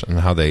readers and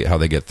how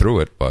they get through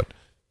it. But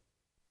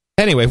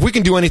anyway, if we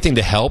can do anything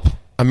to help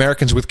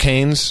Americans with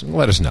canes,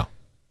 let us know.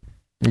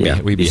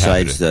 We'd be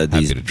besides happy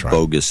these to try.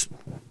 bogus.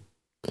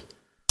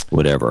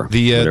 whatever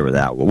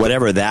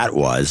that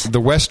was. The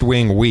West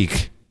Wing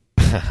Week,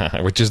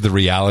 which is the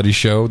reality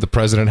show the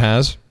president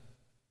has.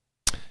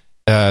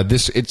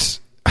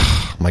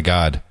 Oh my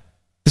God,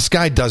 this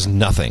guy does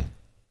nothing.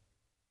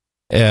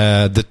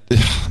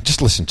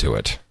 Just listen to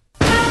it.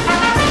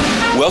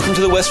 Welcome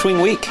to the West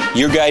Wing Week,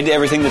 your guide to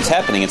everything that's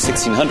happening at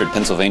 1600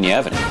 Pennsylvania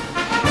Avenue.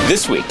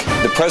 This week,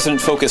 the president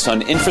focused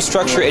on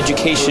infrastructure,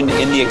 education,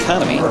 and the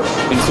economy,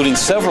 including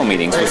several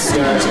meetings with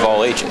students of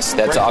all ages.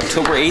 That's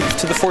October 8th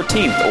to the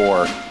 14th,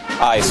 or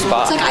I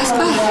Spy. It's like I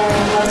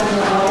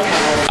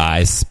Spy.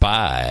 I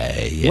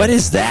Spy. Yeah. What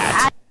is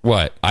that?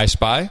 What? I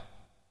Spy?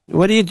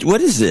 What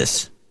is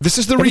this? This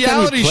is the Every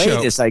reality time you play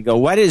show. This, I go,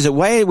 what is it?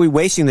 Why are we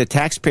wasting the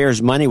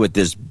taxpayers' money with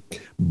this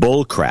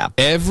bull crap?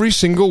 Every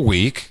single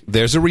week,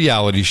 there's a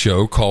reality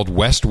show called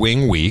West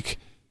Wing Week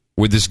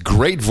with this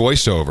great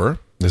voiceover.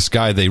 This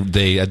guy, they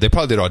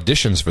probably did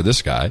auditions for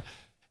this guy.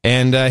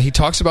 And he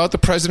talks about the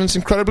president's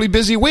incredibly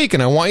busy week.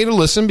 And I want you to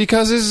listen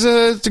because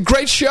it's a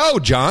great show,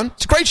 John.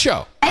 It's a great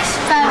show.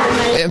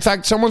 In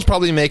fact, someone's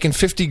probably making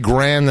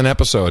 $50,000 an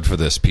episode for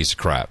this piece of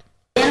crap.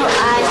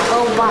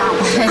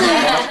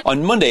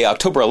 On Monday,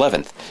 October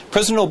 11th,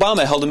 President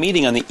Obama held a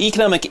meeting on the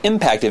economic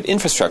impact of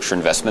infrastructure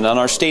investment on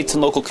our states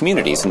and local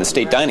communities in the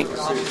state dining room.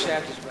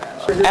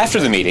 After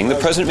the meeting, the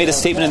president made a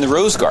statement in the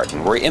Rose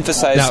Garden where he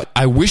emphasized... Now,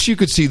 I wish you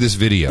could see this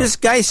video. This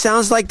guy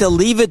sounds like the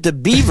Leave It to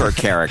Beaver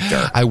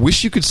character. I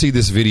wish you could see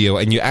this video,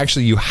 and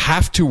you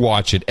have to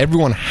watch it.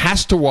 Everyone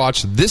has to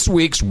watch this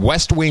week's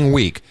West Wing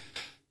Week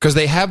because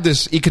they have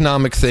this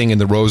economic thing in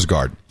the Rose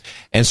Garden.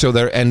 And so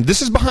and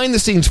this is behind the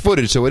scenes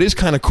footage, so it is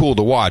kind of cool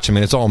to watch. I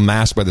mean, it's all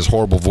masked by this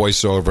horrible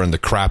voiceover and the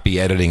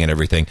crappy editing and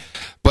everything.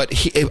 But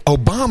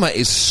Obama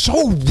is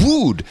so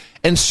rude,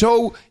 and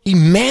so he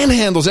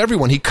manhandles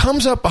everyone. He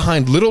comes up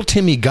behind little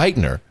Timmy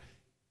Geithner,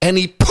 and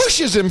he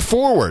pushes him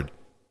forward.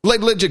 Like,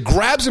 legit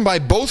grabs him by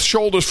both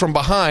shoulders from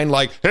behind,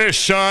 like, "Hey,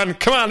 son,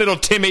 come on, little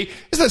Timmy."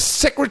 This is the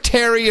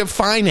Secretary of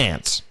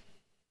Finance.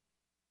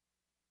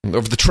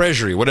 Of the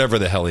Treasury, whatever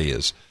the hell he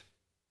is.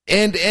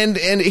 And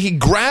he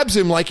grabs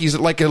him like he's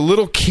like a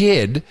little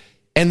kid,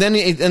 and then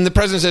the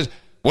president says,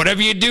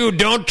 "Whatever you do,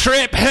 don't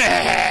trip."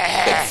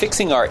 That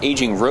fixing our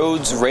aging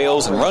roads,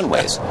 rails, and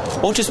runways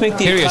won't just make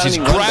the Here economy he is. He's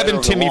run grabbing better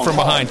over Timmy the from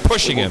long behind, haul.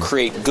 pushing It will him.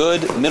 create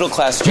good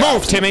middle-class jobs.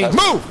 Move, Timmy,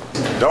 move!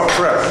 Don't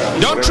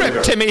trip. Don't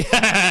trip, Timmy.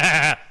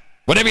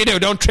 Whatever you do,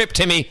 don't trip,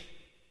 Timmy.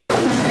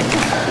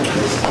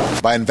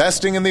 By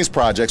investing in these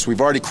projects, we've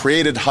already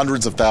created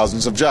hundreds of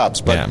thousands of jobs.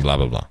 But yeah, blah,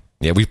 blah, blah.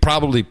 Yeah, we've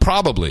probably,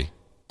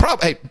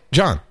 hey,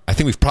 John, I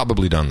think we've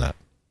probably done that.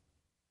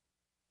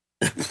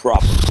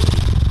 Probably.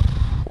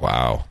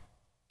 Wow.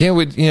 Yeah,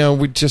 we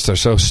just are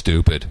so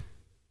stupid.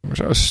 We're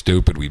so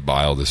stupid we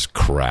buy all this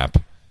crap.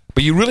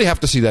 But you really have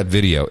to see that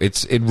video.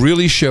 It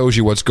really shows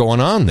you what's going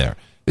on there.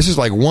 This is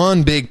like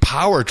one big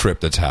power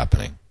trip that's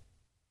happening.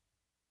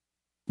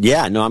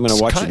 Yeah, no, I'm going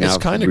to watch it now.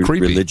 It's kind of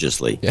creepy.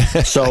 Religiously.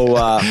 So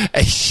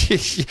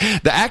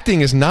the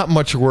acting is not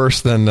much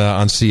worse than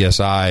on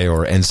CSI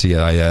or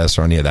NCIS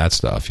or any of that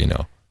stuff,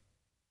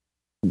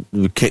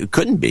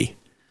 Couldn't be.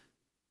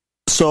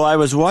 So I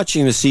was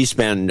watching the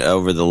C-SPAN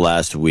over the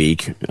last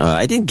week.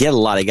 I didn't get a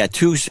lot. I got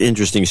two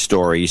interesting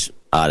stories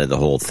out of the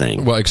whole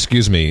thing. Well,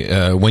 excuse me.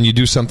 When you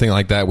do something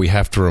like that, we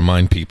have to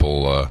remind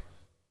people of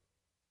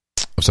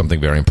something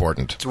very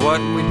important. It's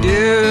what we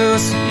do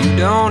so you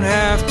don't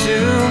have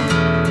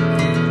to.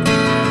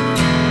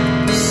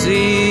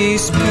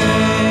 C-SPAN.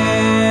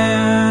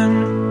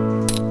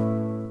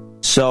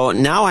 So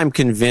now I'm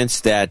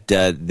convinced that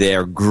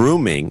they're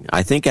grooming.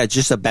 I think that's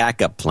just a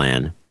backup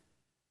plan.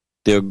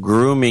 They're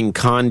grooming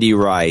Condi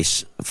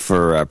Rice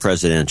for a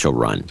presidential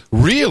run.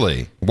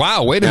 Really?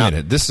 Wow! Wait a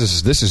minute. This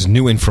is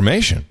new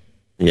information.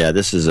 Yeah,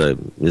 this is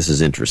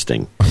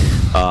interesting. Here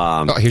she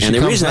and the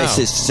comes reason now. I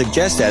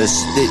suggest that is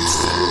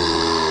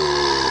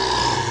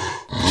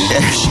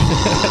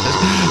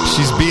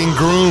she's being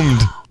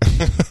groomed.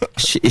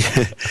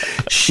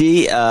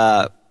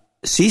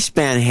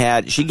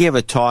 C-SPAN she gave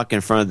a talk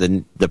in front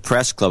of the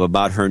press club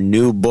about her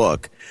new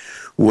book,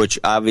 which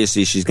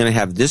obviously she's going to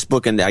have this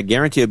book, and I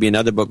guarantee it'll be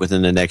another book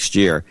within the next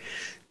year.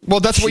 Well,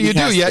 that's what you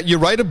do. You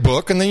write a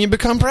book, and then you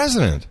become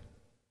president.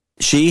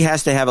 She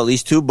has to have at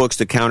least two books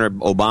to counter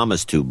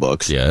Obama's two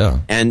books. Yeah.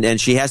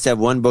 And she has to have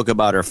one book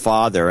about her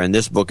father, and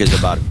this book is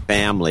about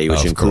family,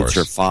 which includes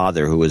her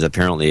father, who was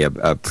apparently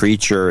a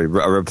preacher,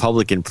 a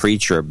Republican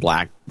preacher, a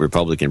black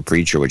Republican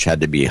preacher, which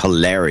had to be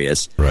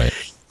hilarious. Right.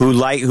 Who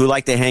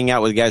like to hang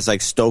out with guys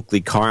like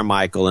Stokely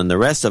Carmichael and the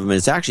rest of them.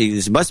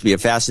 This must be a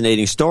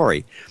fascinating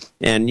story.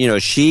 And,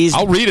 she's...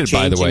 I'll read it,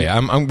 by the way.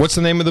 What's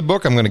the name of the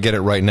book? I'm going to get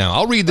it right now.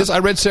 I'll read this. I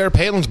read Sarah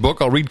Palin's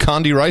book. I'll read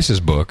Condi Rice's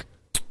book.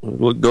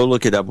 Well, go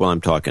look it up while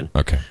I'm talking.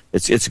 Okay.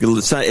 It's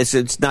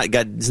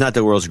not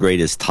the world's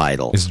greatest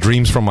title. It's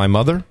Dreams from My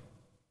Mother?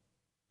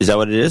 Is that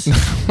what it is?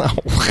 No.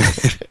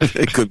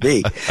 It could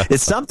be.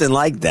 It's something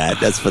like that.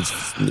 But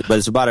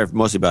it's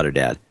mostly about her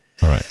dad.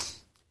 All right.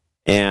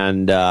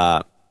 And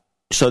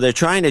So they're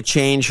trying to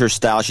change her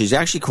style. She's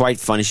actually quite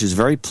funny. She's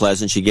very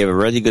pleasant. She gave a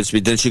really good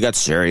speech. Then she got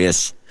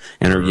serious,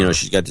 and her,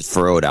 she's got the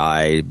furrowed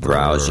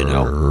eyebrows,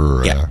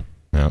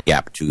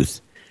 gap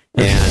tooth,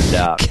 and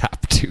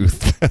gap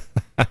tooth.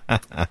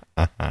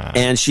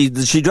 And she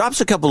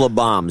drops a couple of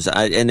bombs,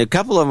 and a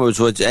couple of them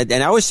was, and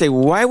I always say,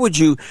 why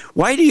do you,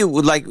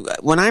 like,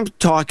 when I'm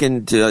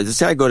talking to,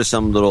 say I go to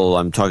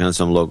I'm talking on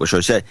some local show,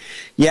 I say,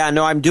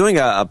 I'm doing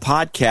a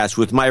podcast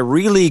with my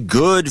really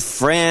good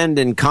friend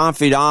and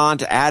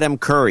confidant, Adam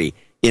Curry,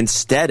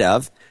 instead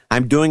of,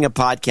 I'm doing a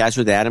podcast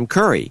with Adam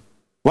Curry.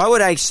 Why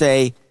would I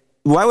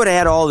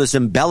add all this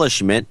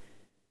embellishment,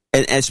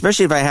 and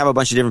especially if I have a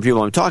bunch of different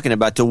people I'm talking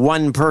about, to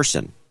one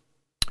person?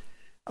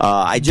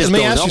 Let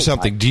me ask you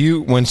something.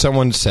 When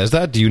someone says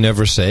that, do you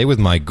never say with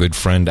my good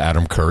friend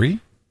Adam Curry?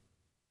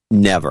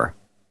 Never.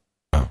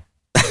 Oh.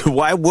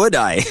 Why would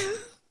I?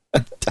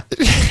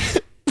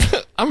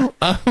 I'm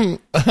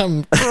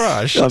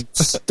crushed. I'm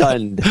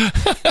stunned.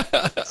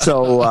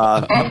 So,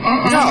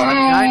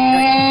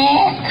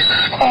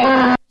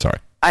 sorry.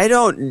 I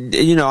don't,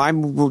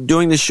 I'm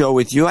doing the show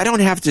with you. I don't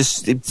have to,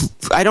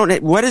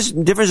 what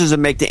difference does it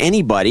make to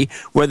anybody,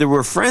 whether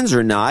we're friends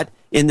or not,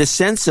 in the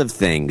sense of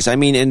things? I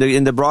mean,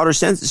 in the broader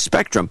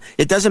spectrum,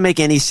 it doesn't make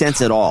any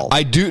sense at all.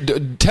 I do.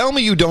 Tell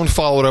me you don't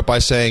follow it up by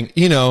saying,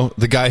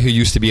 the guy who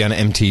used to be on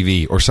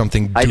MTV or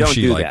something douchey I don't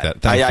do like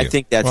that. I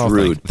think that's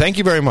rude. Thank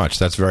you very much.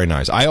 That's very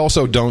nice. I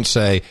also don't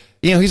say,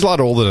 he's a lot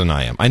older than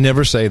I am. I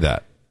never say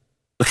that.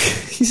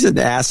 He's an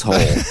asshole.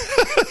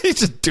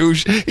 He's a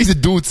douche. He's a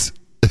doots.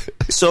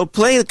 So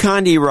play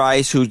Condi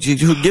Rice, who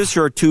gives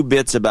her 2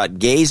 bits about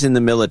gays in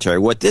the military.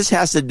 What this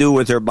has to do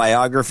with her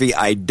biography,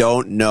 I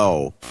don't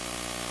know.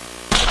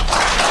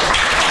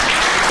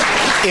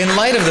 In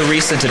light of the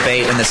recent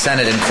debate in the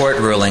Senate and court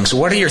rulings,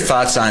 what are your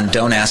thoughts on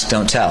Don't Ask,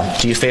 Don't Tell?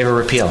 Do you favor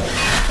repeal?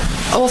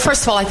 Well,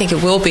 first of all, I think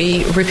it will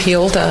be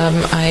repealed.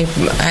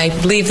 I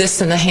leave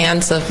this in the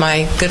hands of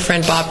my good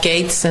friend Bob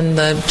Gates and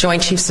the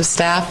Joint Chiefs of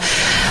Staff.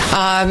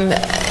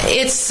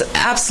 It's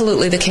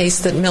absolutely the case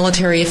that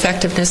military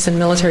effectiveness and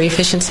military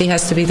efficiency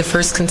has to be the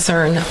first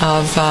concern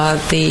of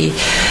the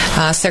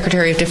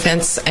Secretary of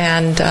Defense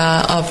and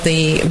of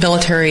the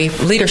military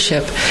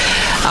leadership.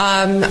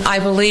 I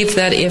believe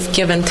that if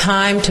given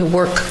time to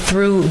work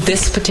through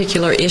this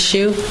particular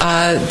issue,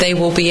 they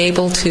will be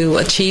able to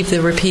achieve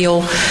the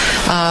repeal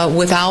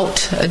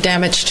without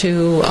damage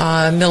to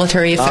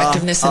military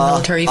effectiveness and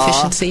military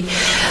efficiency.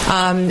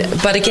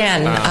 But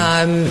again,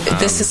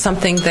 this is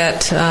something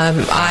that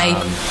I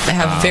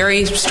have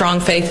very strong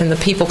faith in the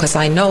people, because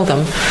I know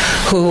them,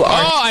 who are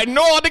I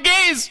know the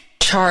gays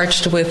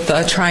charged with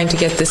trying to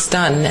get this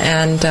done,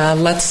 and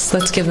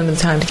let's give them the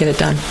time to get it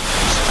done.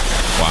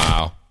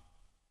 Wow.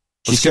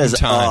 She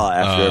says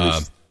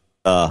after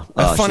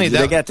every... funny,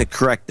 they got to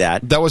correct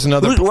that. That was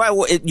another...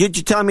 You're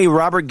telling me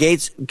Robert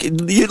Gates...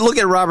 You look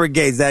at Robert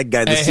Gates, that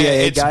guy, the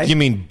CIA guy. You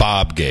mean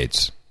Bob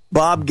Gates.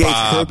 Bob Gates,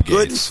 her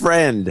good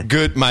friend.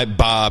 My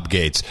Bob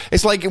Gates.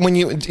 It's like when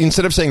you,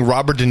 instead of saying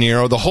Robert De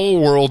Niro, the whole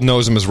world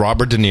knows him as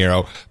Robert De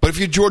Niro. But if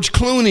you're George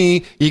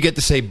Clooney, you get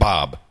to say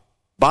Bob.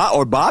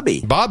 Or Bobby.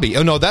 Bobby.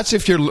 Oh, no, that's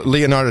if you're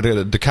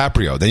Leonardo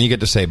DiCaprio. Then you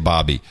get to say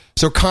Bobby.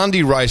 So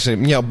Condi Rice,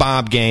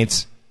 Bob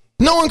Gates.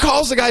 No one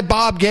calls the guy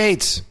Bob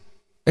Gates.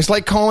 It's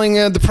like calling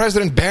the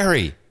President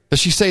Barry. Does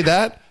she say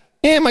that?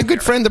 Yeah, my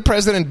good friend, the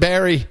President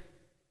Barry.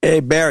 Hey,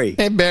 Barry.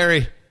 Hey,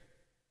 Barry.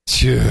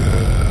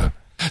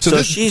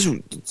 So she's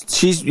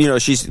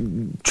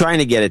trying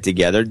to get it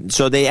together.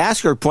 So they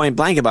ask her point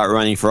blank about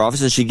running for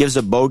office, and she gives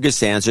a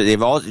bogus answer.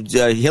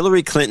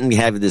 Hillary Clinton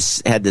had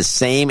the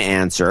same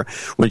answer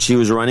when she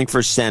was running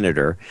for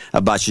senator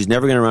about she's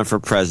never going to run for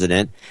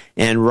president.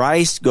 And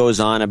Rice goes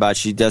on about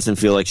she doesn't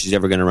feel like she's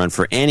ever going to run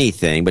for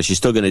anything, but she's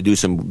still going to do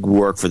some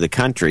work for the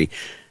country.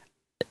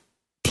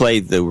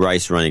 Play the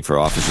Rice running for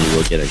office and you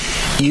will get it.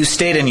 You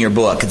state in your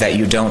book that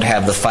you don't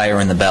have the fire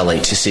in the belly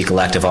to seek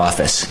elective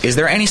office. Is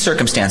there any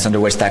circumstance under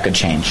which that could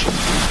change?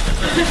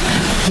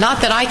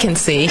 Not that I can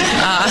see.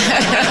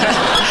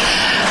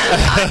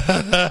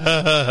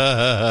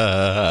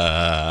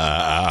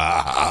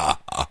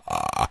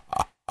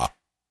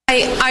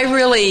 I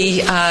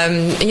really,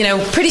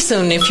 pretty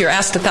soon if you're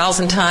asked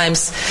 1,000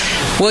 times,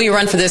 will you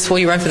run for this, will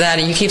you run for that,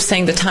 and you keep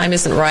saying the time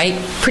isn't right,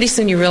 pretty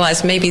soon you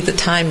realize maybe the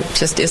time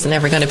just isn't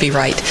ever going to be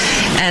right.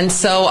 And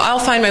so I'll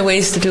find my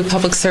ways to do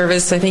public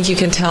service. I think you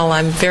can tell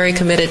I'm very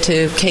committed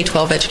to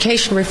K-12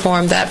 education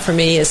reform. That for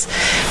me is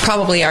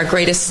probably our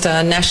greatest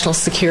national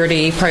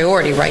security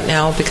priority right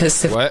now,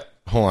 because What?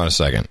 Hold on a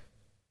second.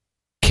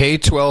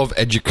 K-12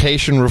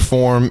 education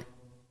reform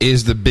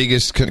is the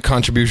biggest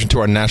contribution to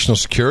our national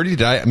security?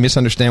 Did I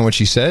misunderstand what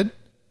she said?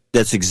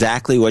 That's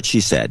exactly what she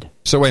said.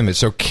 So wait a minute.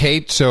 So K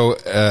through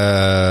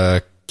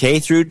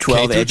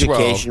 12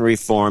 education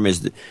reform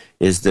is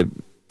the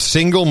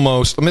single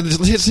most.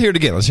 Let's hear it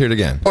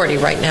again. Priority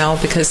right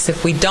now, because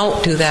if we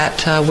don't do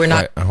that, we're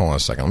not. Right, hold on a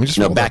second. Let me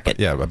just back it.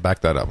 Yeah, back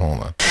that up.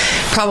 Hold on.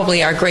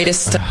 Probably our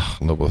greatest. A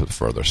little bit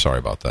further. Sorry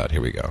about that. Here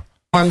we go.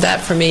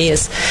 That for me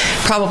is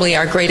probably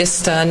our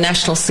greatest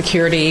national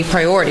security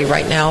priority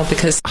right now,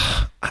 because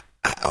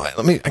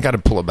I got to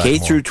pull it back. K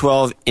through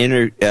 12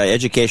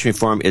 education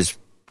reform is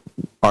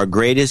our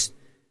greatest.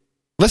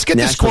 Let's get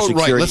this quote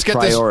right. Let's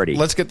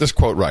get this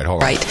quote right.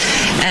 Hold on. Right.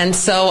 And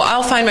so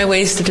I'll find my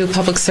ways to do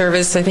public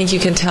service. I think you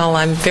can tell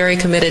I'm very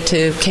committed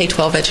to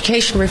K-12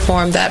 education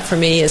reform. That, for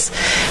me, is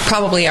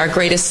probably our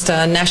greatest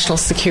national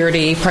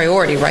security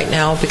priority right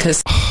now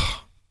because...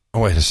 Oh,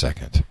 wait a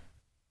second.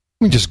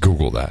 Let me just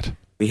Google that.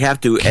 We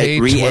have to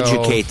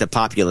re-educate the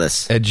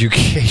populace.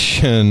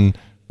 Education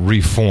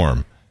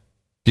reform.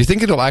 Do you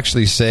think it'll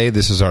actually say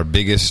this is our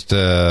biggest...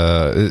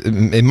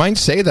 it might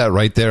say that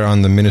right there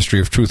on the Ministry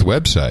of Truth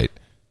website.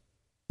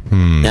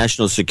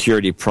 National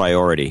security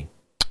priority.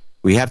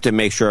 We have to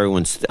make sure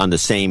everyone's on the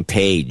same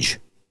page.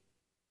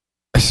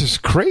 This is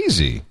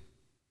crazy.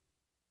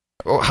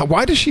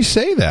 Why does she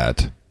say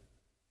that?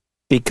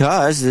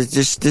 Because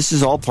this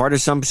is all part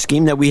of some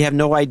scheme that we have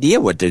no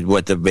idea what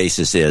the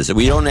basis is.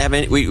 We don't have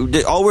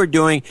any. All we're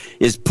doing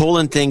is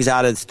pulling things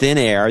out of thin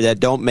air that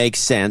don't make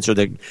sense, or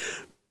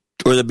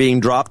they're being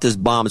dropped as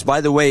bombs.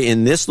 By the way,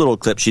 in this little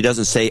clip, she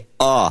doesn't say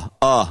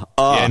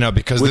Yeah, no,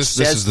 because this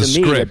is the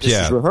script.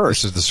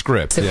 This is the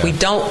script. If we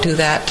don't do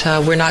that,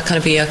 we're not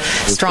going to be a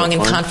strong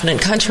and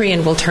confident country,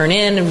 and we'll turn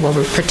in and we'll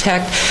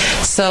protect.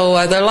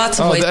 So there are lots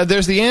of ways.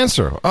 There's the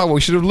answer. Oh, we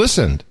should have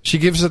listened. She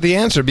gives us the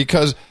answer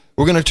because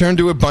we're going to turn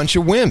to a bunch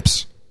of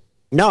wimps.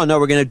 No,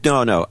 we're going to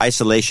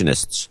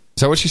isolationists.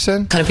 Is that what she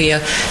said? Going to be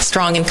a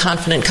strong and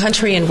confident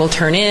country, and we'll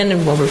turn in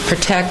and we'll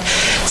protect.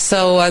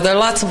 So there are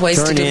lots of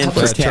ways to do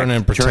public service. Turn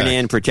in, protect. Turn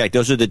in, protect.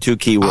 Those are the two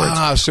key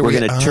words. So we're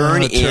going to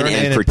turn in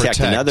and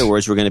protect. In other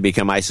words, we're going to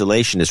become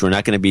isolationists. We're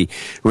not going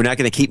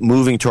to keep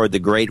moving toward the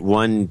great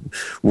one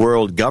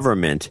world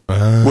government.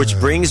 Which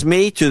brings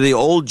me to the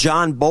old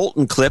John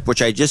Bolton clip,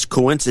 which I just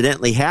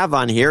coincidentally have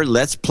on here.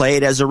 Let's play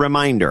it as a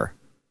reminder.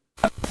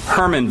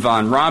 Herman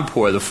van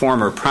Rompuy, the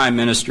former Prime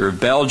Minister of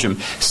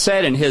Belgium,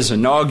 said in his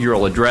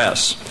inaugural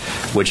address,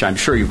 which I'm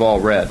sure you've all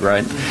read,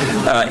 right?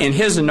 In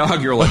his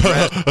inaugural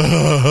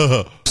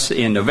address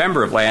in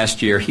November of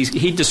last year,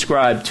 he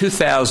described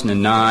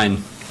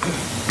 2009,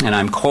 and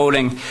I'm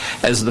quoting,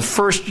 as the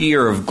first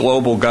year of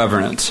global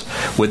governance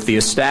with the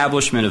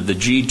establishment of the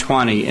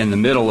G20 in the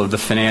middle of the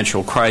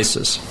financial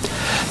crisis.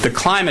 The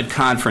climate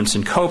conference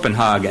in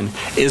Copenhagen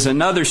is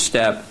another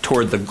step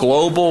toward the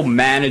global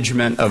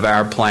management of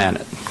our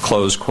planet,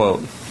 close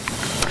quote.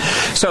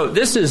 So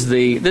this is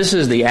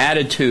the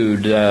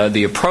attitude,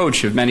 the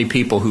approach of many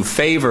people who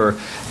favor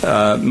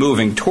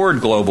moving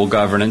toward global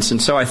governance.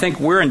 And so I think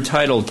we're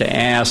entitled to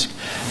ask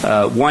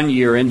 1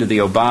 year into the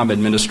Obama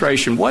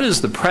administration, what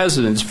is the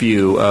president's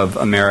view of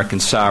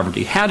American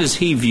sovereignty? How does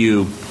he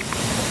view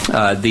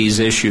these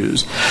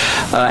issues?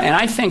 And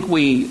I think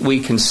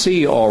we can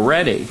see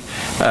already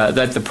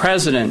that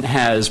President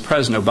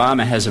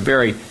Obama has a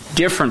very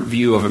different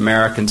view of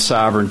American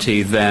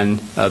sovereignty than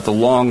the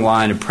long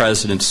line of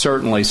presidents,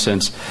 certainly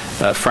since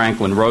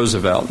Franklin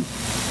Roosevelt.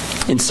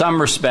 In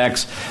some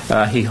respects,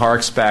 he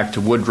harks back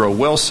to Woodrow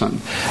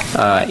Wilson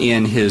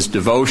in his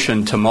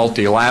devotion to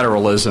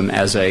multilateralism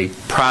as a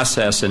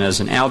process and as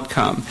an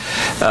outcome.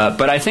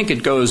 But I think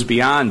it goes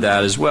beyond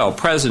that as well.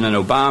 President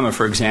Obama,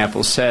 for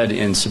example, said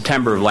in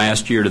September of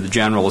last year to the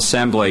General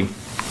Assembly,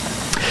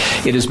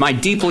 "It is my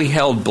deeply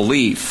held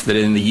belief that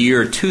in the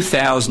year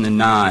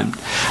 2009,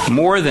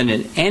 more than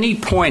at any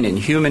point in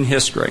human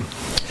history,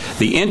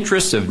 the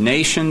interests of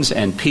nations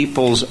and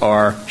peoples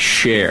are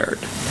shared.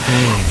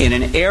 In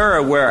an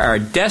era where our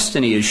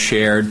destiny is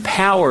shared,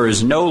 power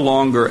is no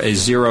longer a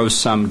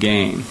zero-sum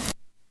game."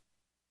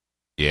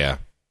 Yeah.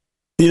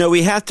 You know,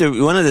 we have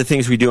to, one of the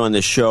things we do on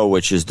this show,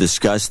 which is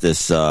discuss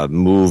this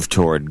move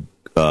toward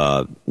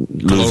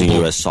losing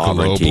U.S.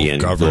 sovereignty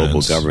and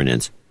global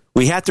governance.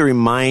 We have to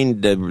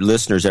remind the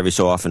listeners every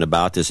so often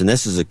about this, and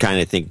this is the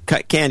kind of thing.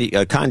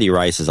 Condi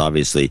Rice is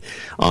obviously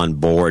on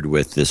board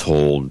with this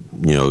whole,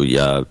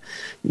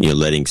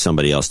 letting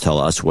somebody else tell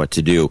us what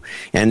to do.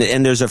 And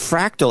there's a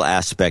fractal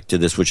aspect to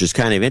this, which is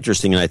kind of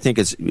interesting, and I think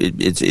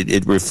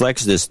it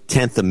reflects this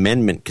 10th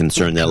Amendment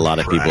concern that a lot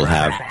of people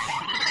have.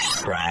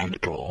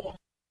 Fractal.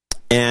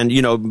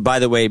 And by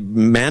the way,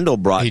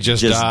 Mandelbrot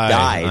just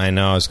died. I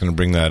know. I was going to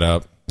bring that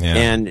up. Yeah.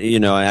 And,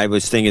 I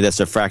was thinking that's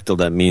a fractal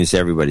that means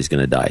everybody's going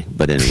to die.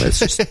 But anyway, it's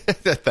just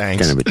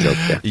Thanks. kind of a joke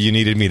there. You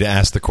needed me to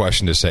ask the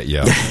question to set you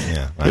up.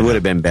 Yeah, it would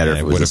have been better if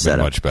it was a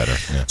setup. Much better.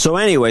 Yeah. So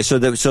anyway, so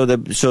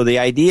the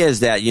idea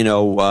is that,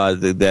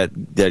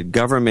 that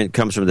government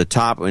comes from the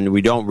top and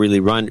we don't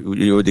really run.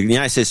 The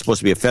United States is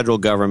supposed to be a federal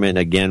government.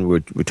 Again, we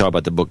talk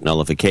about the book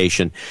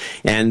Nullification.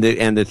 And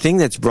the thing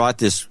that's brought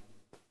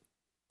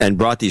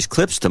these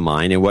clips to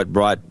mind, and what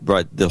brought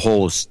the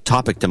whole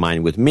topic to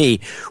mind with me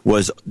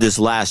was this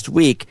last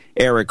week,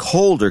 Eric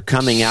Holder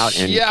coming out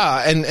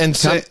and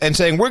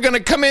saying we're going to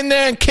come in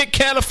there and kick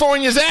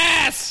California's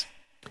ass.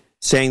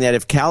 Saying that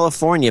if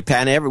California,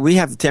 we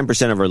have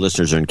 10% of our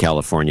listeners are in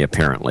California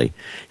apparently,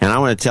 and I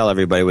want to tell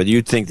everybody whether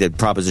you think that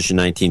Proposition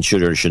 19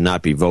 should or should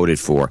not be voted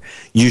for,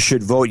 you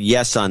should vote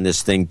yes on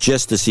this thing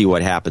just to see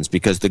what happens,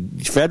 because the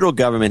federal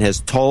government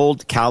has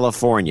told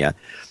California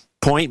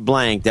point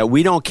blank that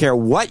we don't care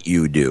what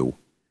you do.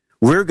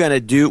 we're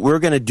going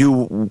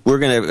to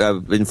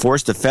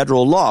enforce the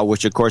federal law,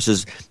 which of course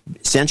is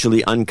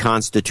essentially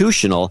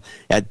unconstitutional.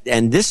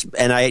 And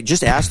I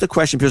just asked the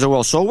question, people say,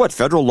 well, so what?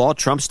 Federal law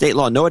trumps state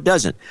law? No, it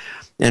doesn't.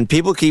 And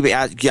people keep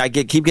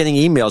getting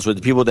emails with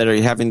the people that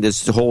are having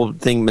this whole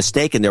thing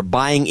mistaken. They're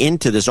buying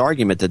into this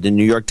argument that the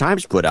New York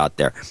Times put out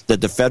there,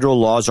 that the federal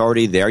law is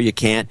already there. You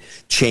can't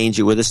change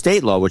it with a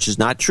state law, which is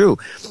not true.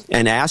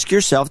 And ask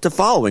yourself the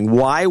following.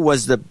 Why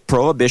was the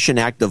Prohibition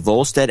Act, the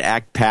Volstead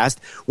Act passed?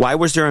 Why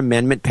was there an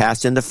amendment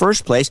passed in the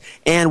first place?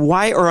 And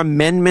why are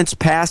amendments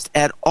passed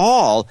at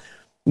all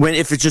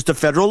if it's just a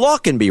federal law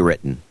can be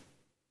written?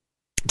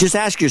 Just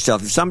ask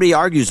yourself, if somebody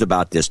argues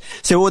about this,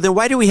 say, well, then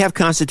why do we have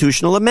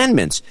constitutional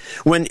amendments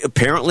when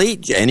apparently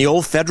any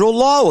old federal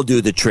law will do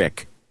the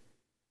trick?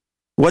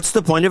 What's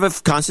the point of a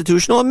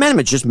constitutional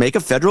amendment? Just make a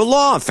federal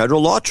law.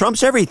 Federal law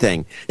trumps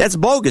everything. That's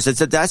bogus.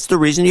 That's the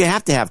reason you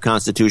have to have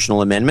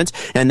constitutional amendments,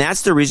 and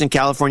that's the reason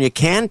California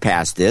can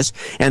pass this,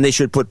 and they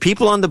should put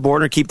people on the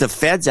border, keep the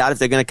feds out if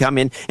they're going to come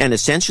in and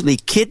essentially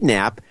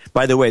kidnap.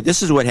 By the way,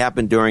 this is what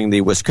happened during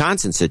the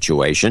Wisconsin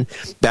situation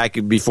back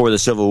before the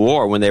Civil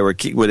War, when they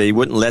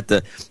wouldn't let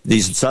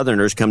these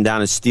Southerners come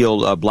down and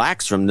steal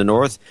blacks from the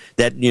North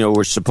that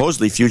were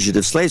supposedly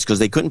fugitive slaves because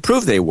they couldn't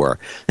prove they were,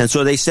 and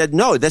so they said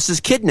no, this is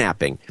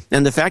kidnapping.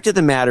 And the fact of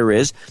the matter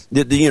is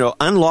that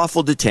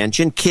unlawful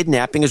detention,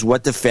 kidnapping is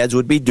what the feds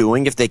would be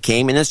doing if they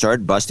came in and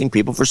started busting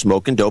people for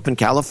smoking dope in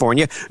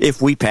California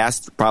if we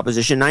passed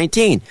Proposition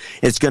 19.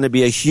 It's going to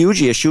be a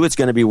huge issue. It's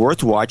going to be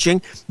worth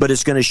watching, but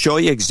it's going to show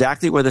you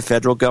exactly where the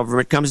federal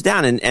government comes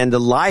down. And the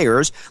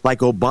liars like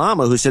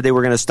Obama, who said they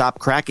were going to stop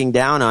cracking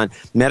down on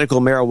medical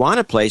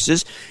marijuana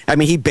places, I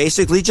mean, he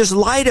basically just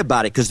lied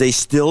about it because they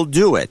still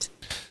do it.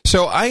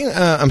 So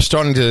I'm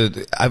starting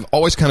to – I've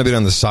always kind of been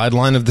on the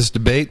sideline of this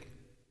debate.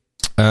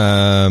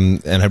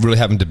 And I really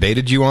haven't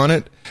debated you on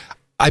it.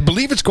 I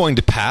believe it's going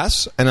to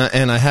pass, and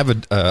I have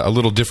a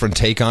little different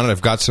take on it.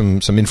 I've got some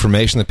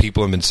information that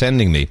people have been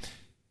sending me.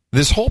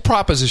 This whole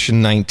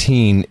Proposition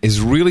 19 is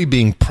really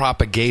being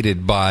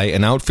propagated by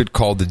an outfit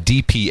called the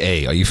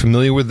DPA. Are you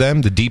familiar with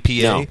them, the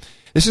DPA? No.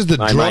 This is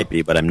I might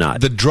be, but I'm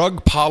not. The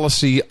Drug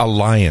Policy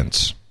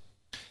Alliance.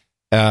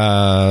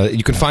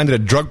 You can find it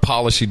at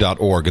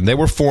drugpolicy.org, and they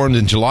were formed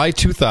in July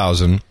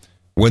 2000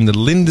 when the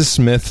Linda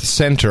Smith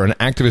Center, an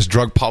activist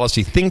drug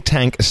policy think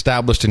tank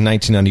established in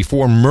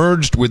 1994,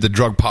 merged with the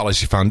Drug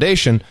Policy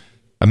Foundation,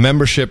 a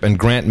membership and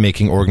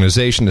grant-making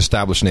organization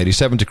established in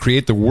 1987 to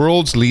create the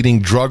world's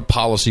leading drug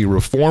policy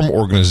reform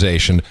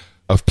organization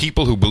of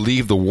people who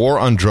believe the war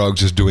on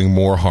drugs is doing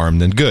more harm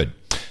than good.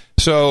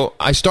 So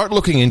I start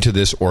looking into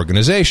this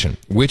organization,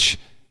 which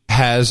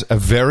has a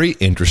very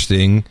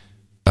interesting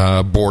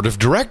board of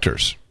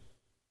directors.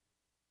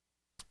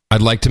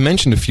 I'd like to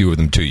mention a few of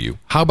them to you.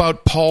 How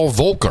about Paul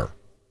Volcker?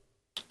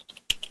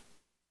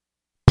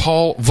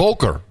 Paul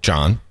Volcker,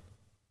 John.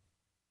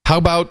 How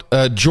about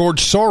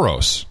George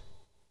Soros?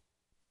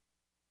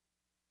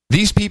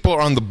 These people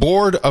are on the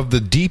board of the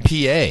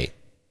DPA.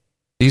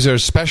 These are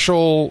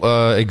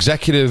special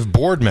executive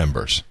board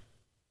members.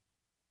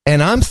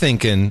 And I'm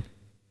thinking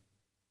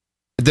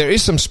there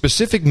is some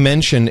specific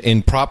mention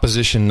in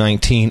Proposition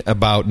 19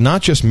 about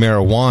not just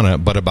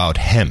marijuana, but about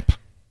hemp.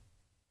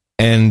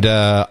 And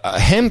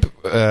hemp,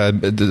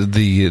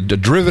 the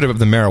derivative of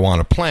the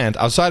marijuana plant,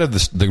 outside of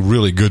the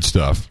really good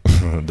stuff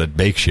that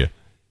bakes you.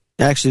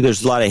 Actually,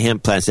 there's a lot of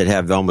hemp plants that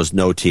have almost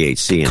no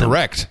THC in them.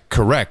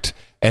 Correct.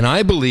 And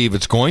I believe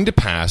it's going to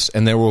pass,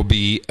 and there will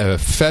be a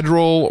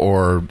federal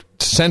or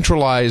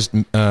centralized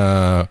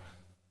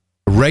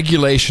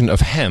regulation of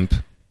hemp,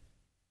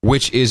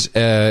 which is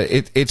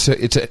it's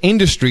an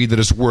industry that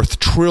is worth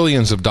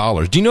trillions of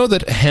dollars. Do you know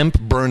that hemp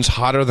burns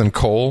hotter than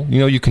coal? You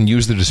know, you can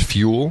use it as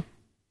fuel.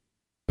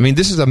 I mean,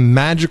 this is a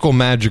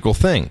magical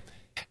thing.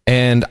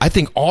 And I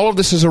think all of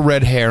this is a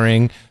red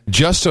herring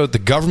just so that the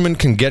government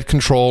can get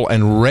control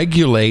and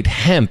regulate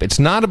hemp. It's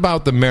not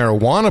about the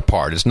marijuana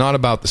part. It's not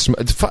about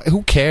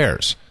who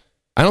cares?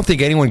 I don't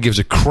think anyone gives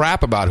a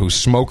crap about who's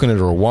smoking it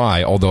or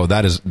why, although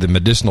that is the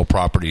medicinal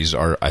properties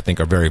I think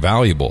are very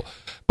valuable.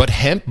 But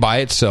hemp by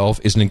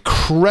itself is an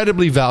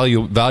incredibly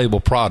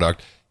valuable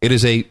product. It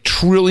is a $1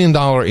 trillion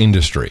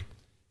industry.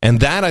 And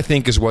that, I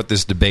think, is what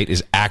this debate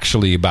is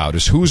actually about,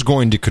 is who's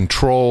going to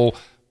control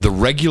the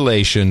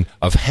regulation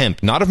of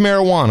hemp. Not of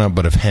marijuana,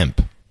 but of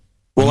hemp.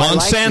 Well,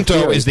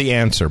 Monsanto is the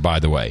answer, by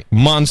the way.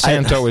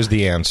 Monsanto is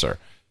the answer.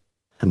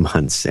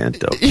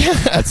 Monsanto.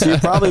 Yeah. You're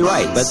probably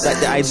right. But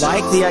I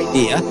like the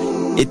idea.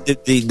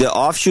 The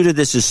offshoot of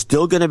this is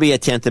still going to be a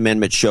 10th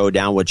Amendment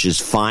showdown, which is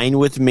fine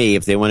with me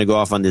if they want to go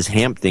off on this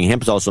hemp thing.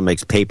 Hemp also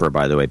makes paper,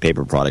 by the way,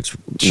 paper products.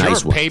 Sure,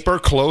 nice ones. Paper,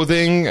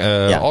 clothing,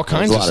 all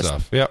kinds of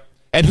stuff. Yep.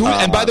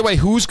 And by the way,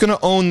 who's going to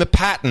own the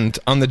patent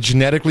on the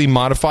genetically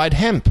modified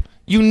hemp?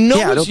 You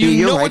know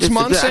it's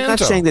Monsanto. I'm not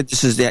saying that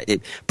this is that.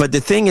 But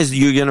the thing is,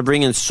 you're going to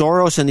bring in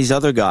Soros and these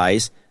other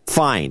guys.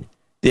 Fine.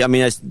 I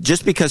mean,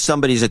 just because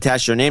somebody's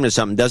attached their name to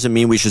something doesn't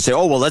mean we should say,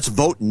 oh, well, let's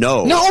vote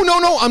no.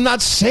 No. I'm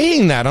not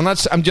saying that.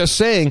 I'm just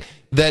saying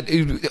that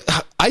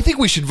I think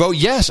we should vote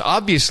yes,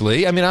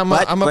 obviously. I mean, I'm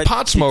a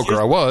pot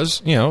smoker. I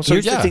was, you know, so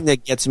here's the thing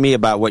that gets me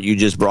about what you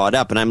just brought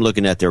up, and I'm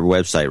looking at their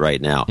website right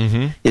now,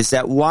 is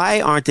that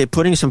why aren't they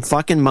putting some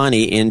fucking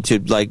money into,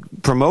 like,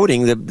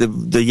 promoting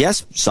the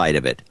yes side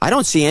of it? I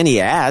don't see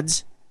any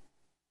ads.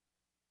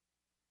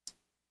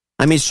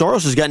 I mean,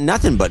 Soros has got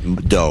nothing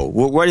but dough.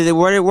 Why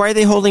are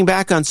they holding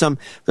back on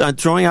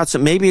throwing out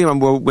some? Maybe it's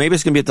going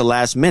to be at the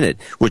last minute,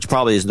 which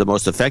probably isn't the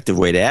most effective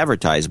way to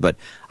advertise. But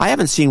I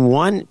haven't seen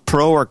one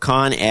pro or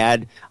con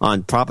ad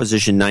on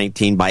Proposition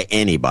 19 by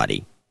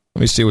anybody.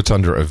 Let me see what's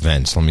under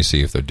events. Let me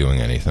see if they're doing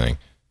anything.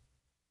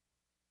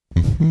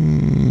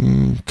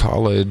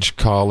 College,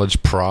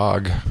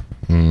 Prague.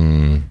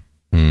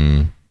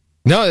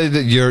 No,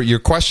 your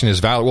question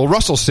is valid. Well,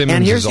 Russell Simmons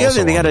and here's is the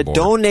also other thing. They got a board.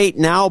 Donate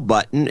Now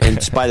button.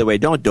 And by the way,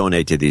 don't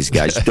donate to these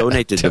guys.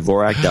 Donate to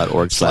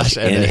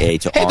Dvorak.org/NA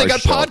to Hey, our they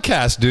got show.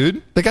 podcasts,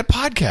 dude. They got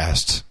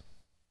podcasts.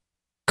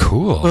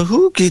 Cool. Well,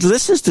 who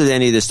listens to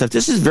any of this stuff?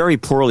 This is very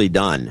poorly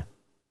done.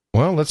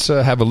 Well, let's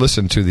have a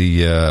listen to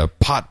the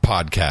Pot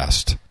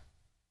Podcast.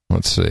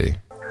 Let's see.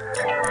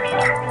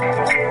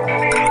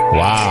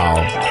 Wow.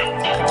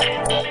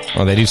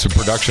 Oh, they need some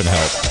production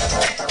help.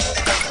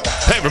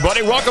 Hey,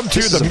 everybody, welcome to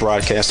This is a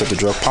broadcast of the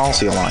Drug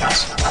Policy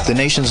Alliance, the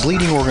nation's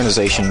leading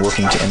organization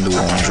working to end the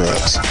war on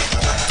drugs.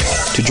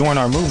 To join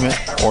our movement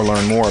or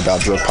learn more about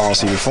drug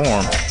policy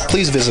reform,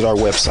 please visit our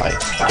website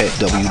at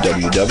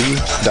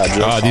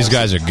www.drugpolicy.org. Oh, these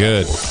guys are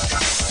good.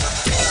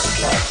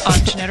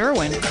 I'm Jeanette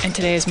Irwin, and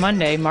today is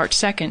Monday, March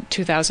 2nd,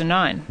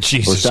 2009.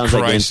 Jesus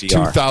Christ, like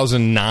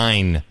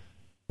 2009.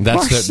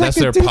 That's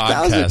their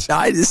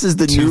podcast. This is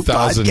the new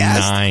podcast.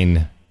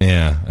 2009.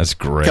 Yeah, that's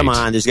great. Come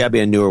on, there's got to be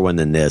a newer one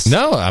than this.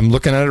 No, I'm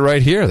looking at it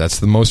right here. That's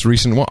the most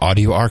recent one.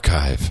 Audio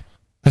Archive.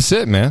 That's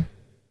it, man.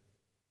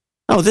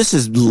 Oh, this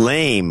is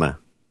lame.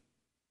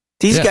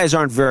 These guys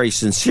aren't very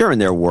sincere in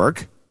their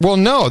work. Well,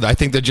 no, I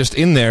think they're just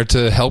in there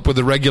to help with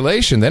the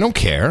regulation. They don't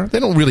care.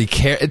 They don't really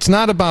care. It's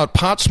not about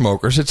pot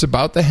smokers. It's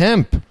about the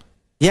hemp.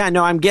 Yeah,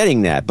 no, I'm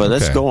getting that. But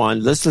let's go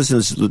on. Let's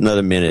listen to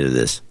another minute of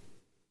this.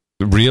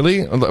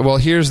 Really? Well,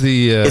 here's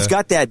the... it's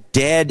got that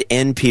dead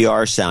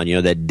NPR sound, you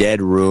know, that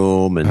dead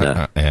room.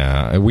 And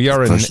yeah, we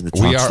are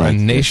a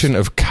nation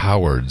of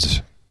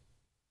cowards.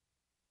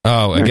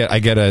 Oh, I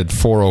get a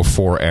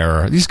 404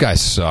 error. These guys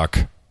suck.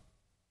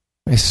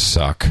 They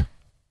suck.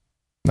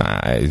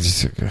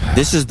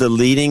 This is the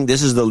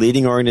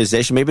leading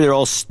organization. Maybe they're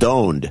all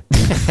stoned.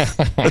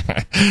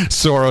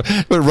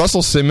 Soros, but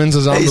Russell Simmons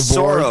is on the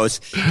board.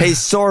 Hey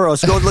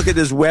Soros, go look at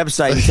this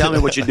website and tell me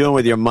what you're doing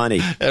with your money.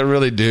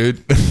 Really,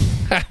 dude.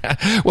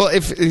 Well,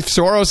 if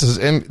Soros is,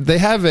 and they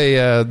have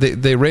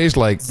they raised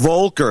like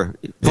Volcker.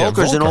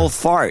 Volker's an old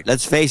fart.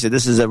 Let's face it.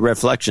 This is a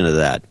reflection of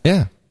that.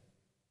 Yeah.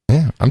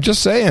 I'm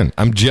just saying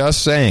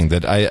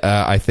that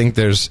I think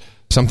there's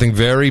something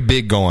very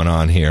big going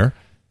on here.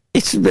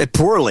 It's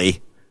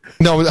poorly.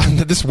 No,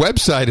 this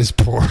website is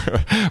poor.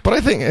 But I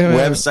think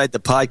website,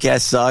 the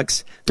podcast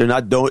sucks. They're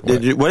not. What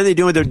are they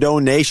doing with their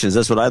donations?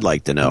 That's what I'd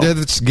like to know.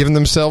 They're giving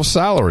themselves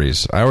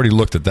salaries. I already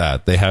looked at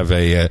that. They have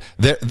a.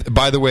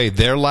 By the way,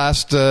 their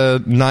last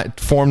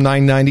Form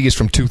 990 is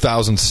from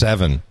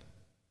 2007.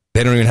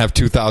 They don't even have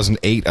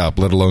 2008 up,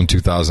 let alone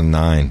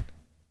 2009.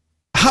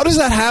 How does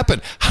that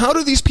happen? How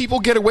do these people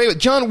get away with?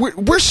 John,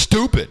 we're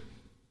stupid.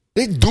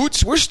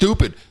 Dudes, we're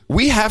stupid.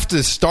 We have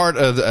to start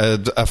a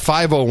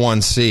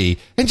 501c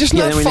and just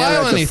not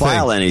file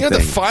anything. You don't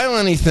have to file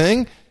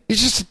anything. You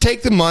just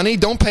take the money,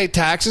 don't pay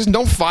taxes, and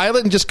don't file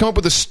it, and just come up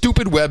with a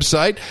stupid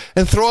website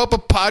and throw up a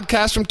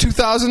podcast from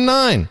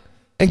 2009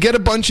 and get a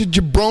bunch of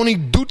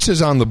jabroni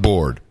dootzes on the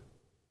board.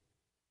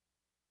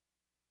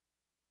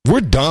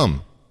 We're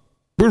dumb.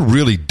 We're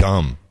really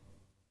dumb.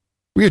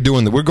 We're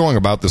going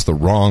about this the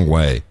wrong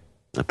way.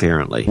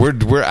 Apparently,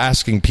 we're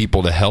asking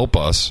people to help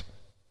us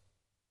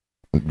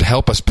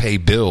pay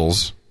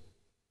bills.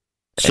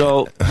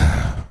 So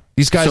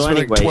these guys are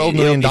like $12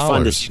 million.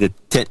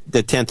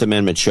 The 10th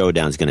Amendment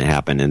showdown is going to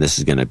happen, and this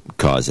is going to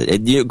cause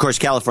it. Of course,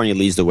 California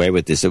leads the way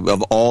with this.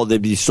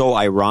 It'd be so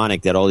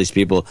ironic that all these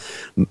people,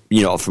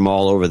 from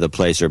all over the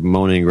place are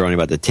moaning and groaning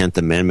about the 10th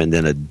Amendment,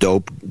 then a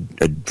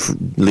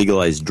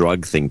legalized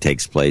drug thing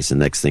takes place, and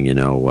next thing you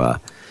know,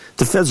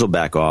 the feds will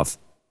back off.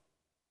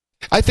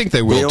 I think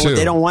they will, too.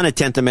 They don't want a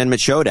 10th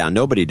Amendment showdown.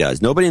 Nobody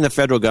does. Nobody in the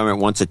federal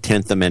government wants a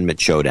 10th Amendment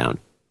showdown.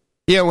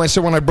 Yeah,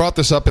 so when I brought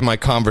this up in my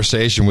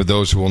conversation with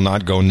those who will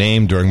not go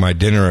named during my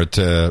dinner at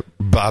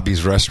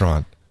Bobby's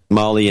restaurant.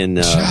 Molly and...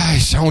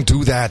 Guys, don't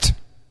do that.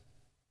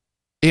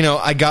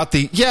 I got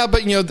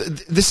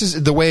this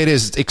is the way it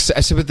is. I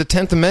said, but the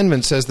 10th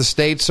Amendment says the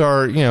states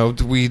are,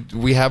 we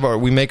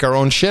make our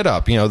own shit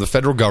up. The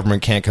federal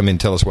government can't come in and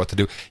tell us what to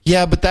do.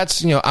 Yeah, but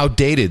that's,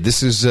 outdated.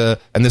 This is,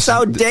 it's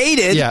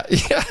outdated? Yeah.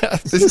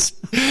 This,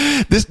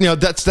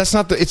 that's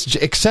not it's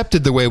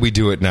accepted the way we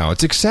do it now.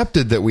 It's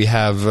accepted that we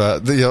have,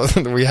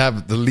 we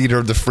have the leader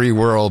of the free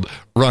world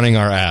running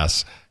our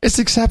ass. It's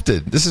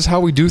accepted. This is how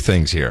we do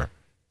things here.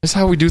 This is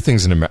how we do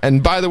things in America.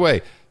 And by the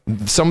way,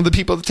 some of the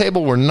people at the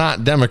table were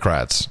not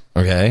Democrats,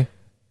 okay?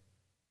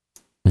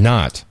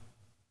 Not.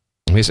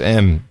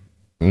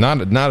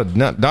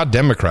 Not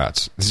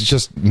Democrats. It's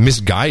just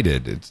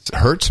misguided. It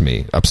hurts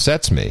me,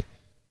 upsets me.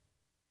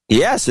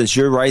 Yes, since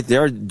you're right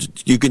there,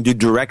 you can do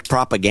direct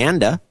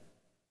propaganda,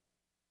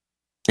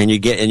 and you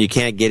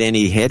can't get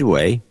any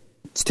headway.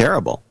 It's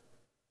terrible.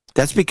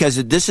 That's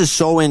because this is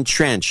so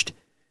entrenched.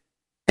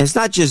 And it's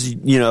not just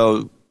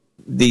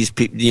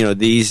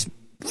these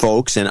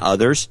folks and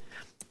others.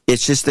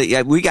 It's just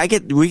that we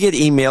get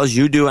emails.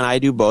 You do and I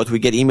do both. We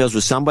get emails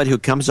with somebody who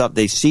comes up.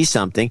 They see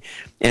something,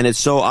 and it's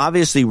so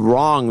obviously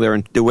wrong.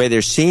 The way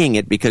they're seeing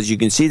it, because you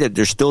can see that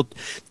they're still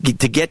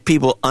to get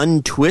people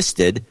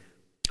untwisted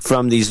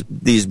from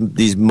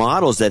these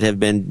models that have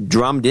been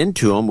drummed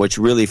into them, which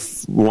really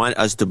want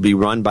us to be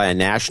run by a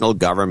national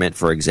government,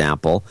 for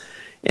example,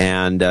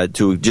 and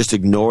to just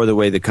ignore the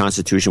way the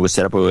Constitution was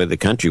set up, or the way the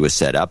country was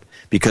set up,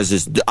 because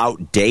it's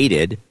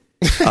outdated.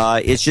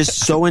 It's just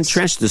so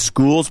entrenched. The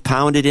schools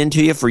pounded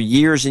into you for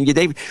years, and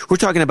we're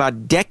talking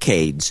about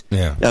decades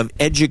of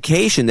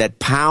education that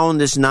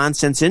pound this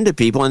nonsense into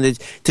people, and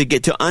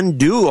to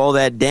undo all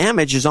that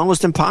damage is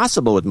almost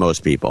impossible with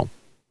most people.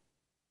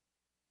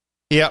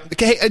 Yeah.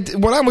 Okay.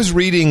 When I was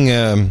reading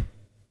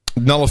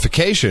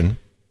Nullification,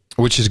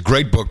 which is a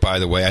great book, by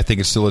the way, I think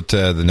it's still at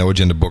the No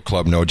Agenda Book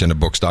Club,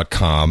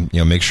 noagendabooks.com.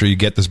 Make sure you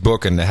get this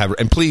book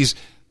and please.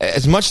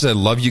 As much as I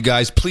love you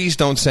guys, please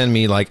don't send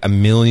me like a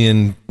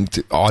million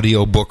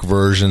audio book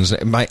versions.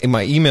 My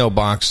email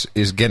box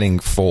is getting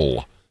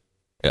full.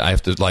 I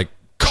have to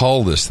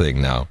cull this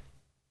thing now.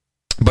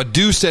 But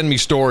do send me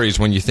stories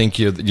when you think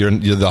you're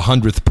the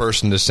 100th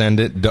person to send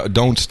it.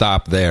 Don't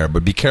stop there,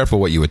 but be careful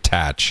what you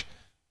attach.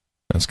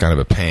 That's kind of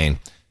a pain.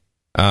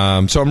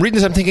 So I'm reading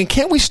this. I'm thinking,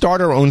 can't we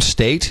start our own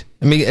state?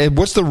 I mean,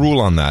 what's the rule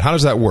on that? How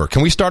does that work?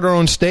 Can we start our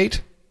own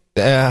state?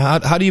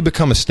 How do you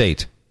become a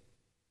state?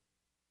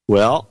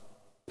 Well,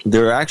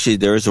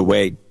 there's a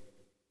way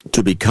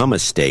to become a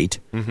state.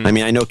 Mm-hmm. I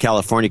mean, I know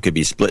California could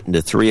be split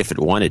into 3 if it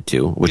wanted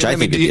to, which I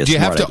think would be a smart idea. Do you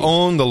have to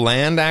own the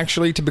land,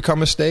 actually, to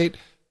become a state?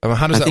 How does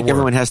that work? I think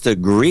everyone has to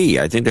agree.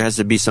 I think there has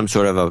to be some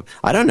sort of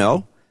I don't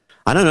know.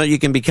 You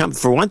can become,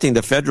 for one thing,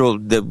 the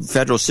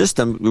federal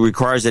system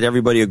requires that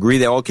everybody agree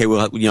that, okay,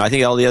 well, I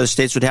think all the other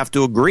states would have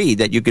to agree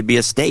that you could be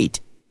a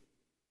state.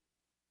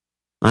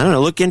 I don't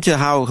know. Look into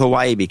how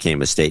Hawaii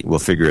became a state. We'll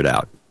figure it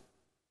out.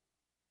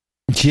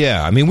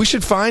 Yeah, I mean, we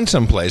should find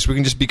some place we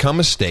can just become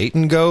a state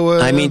and go.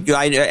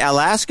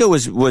 Alaska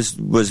was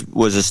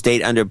a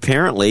state under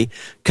apparently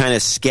kind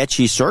of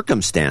sketchy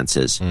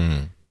circumstances.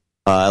 Mm.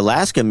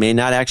 Alaska may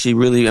not actually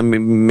really,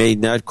 may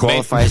not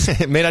qualify.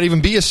 It may not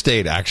even be a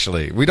state.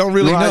 Actually, we don't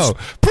really know.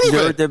 Prove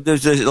it.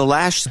 There's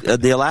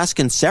the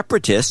Alaskan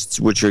separatists,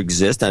 which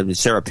exist.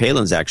 Sarah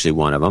Palin's actually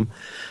one of them,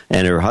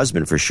 and her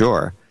husband for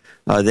sure.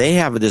 They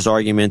have this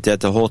argument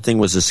that the whole thing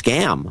was a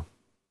scam.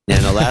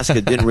 And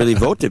Alaska didn't really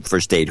vote for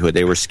statehood.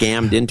 They were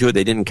scammed into it.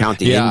 They didn't count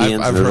the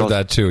Indians. I've heard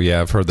that too.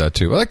 Yeah, I've heard that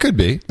too. Well, that could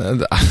be.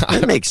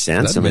 That makes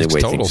sense. That makes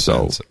total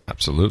sense.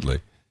 Absolutely.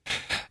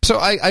 So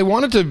I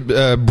wanted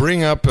to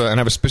bring up, and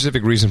have a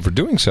specific reason for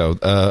doing so,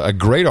 a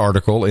great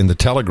article in the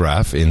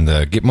Telegraph in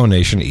the Gitmo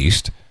Nation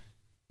East.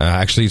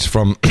 Actually, it's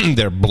from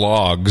their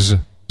blogs,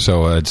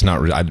 so it's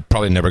not. I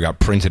probably never got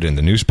printed in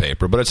the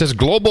newspaper, but it says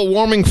global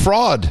warming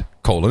fraud: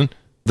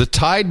 the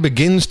tide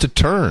begins to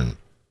turn.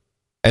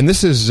 And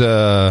this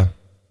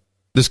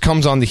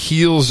comes on the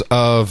heels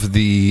of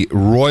the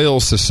Royal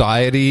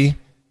Society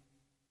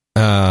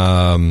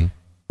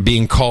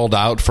being called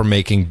out for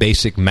making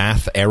basic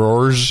math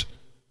errors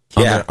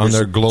on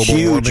their global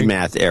huge warming.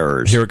 Math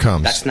errors. Here it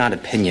comes. That's not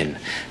opinion.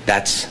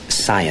 That's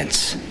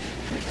science.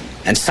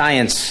 And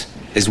science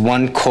is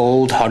one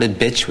cold-hearted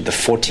bitch with a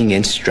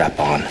 14-inch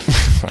strap-on.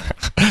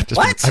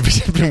 What?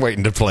 I've been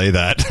waiting to play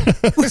that.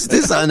 Was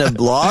this on a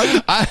blog?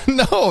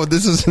 No,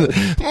 this is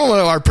one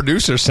of our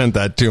producers sent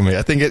that to me.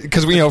 I think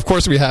because of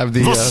course we have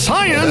the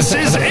science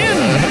is in.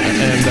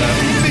 And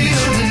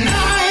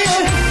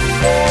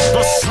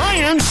the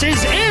science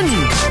is in.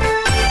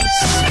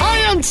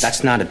 Science.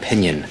 That's not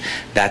opinion.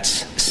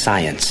 That's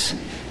science.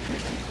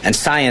 And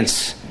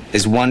science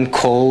is one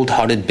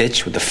cold-hearted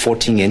bitch with a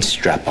 14-inch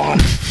strap-on.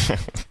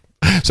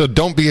 So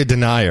don't be a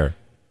denier,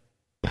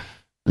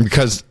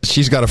 because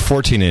she's got a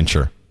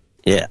 14-incher.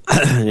 Yeah,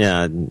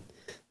 yeah.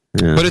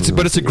 But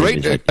it's a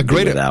great.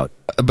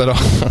 But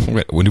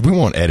we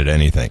won't edit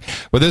anything.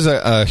 But there's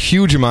a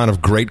huge amount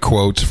of great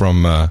quotes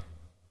from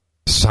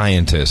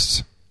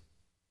scientists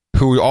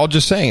who are all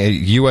just saying. A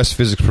U.S.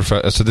 physics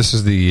professor. So this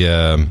is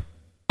the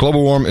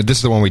global warming. This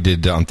is the one we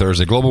did on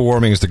Thursday. Global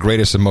warming is the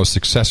greatest and most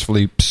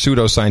successfully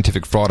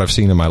pseudoscientific fraud I've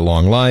seen in my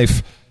long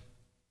life.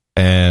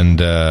 And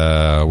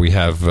we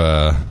have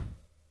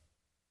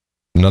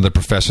another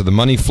professor. The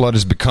money flood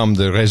has become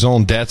the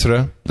raison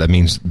d'etre. That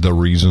means the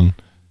reason.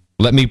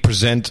 Let me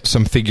present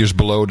some figures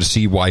below to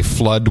see why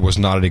flood was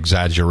not an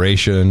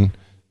exaggeration.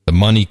 The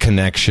money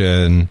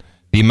connection.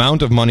 The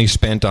amount of money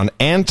spent on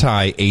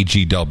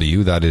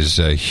anti-AGW, that is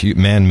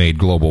man-made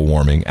global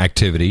warming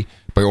activity,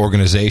 by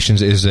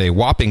organizations is a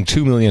whopping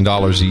 $2 million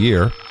a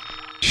year.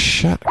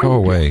 Go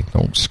away.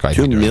 Don't Skype.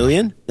 2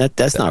 million?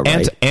 That's not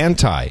right.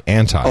 Anti.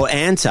 Oh,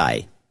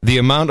 anti. the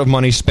amount of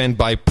money spent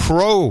by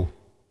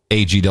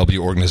pro-AGW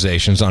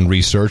organizations on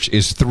research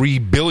is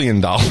 $3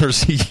 billion a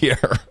year.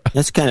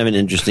 That's kind of an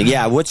interesting...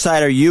 Yeah, what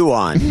side are you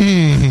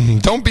on?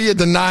 Don't be a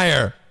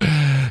denier,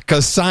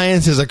 because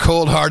science is a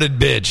cold-hearted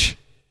bitch.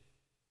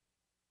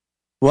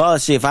 Well,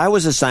 see, if I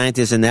was a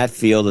scientist in that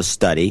field of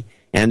study,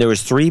 and there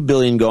was $3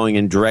 billion going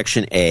in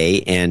direction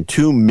A and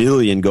 $2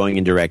 million going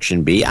in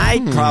direction B,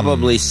 I'd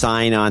probably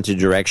sign on to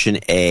direction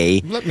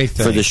A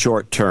for the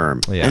short term.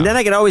 Yeah. And then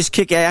I could always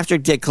kick, after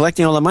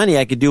collecting all the money,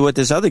 I could do what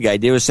this other guy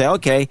did, was say,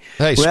 okay,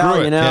 hey, well,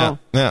 screw it. You know,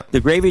 the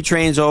gravy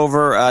train's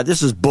over.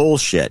 This is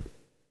bullshit.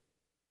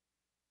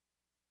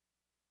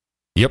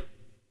 Yep.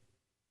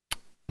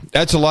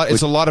 That's a lot.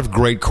 It's a lot of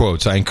great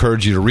quotes. I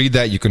encourage you to read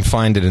that. You can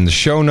find it in the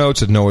show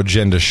notes at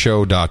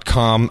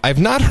noagendashow.com. I've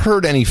not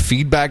heard any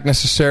feedback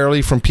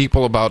necessarily from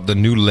people about the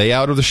new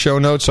layout of the show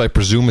notes, so I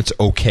presume it's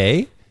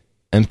okay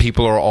and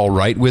people are all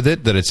right with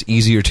it, that it's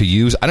easier to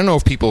use. I don't know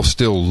if people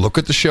still look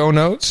at the show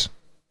notes.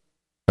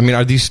 I mean,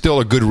 are these still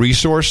a good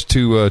resource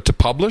to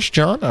publish,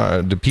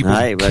 John? Do people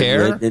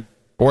care?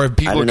 Or have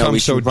people become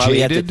so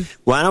jaded?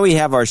 Why don't we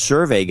have our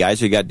survey,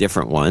 guys? We got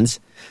different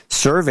ones.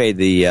 Survey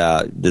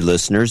the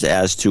listeners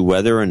as to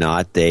whether or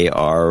not they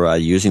are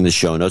using the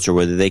show notes, or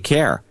whether they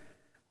care,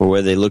 or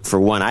whether they look for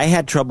one. I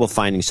had trouble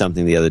finding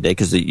something the other day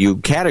because you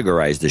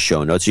categorize the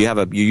show notes.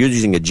 You're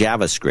using a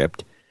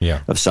JavaScript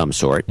of some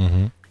sort,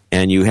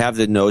 and you have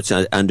the notes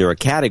under a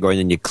category, and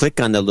then you click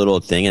on the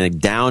little thing, and then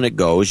down it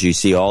goes. You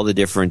see all the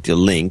different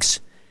links.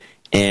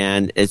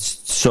 And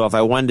so if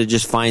I wanted to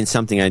just find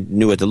something I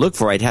knew what to look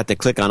for, I'd have to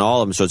click on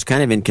all of them. So it's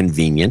kind of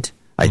inconvenient,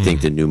 I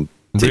think, the new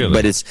thing.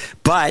 Really?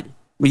 But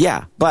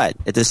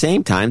at the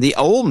same time, the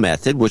old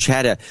method, which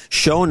had a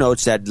show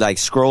notes that like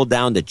scrolled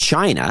down to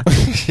China,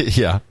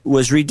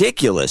 was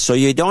ridiculous. So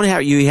you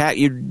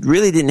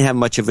really didn't have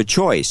much of a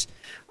choice.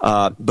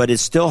 But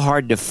it's still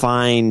hard to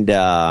find.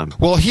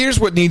 Well, here's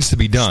what needs to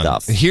be done.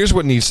 Here's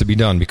what needs to be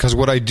done, because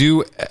what I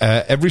do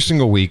every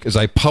single week is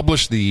I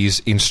publish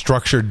these in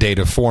structured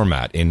data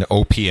format in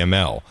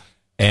OPML,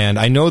 and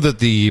I know that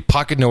the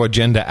Pocket No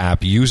Agenda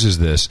app uses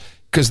this,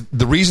 because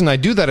the reason I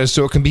do that is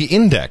so it can be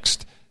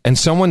indexed, and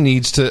someone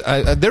needs to.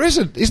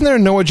 Isn't there a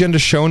No Agenda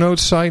show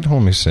notes site?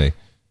 Let me see.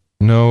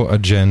 No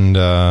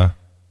Agenda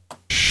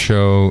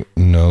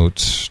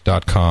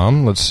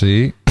shownotes.com. Let's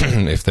see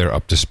if they're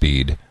up to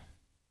speed.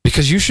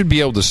 Because you should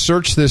be able to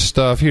search this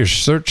stuff. Here,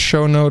 search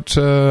show notes.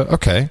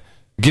 Okay.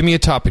 Give me a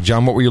topic,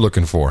 John. What were you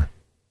looking for?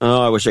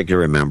 Oh, I wish I could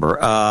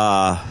remember.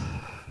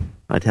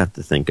 I'd have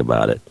to think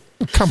about it.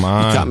 Come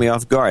on. You caught me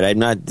off guard.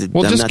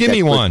 Just give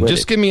me one.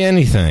 Just give me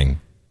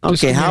anything.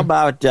 Okay, how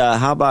about,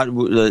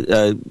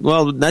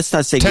 well, let's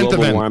not say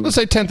global warming. Let's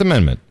say 10th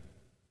Amendment.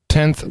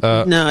 10th.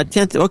 No,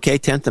 10th. Okay,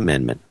 10th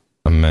Amendment.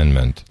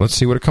 Let's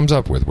see what it comes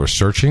up with. We're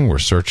searching.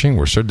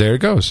 There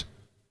it goes.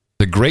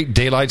 The Great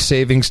Daylight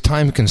Savings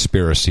Time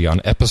Conspiracy on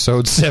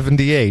episode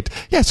 78.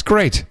 Yeah, it's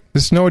great.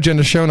 This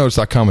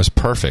noagendashownotes.com is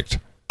perfect.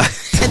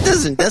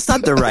 That's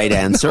not the right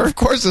answer. Of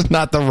course it's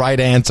not the right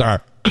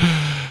answer.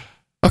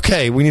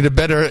 Okay, we need a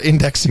better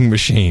indexing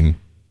machine.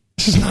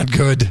 This is not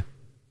good.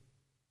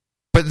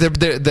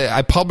 But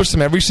I publish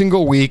them every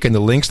single week, and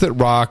the links that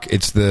rock,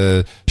 it's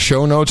the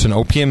show notes in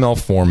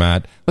OPML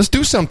format. Let's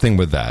do something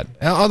with that.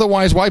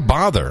 Otherwise, why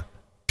bother?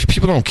 If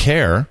people don't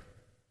care.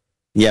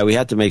 Yeah, we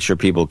have to make sure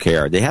people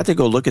care. They have to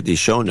go look at these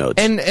show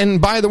notes. And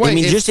by the way, I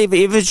mean, if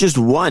it's just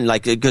one,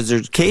 like, because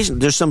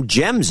there's some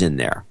gems in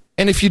there.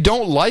 And if you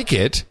don't like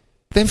it,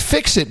 then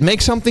fix it.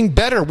 Make something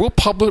better. We'll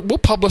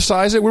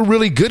publicize it. We're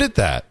really good at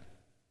that.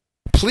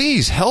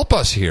 Please help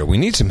us here. We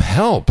need some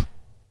help.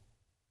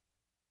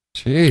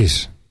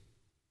 Jeez.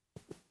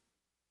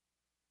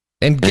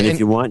 And if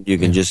you want, you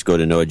can just go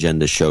to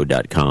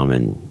noagendashow.com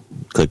and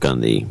click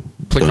on the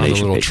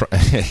little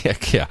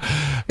yeah,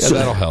 so,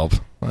 that'll help.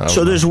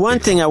 So there's one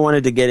thing I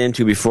wanted to get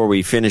into before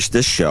we finish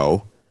this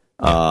show,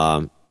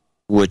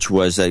 which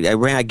was I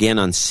ran again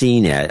on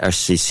CNET or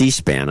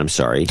C-SPAN. I'm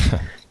sorry,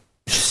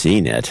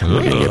 CNET. I'm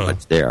not going to get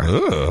much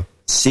there.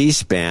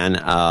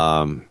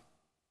 C-SPAN.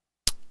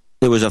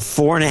 There was a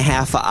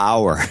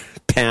 4.5-hour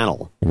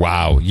panel.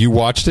 Wow, you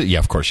watched it? Yeah,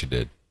 of course you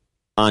did.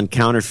 On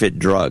counterfeit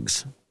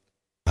drugs.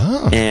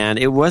 Oh. And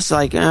it was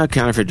like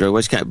counterfeit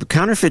drug.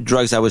 Counterfeit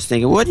drugs. I was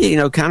thinking,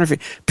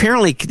 counterfeit.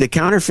 Apparently, the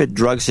counterfeit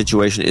drug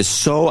situation is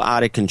so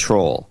out of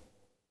control.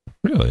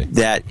 Really?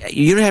 That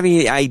you don't have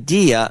any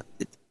idea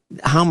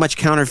how much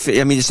counterfeit.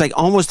 I mean, it's like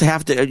almost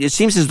half the. It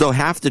seems as though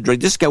half the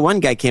drug.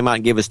 One guy came out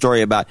and gave a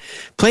story about.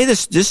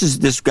 This is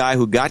this guy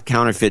who got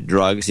counterfeit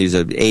drugs. He's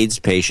an AIDS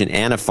patient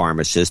and a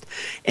pharmacist,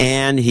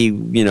 and he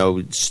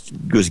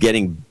was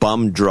getting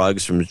bum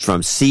drugs from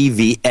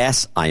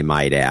CVS. I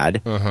might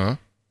add. Uh-huh.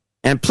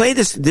 And play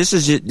this. This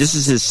is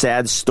his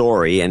sad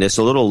story, and it's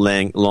a little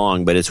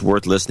long, but it's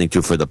worth listening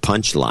to for the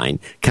punchline.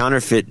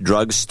 Counterfeit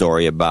drug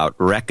story about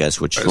Reckitt,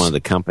 which is one of the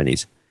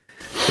companies.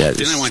 Then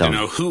I want to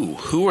know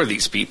who are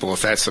these people,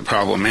 if that's the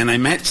problem. And I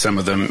met some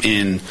of them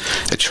in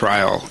a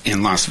trial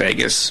in Las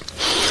Vegas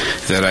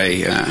that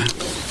I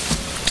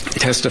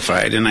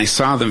testified, and I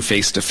saw them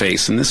face to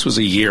face. And this was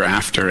a year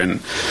after,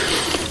 and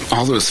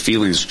all those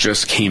feelings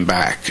just came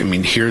back. I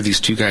mean, here these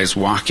two guys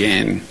walk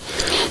in,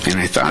 and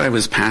I thought I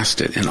was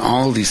past it, and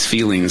all these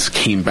feelings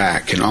came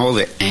back, and all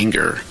the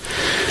anger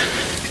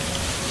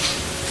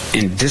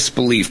and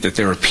disbelief that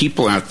there were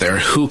people out there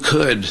who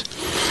could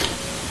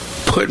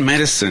put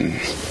medicine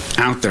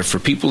out there for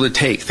people to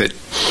take that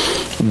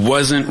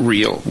wasn't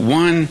real.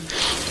 One,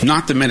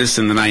 not the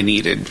medicine that I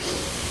needed,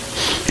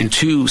 and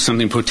two,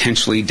 something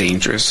potentially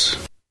dangerous.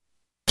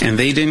 And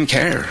they didn't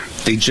care.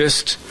 They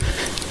just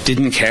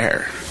didn't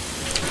care.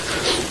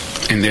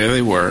 And there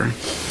they were.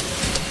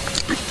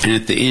 And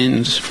at the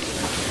end,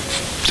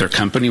 their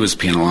company was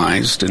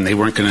penalized, and they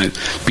weren't going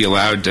to be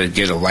allowed to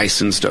get a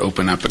license to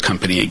open up a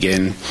company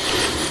again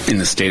in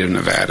the state of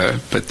Nevada.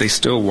 But they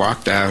still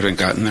walked out and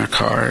got in their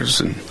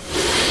cars and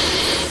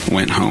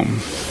went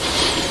home.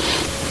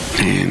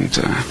 And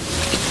it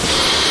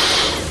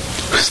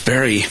was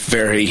very,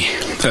 very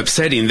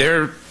upsetting.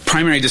 Their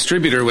primary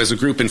distributor was a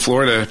group in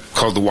Florida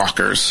called the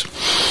Walkers.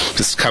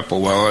 This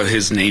couple, well,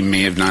 his name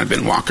may have not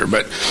been Walker,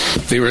 but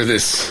they were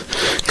this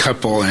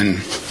couple, and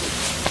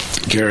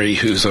Gary,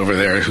 who's over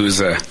there,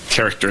 who's a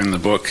character in the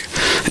book,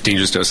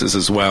 Dangerous Doses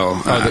as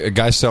well. A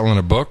guy selling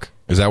a book?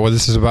 Is that what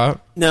this is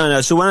about?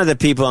 No. So one of the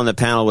people on the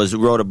panel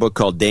wrote a book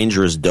called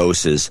Dangerous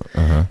Doses,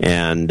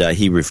 and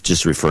he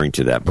just referring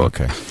to that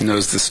book. Okay. He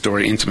knows the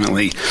story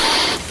intimately.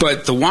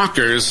 But the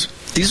Walkers,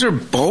 these are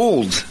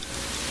bold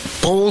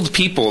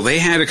people. They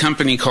had a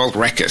company called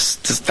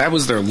Reckus. That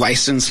was their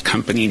licensed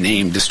company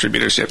name,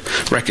 distributorship.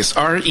 Reckus,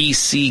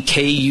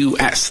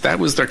 R-E-C-K-U-S. That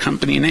was their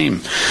company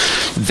name.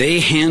 They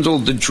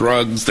handled the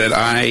drugs that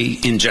I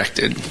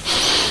injected.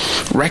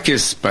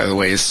 Reckus, by the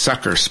way, is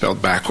sucker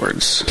spelled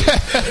backwards.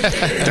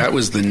 That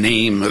was the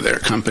name of their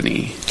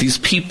company. These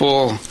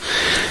people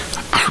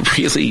are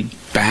really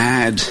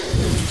bad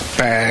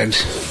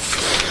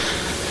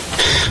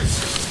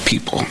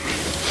people.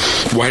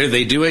 Why do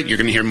they do it? You're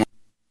going to hear more.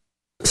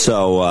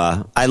 So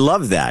I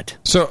love that.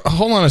 So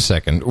hold on a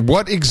second.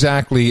 What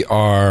exactly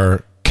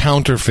are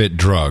counterfeit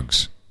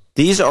drugs?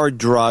 These are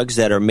drugs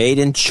that are made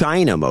in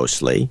China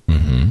mostly.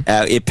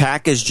 It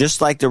packaged just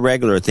like the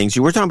regular things.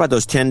 You were talking about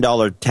those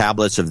 $10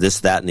 tablets of this,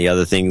 that, and the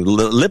other thing.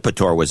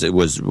 Lipitor was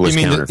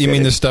counterfeit. You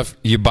mean the stuff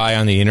you buy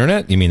on the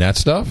internet? You mean that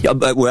stuff? Yeah,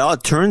 well,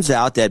 it turns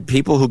out that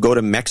people who go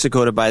to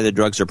Mexico to buy the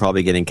drugs are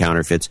probably getting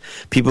counterfeits.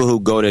 People who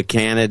go to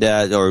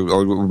Canada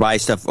or buy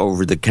stuff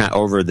over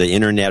the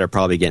internet are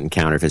probably getting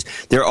counterfeits.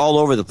 They're all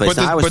over the place.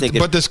 But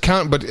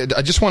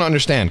I just want to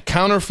understand.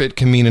 Counterfeit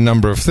can mean a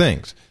number of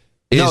things.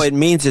 No, it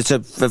means it's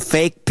a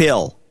fake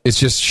pill. It's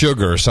just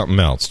sugar or something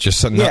else. Just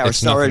something.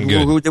 It's nothing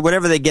good.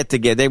 Whatever they get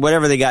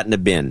whatever they got in the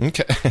bin.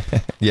 Okay.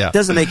 Yeah. It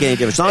doesn't make any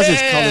difference. As long as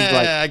it's colored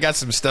like. I got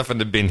some stuff in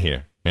the bin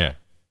here. Yeah.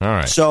 All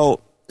right.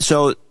 So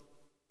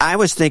I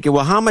was thinking,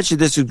 well, how much of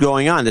this is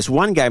going on? This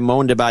one guy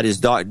moaned about his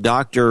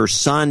doctor's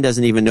son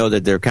doesn't even know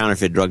that there are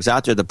counterfeit drugs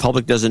out there. The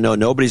public doesn't know.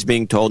 Nobody's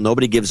being told.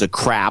 Nobody gives a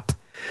crap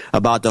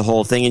about the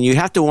whole thing. And you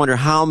have to wonder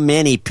how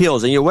many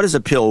pills. And what does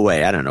a pill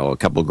weigh? I don't know, a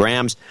couple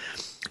grams.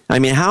 I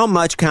mean, how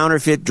much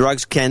counterfeit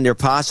drugs can there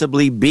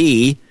possibly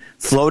be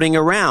floating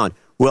around?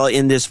 Well,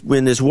 in this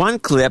one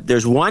clip,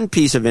 there's one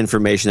piece of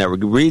information that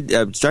we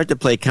start to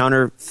play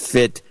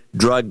counterfeit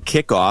drug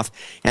kickoff,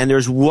 and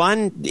there's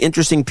one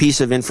interesting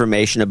piece of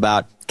information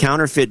about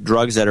counterfeit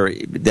drugs that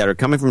are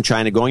coming from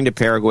China, going to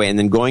Paraguay, and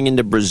then going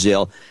into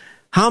Brazil.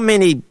 How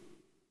many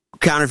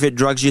counterfeit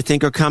drugs do you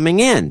think are coming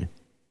in?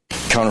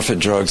 Counterfeit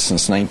drugs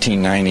since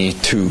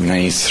 1992,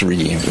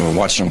 93. We're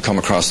watching them come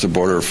across the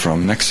border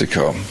from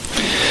Mexico.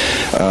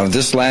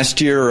 This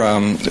past year,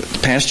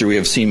 we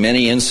have seen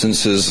many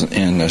instances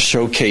and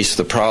showcased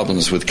the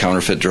problems with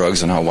counterfeit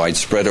drugs and how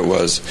widespread it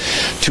was.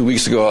 2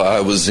 weeks ago,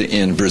 I was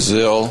in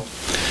Brazil,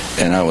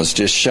 and I was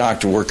just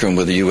shocked working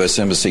with the U.S.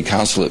 Embassy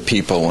consulate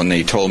people when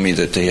they told me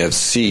that they have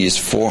seized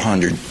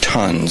 400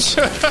 tons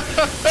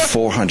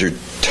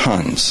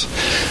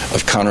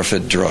of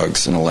counterfeit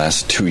drugs in the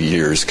last 2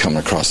 years coming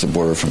across the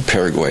border from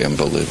Paraguay and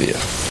Bolivia.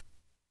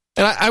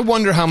 And I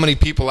wonder how many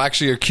people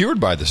actually are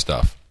cured by this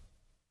stuff.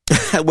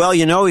 Well,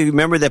 you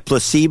remember the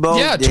placebo?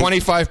 Yeah,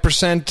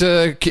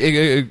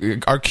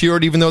 25% are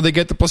cured even though they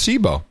get the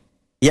placebo.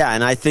 Yeah,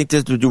 and I think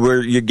that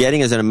where you're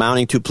getting is an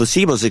amounting to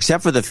placebos,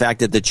 except for the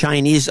fact that the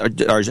Chinese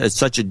are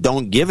such a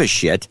don't give a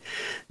shit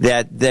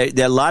that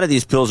a lot of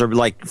these pills are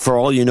like, for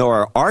all you know,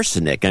 are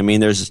arsenic. I mean,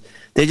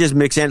 they just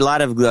mix in a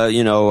lot of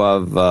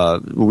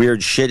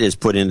weird shit is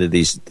put into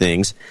these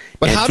things.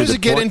 But how does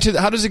it get into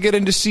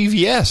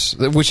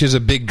CVS, which is a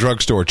big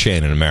drugstore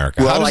chain in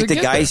America? Well, like the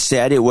guy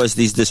said, it was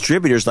these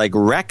distributors like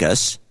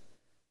Reckus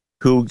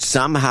who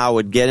somehow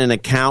would get an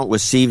account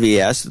with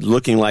CVS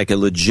looking like a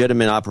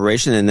legitimate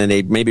operation, and then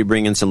they'd maybe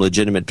bring in some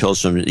legitimate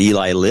pills from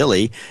Eli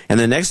Lilly, and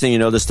the next thing you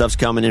know, the stuff's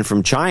coming in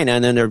from China,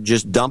 and then they're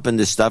just dumping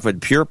this stuff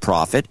at pure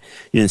profit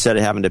instead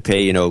of having to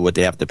pay, what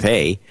they have to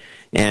pay.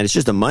 And it's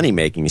just a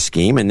money-making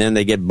scheme, and then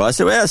they get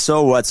busted. Well,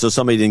 so what? So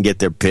somebody didn't get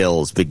their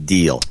pills. Big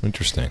deal.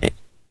 Interesting.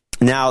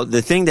 Now,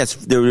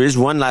 there is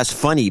one last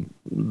funny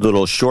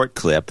little short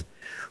clip,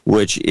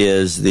 which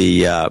is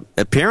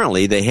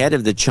apparently the head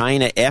of the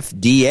China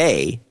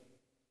FDA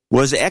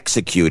was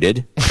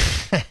executed.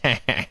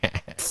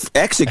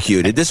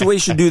 Executed. This is the way you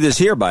should do this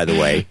here, by the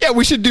way. Yeah,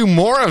 we should do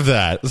more of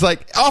that. It's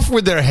like, off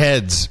with their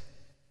heads.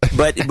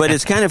 But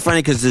it's kind of funny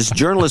because this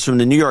journalist from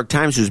the New York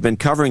Times who's been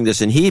covering this,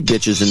 and he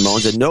bitches and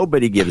moans that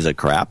nobody gives a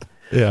crap.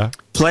 Yeah.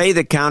 Play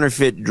the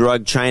counterfeit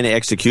drug China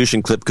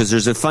execution clip because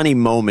there's a funny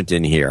moment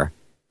in here.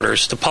 To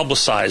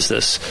publicize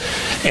this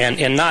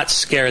and not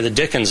scare the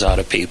dickens out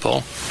of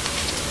people,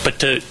 but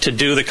to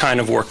do the kind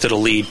of work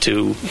that'll lead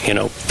to,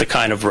 the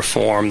kind of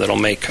reform that'll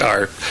make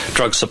our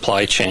drug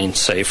supply chain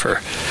safer.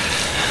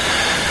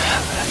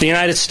 The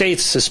United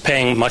States is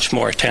paying much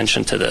more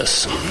attention to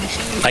this.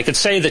 I could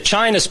say that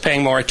China's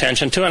paying more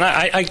attention to it, and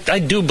I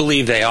do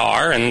believe they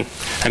are. And,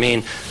 I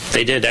mean,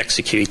 they did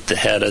execute the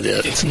head of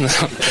the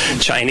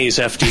Chinese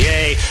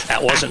FDA.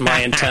 That wasn't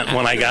my intent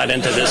when I got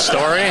into this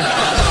story.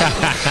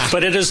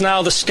 But it is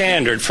now the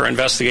standard for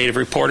investigative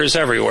reporters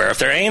everywhere. If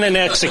there ain't an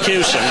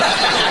execution,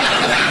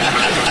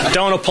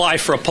 don't apply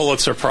for a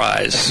Pulitzer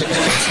Prize.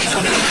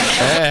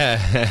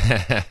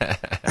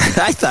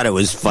 I thought it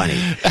was funny.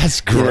 That's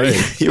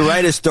great. You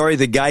write a story,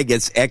 the guy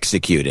gets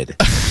executed.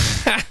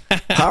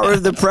 Power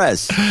of the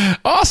press.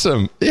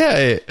 Awesome.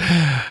 Yay.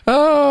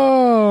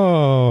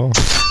 Oh.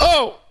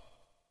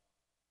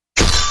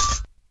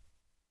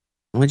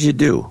 What'd you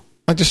do?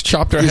 I just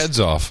chopped their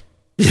heads off.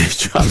 You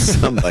chopped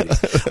somebody.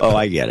 Oh,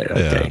 I get it.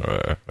 Okay.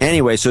 Yeah.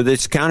 Anyway, so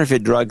this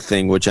counterfeit drug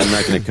thing, which I'm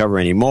not going to cover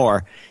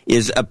anymore,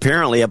 is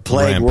apparently a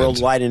plague rampant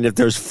worldwide. And if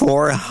there's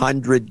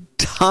 400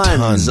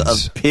 tons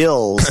of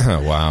pills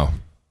wow.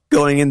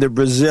 going into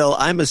Brazil,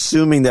 I'm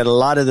assuming that a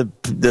lot of the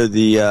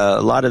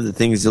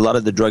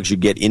drugs you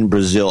get in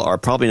Brazil are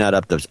probably not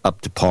up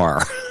to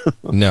par.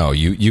 No,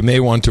 you may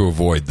want to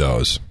avoid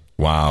those.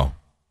 Wow.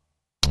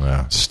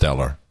 Yeah,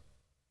 stellar.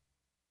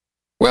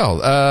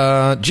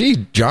 Well,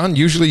 John,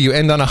 usually you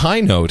end on a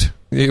high note.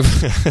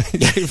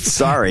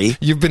 Sorry.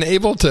 You've been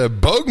able to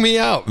bogue me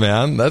out,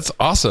 man. That's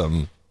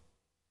awesome.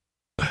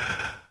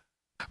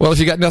 Well, if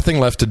you got nothing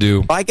left to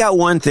do. I got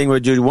one thing. We'll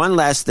do one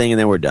last thing, and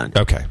then we're done.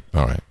 Okay.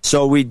 All right.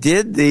 So we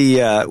did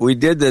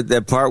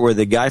the part where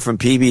the guy from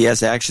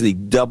PBS actually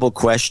double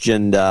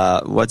questioned,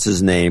 what's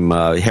his name?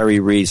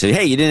 Harry Reid said,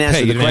 hey, you didn't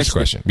answer the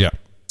question. Yeah.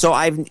 So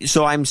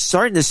I'm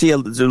starting to see a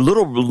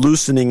little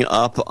loosening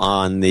up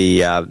on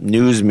the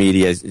news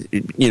media,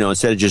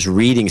 instead of just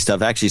reading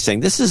stuff, actually saying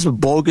this is a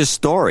bogus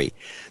story.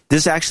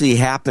 This actually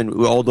happened,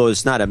 although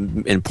it's not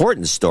an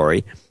important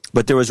story,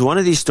 but there was one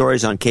of these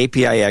stories on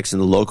KPIX in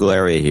the local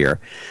area here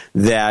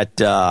that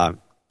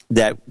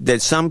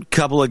some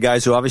couple of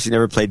guys who obviously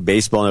never played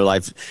baseball in their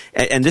life,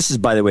 and this has,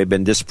 by the way,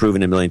 been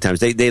disproven a million times,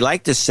 they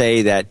like to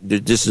say that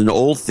this is an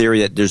old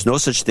theory that there's no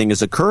such thing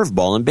as a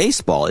curveball in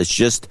baseball. It's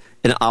just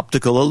an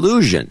optical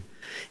illusion.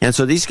 And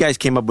so these guys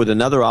came up with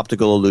another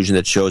optical illusion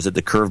that shows that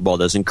the curveball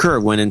doesn't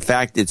curve, when in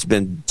fact it's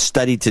been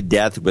studied to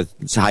death with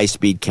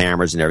high-speed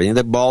cameras and everything.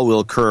 The ball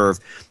will curve,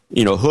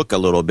 hook a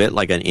little bit,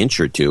 like an inch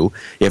or two,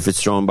 if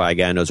it's thrown by a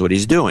guy who knows what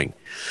he's doing.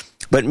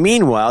 But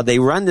meanwhile, they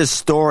run this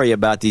story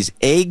about these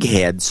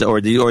eggheads, or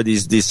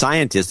these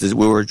scientists,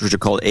 which are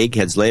called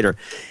eggheads later.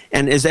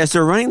 And as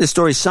they're running the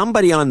story,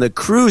 somebody on the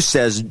crew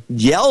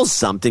yells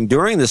something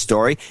during the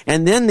story,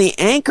 and then the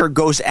anchor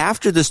goes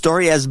after the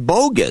story as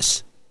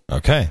bogus.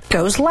 Okay.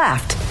 Goes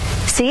left.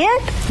 See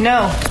it?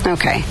 No.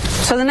 Okay.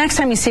 So the next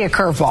time you see a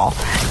curveball,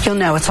 you'll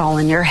know it's all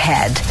in your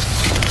head,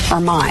 or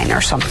mine,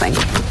 or something.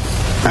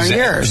 Or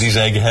yours. These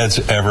eggheads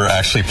ever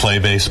actually play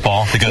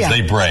baseball? Because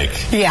they break.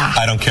 Yeah.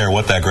 I don't care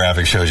what that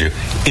graphic shows you.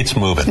 It's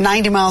moving.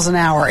 90 miles an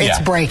hour. It's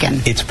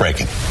breaking. It's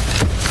breaking.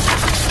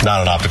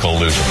 Not an optical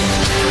illusion.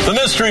 The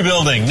Mystery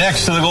Building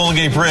next to the Golden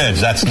Gate Bridge.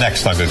 That's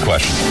next on Good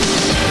Question.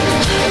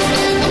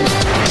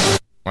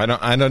 I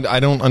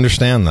don't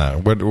understand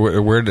that.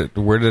 Where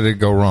did it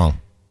go wrong?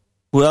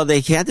 Well, they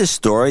had this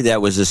story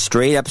that was a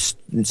straight-up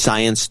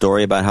science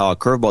story about how a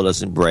curveball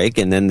doesn't break,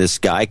 and then this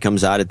guy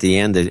comes out at the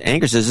end. The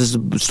anchor says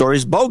this story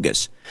is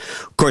bogus.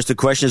 Of course, the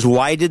question is,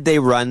 why did they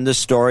run the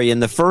story in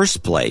the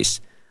first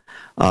place?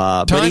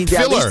 Time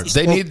filler.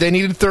 They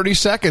needed 30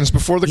 seconds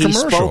before the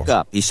commercial.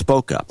 He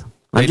spoke up.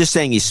 I'm just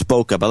saying he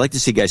spoke up. I like to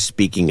see guys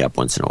speaking up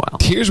once in a while.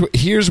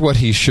 Here's what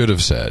he should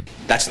have said.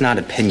 That's not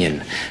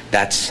opinion.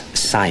 That's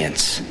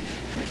science.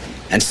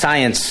 And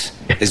science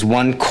is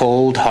one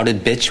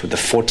cold-hearted bitch with a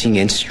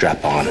 14-inch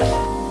strap-on.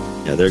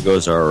 Yeah, there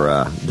goes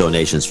our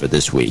donations for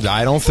this week.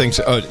 I don't think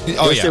so.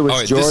 First it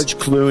was George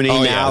Clooney.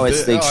 Now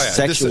it's the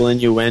sexual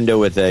innuendo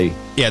with a.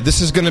 Yeah, this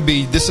is going to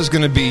be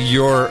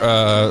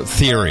your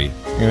theory.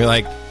 You're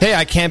like, hey,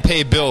 I can't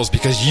pay bills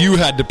because you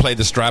had to play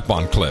the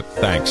strap-on clip.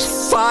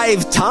 Thanks.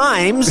 5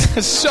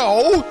 times.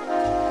 So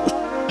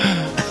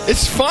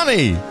it's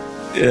funny.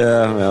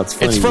 Yeah, well, it's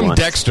funny. It's from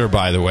Dexter,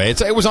 by the way.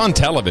 It was on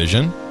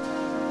television.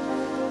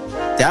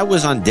 That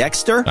was on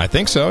Dexter? I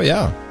think so,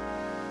 yeah.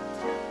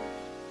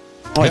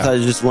 Oh, I thought it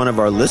was just one of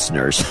our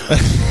listeners.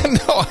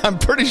 No, I'm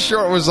pretty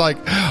sure it was like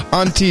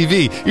on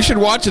TV. You should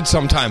watch it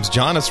sometimes,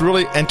 John. It's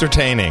really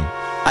entertaining.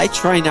 I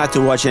try not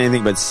to watch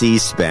anything but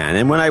C-SPAN.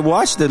 And when I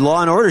watch the Law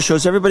and Order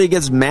shows, everybody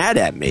gets mad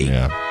at me.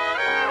 Yeah.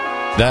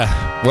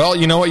 Well,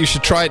 you know what? You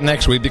should try it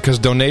next week because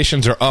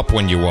donations are up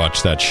when you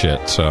watch that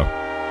shit. So,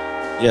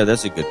 yeah,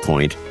 that's a good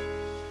point.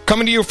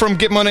 Coming to you from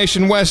Gitmo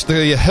Nation West,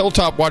 the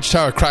Hilltop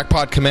Watchtower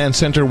Crackpot Command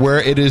Center, where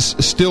it is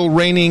still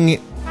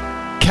raining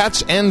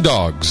cats and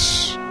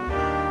dogs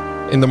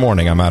in the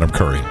morning. I'm Adam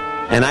Curry.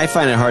 And I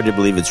find it hard to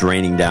believe it's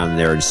raining down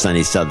there in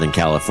sunny Southern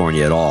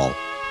California at all.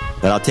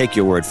 But I'll take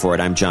your word for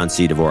it. I'm John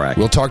C. Dvorak.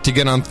 We'll talk to you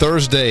again on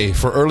Thursday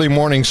for early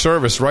morning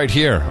service right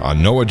here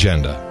on No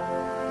Agenda.